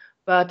 Yeah.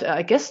 But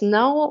I guess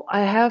now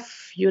I have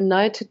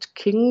United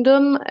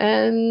Kingdom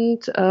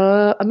and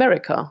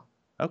America.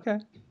 Okay,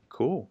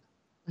 cool.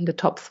 In the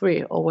top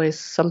 3, always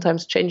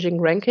sometimes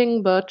changing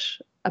ranking, but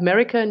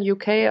America and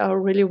UK are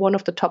really one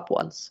of the top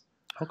ones.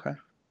 Okay,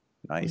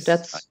 nice.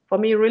 That's for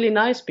me really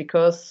nice,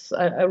 because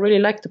I really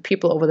like the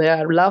people over there.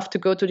 I love to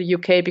go to the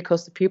UK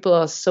because the people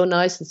are so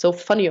nice and so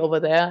funny over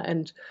there.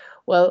 And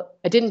well,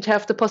 I didn't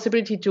have the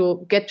possibility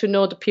to get to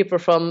know the people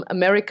from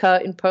America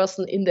in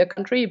person in their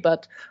country,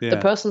 but the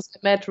persons I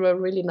met were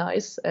really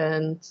nice.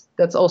 And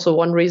that's also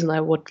one reason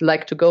I would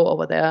like to go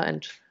over there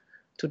and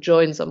to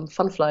join some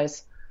fun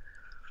flies.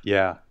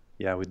 Yeah,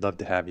 we'd love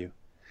to have you.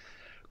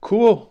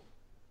 Cool.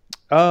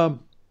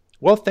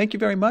 Well, thank you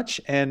very much,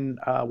 and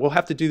we'll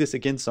have to do this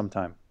again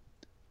sometime.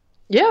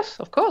 Yes,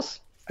 of course.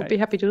 I'd be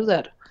happy to do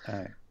that. All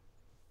right.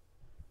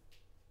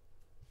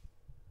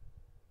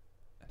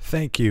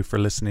 Thank you for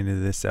listening to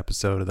this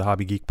episode of the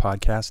Hobby Geek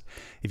Podcast.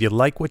 If you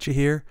like what you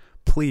hear,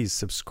 please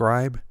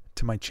subscribe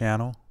to my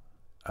channel.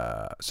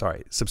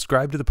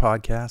 Subscribe to the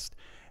podcast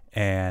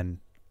and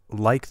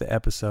like the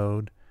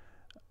episode,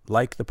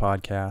 like the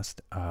podcast.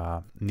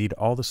 Need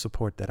all the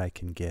support that I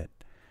can get.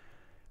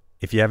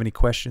 If you have any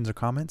questions or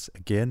comments,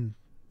 again,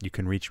 you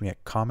can reach me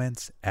at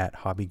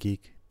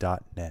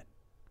comments@hobbygeek.net.